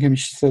watching him.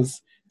 She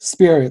says,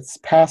 spirits,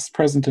 past,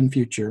 present, and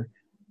future.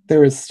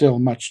 There is still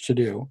much to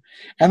do.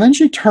 And then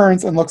she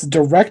turns and looks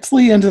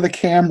directly into the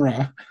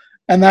camera.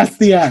 And that's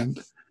the end.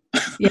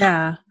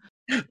 Yeah.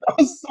 That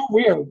was so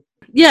weird.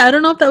 Yeah, I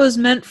don't know if that was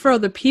meant for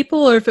other people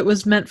or if it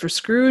was meant for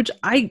Scrooge.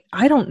 I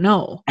don't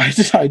know.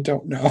 I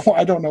don't know.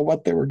 I don't know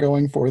what they were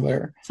going for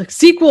there. It's like,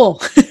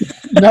 sequel.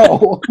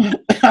 No,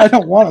 I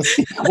don't want a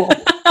sequel.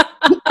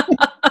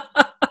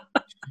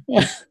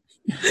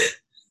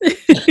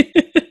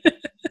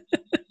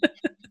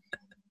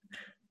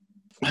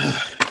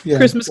 Yeah,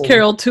 Christmas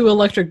Carol 2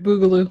 Electric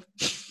Boogaloo.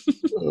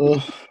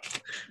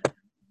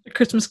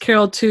 Christmas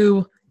Carol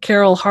 2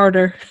 Carol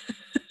Harder.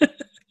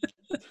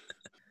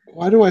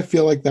 Why do I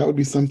feel like that would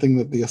be something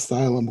that the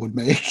Asylum would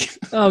make?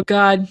 Oh,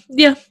 God.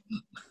 Yeah.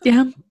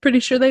 Yeah, I'm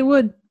pretty sure they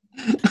would.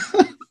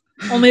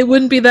 Only it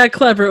wouldn't be that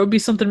clever. It would be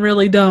something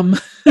really dumb.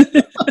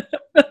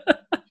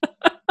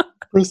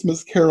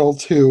 Christmas Carol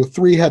 2,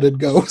 Three-Headed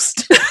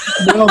Ghost.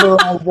 Now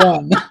they're all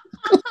one.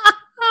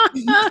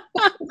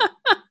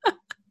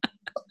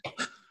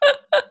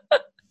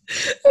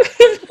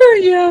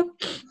 Yeah,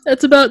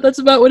 that's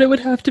about what it would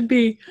have to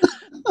be.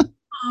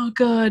 Oh,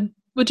 God.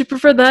 Would you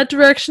prefer that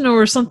direction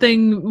or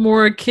something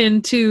more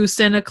akin to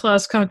Santa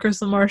Claus Conquers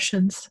the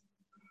Martians?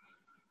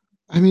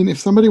 I mean, if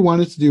somebody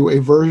wanted to do a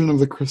version of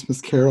the Christmas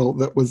Carol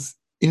that was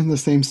in the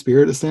same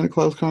spirit as Santa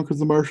Claus Conquers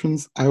the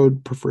Martians, I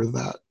would prefer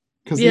that.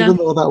 Because even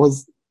though that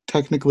was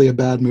technically a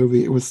bad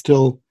movie, it was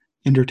still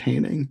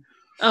entertaining.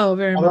 Oh,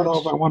 very I much. don't know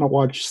if I want to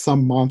watch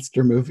some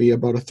monster movie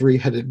about a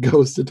three-headed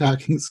ghost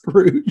attacking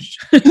Scrooge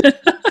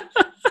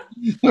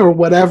or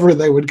whatever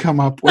they would come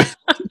up with.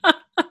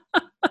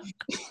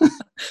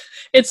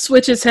 It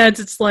switches heads.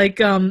 It's like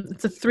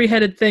it's a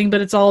three-headed thing,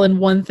 but it's all in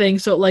one thing.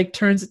 So it like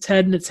turns its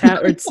head and its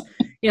hat, or it's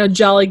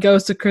Jolly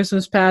Ghost of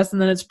Christmas Past,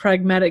 and then it's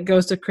Pragmatic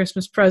Ghost of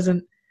Christmas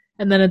Present,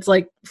 and then it's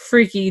like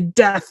Freaky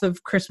Death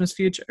of Christmas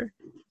Future.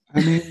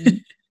 I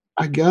mean,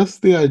 I guess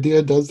the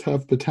idea does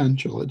have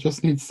potential. It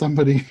just needs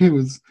somebody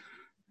who's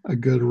a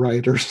good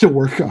writer to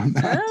work on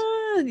that.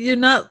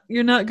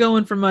 You're not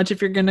going for much if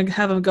you're gonna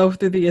have them go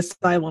through the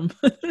asylum.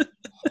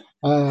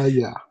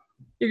 Yeah.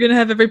 You're gonna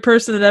have every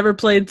person that ever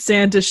played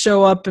Santa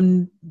show up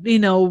in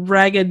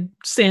ragged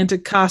Santa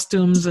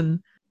costumes, and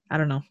I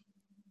don't know.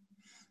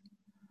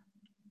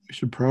 We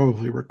should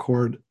probably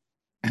record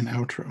an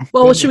outro.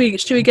 Well, should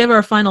we give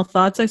our final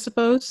thoughts, I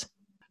suppose?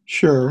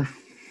 Sure.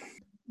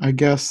 I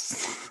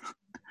guess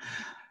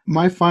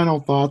my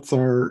final thoughts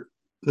are,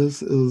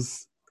 this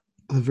is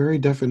the very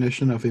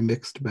definition of a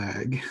mixed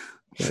bag.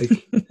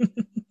 Like,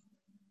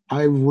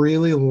 I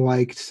really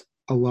liked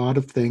a lot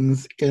of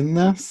things in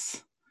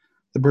this.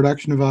 The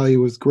production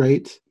value was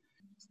great.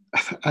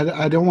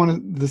 I don't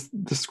want to.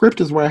 The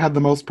script is where I had the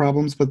most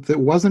problems, but it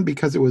wasn't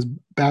because it was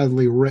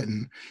badly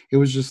written. It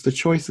was just the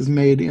choices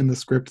made in the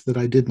script that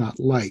I did not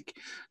like.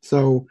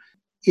 So,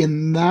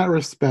 in that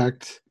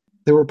respect,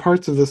 there were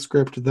parts of the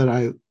script that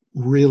I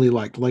really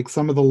liked, like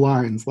some of the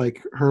lines,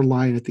 like her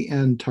line at the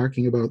end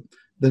talking about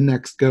the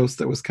next ghost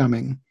that was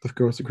coming, the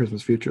Ghost of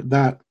Christmas Future.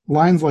 That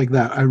lines like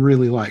that I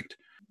really liked.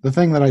 The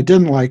thing that I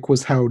didn't like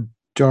was how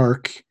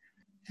dark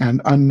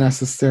and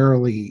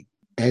unnecessarily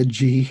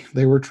edgy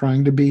they were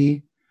trying to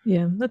be.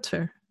 Yeah, that's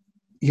fair.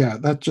 Yeah,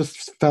 that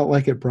just felt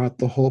like it brought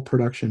the whole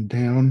production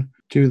down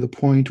to the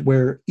point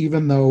where,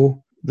 even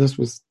though this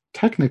was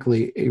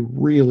technically a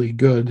really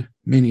good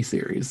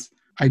miniseries,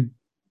 I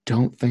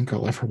don't think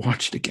I'll ever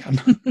watch it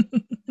again.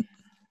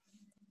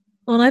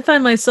 Well, and I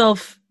find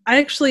myself, I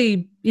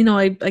actually,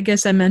 I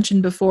guess I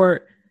mentioned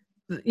before,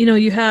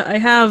 I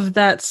have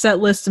that set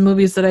list of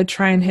movies that I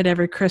try and hit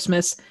every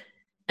Christmas.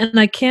 And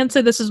I can't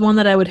say this is one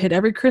that I would hit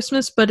every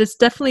Christmas, but it's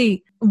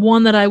definitely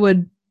one that I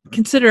would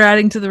consider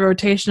adding to the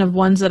rotation of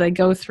ones that I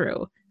go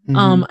through.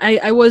 Mhm.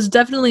 I was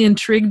definitely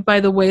intrigued by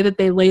the way that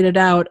they laid it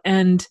out,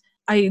 and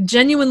I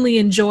genuinely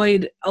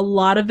enjoyed a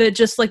lot of it,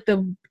 just like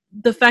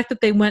the fact that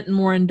they went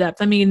more in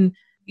depth. I mean,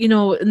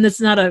 and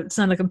it's not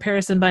a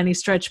comparison by any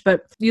stretch,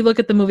 but you look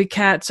at the movie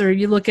Cats, or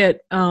you look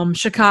at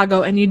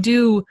Chicago, and you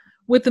do,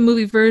 with the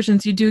movie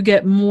versions, you do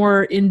get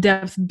more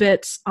in-depth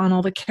bits on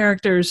all the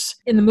characters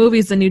in the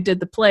movies than you did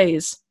the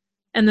plays.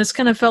 And this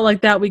kind of felt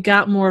like that. We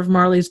got more of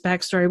Marley's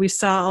backstory. We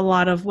saw a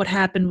lot of what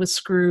happened with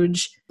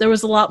Scrooge. There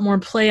was a lot more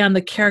play on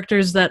the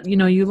characters that,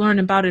 you learn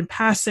about in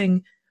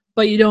passing,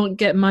 but you don't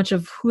get much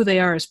of who they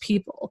are as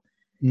people.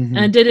 Mhm. And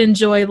I did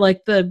enjoy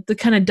like the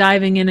kind of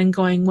diving in and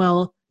going,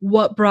 well,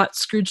 what brought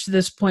Scrooge to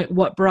this point?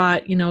 What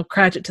brought,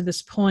 Cratchit to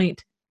this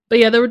point? But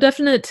yeah,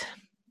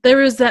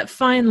 there is that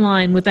fine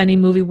line with any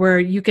movie where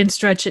you can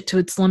stretch it to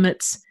its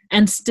limits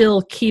and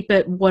still keep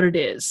it what it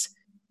is.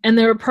 And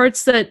there were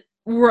parts that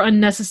were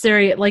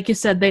unnecessary. Like you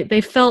said,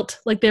 they felt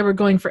like they were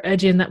going for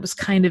edgy, and that was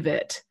kind of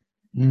it.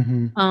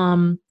 Mm-hmm.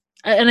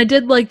 And I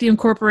did like the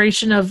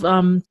incorporation of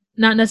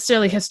not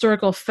necessarily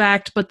historical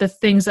fact, but the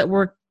things that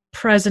were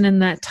present in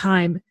that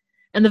time.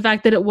 And the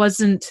fact that it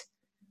wasn't,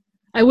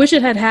 I wish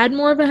it had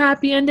more of a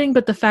happy ending,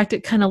 but the fact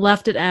it kind of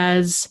left it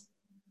as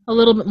a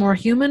little bit more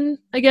human,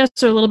 I guess,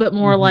 or a little bit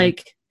more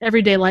like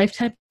everyday life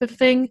type of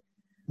thing.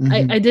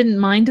 I didn't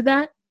mind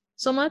that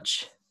so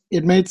much.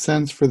 It made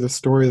sense for the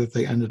story that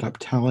they ended up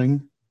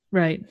telling.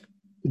 Right.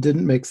 It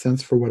didn't make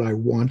sense for what I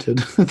wanted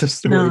the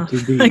story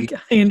to be.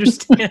 I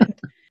understand.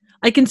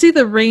 I can see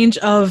the range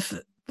of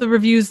the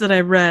reviews that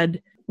I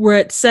read where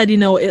it said,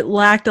 it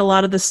lacked a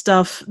lot of the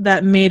stuff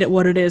that made it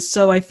what it is.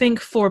 So I think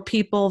for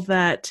people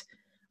that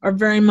are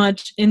very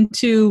much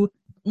into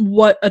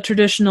what a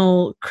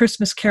traditional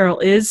Christmas Carol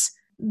is,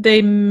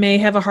 they may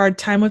have a hard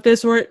time with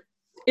this, or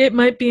it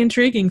might be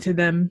intriguing to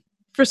them.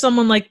 For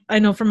someone like, I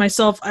know for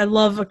myself, I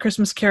love A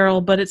Christmas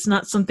Carol, but it's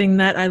not something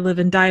that I live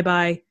and die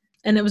by.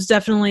 And it was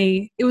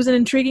an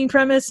intriguing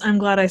premise. I'm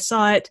glad I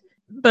saw it,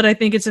 but I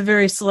think it's a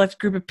very select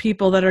group of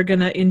people that are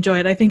going to enjoy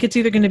it. I think it's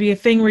either going to be a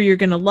thing where you're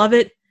going to love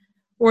it,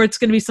 or it's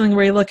going to be something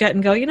where you look at it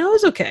and go, it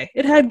was okay.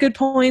 It had good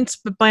points,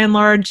 but by and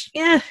large,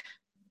 I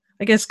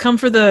guess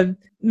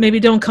maybe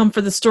don't come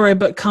for the story,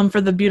 but come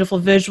for the beautiful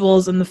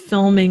visuals and the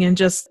filming and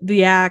just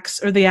the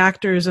acts or the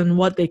actors and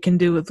what they can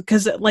do.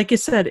 Because like you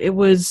said, it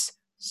was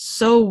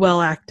so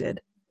well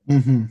acted.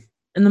 Mm-hmm.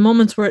 And the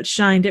moments where it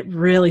shined, it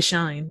really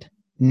shined.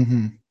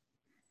 Mm-hmm.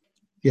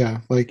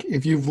 Yeah, like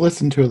if you've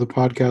listened to the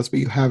podcast but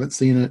you haven't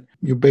seen it,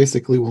 you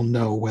basically will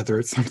know whether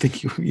it's something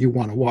you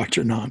want to watch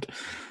or not.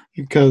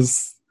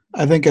 Because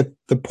I think at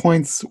the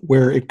points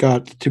where it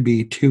got to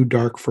be too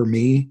dark for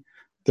me,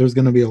 there's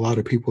going to be a lot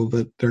of people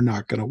that they're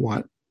not going to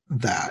want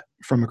that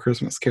from A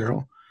Christmas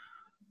Carol.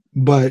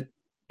 But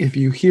if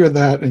you hear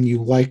that and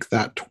you like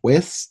that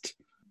twist,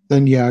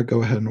 then yeah,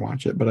 go ahead and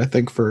watch it. But I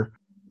think for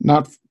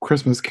not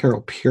Christmas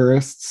Carol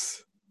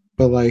purists,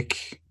 but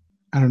like,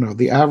 I don't know,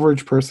 the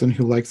average person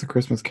who likes A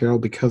Christmas Carol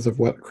because of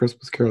what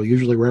Christmas Carol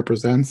usually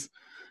represents,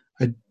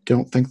 I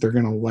don't think they're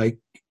going to like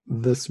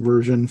this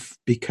version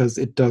because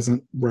it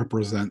doesn't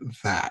represent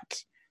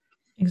that.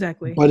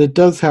 Exactly. But it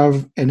does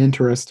have an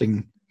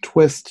interesting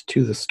twist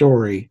to the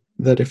story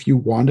that if you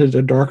wanted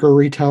a darker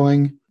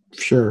retelling,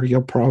 sure,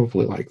 you'll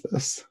probably like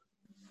this.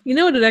 You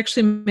know what it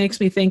actually makes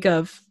me think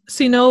of?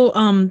 So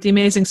the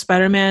Amazing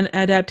Spider-Man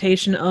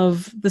adaptation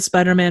of the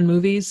Spider-Man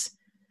movies?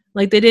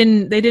 Like they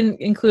didn't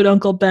include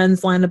Uncle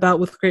Ben's line about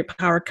with great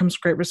power comes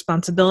great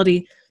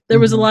responsibility. There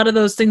was a lot of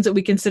those things that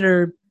we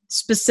consider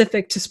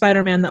specific to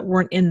Spider-Man that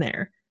weren't in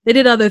there. They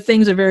did other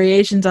things or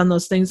variations on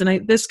those things,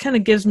 and this kind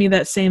of gives me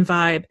that same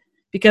vibe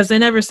because they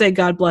never say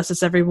God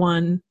blesses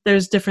everyone.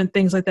 There's different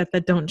things like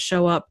that don't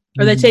show up,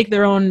 or they take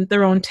their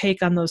own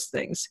take on those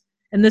things.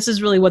 And this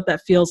is really what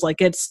that feels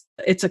like. It's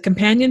a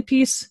companion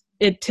piece.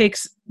 It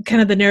takes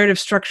kind of the narrative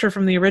structure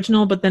from the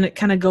original, but then it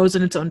kind of goes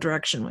in its own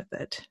direction with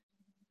it.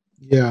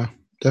 Yeah,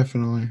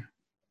 definitely.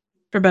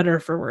 For better or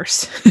for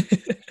worse.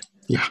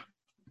 Yeah.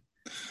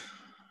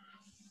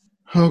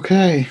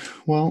 Okay,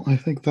 well, I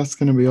think that's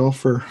going to be all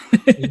for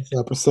this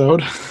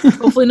episode.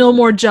 Hopefully no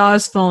more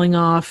jaws falling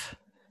off.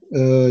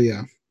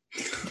 Yeah.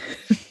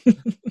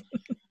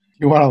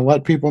 You want to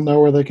let people know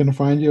where they can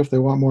find you if they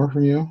want more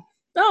from you?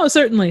 Oh,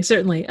 certainly.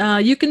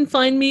 You can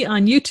find me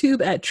on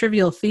YouTube at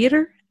Trivial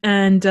Theater,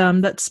 and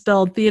that's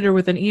spelled theater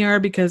with an ER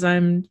because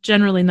I'm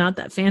generally not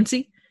that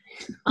fancy.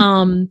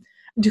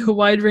 Do a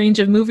wide range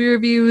of movie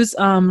reviews,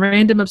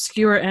 random,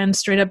 obscure, and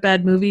straight-up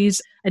bad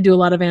movies. I do a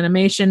lot of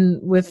animation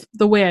with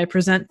the way I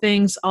present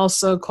things,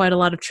 also quite a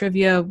lot of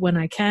trivia when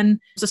I can.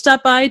 So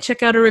stop by,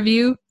 check out a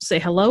review, say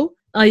hello.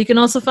 You can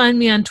also find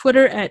me on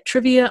Twitter at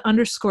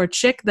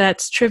trivia_chick.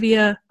 That's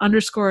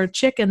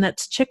trivia_chick, and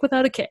that's chick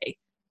without a K.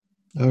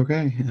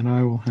 Okay, and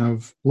I will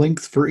have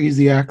links for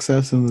easy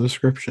access in the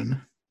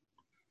description.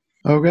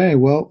 Okay,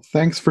 well,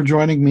 thanks for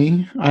joining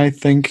me. I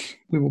think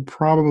we will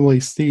probably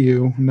see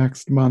you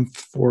next month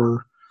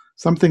for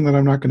something that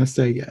I'm not going to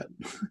say yet.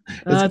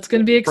 It's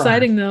going to be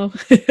exciting, though.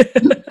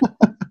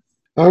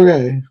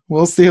 Okay,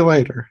 we'll see you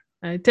later.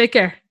 All right, take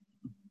care.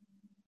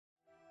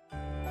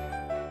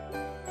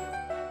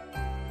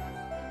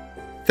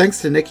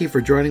 Thanks to Nikki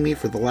for joining me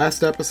for the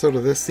last episode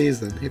of this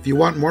season. If you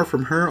want more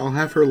from her, I'll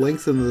have her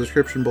links in the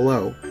description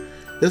below.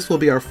 This will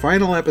be our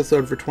final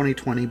episode for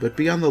 2020, but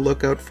be on the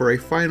lookout for a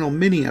final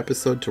mini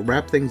episode to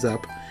wrap things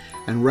up,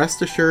 and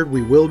rest assured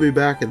we will be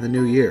back in the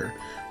new year.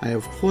 I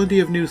have plenty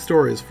of new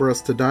stories for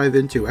us to dive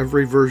into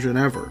every version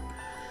ever.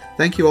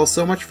 Thank you all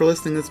so much for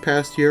listening this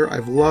past year.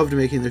 I've loved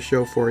making this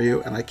show for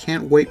you, and I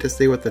can't wait to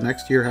see what the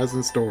next year has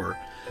in store.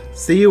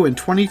 See you in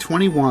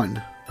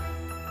 2021!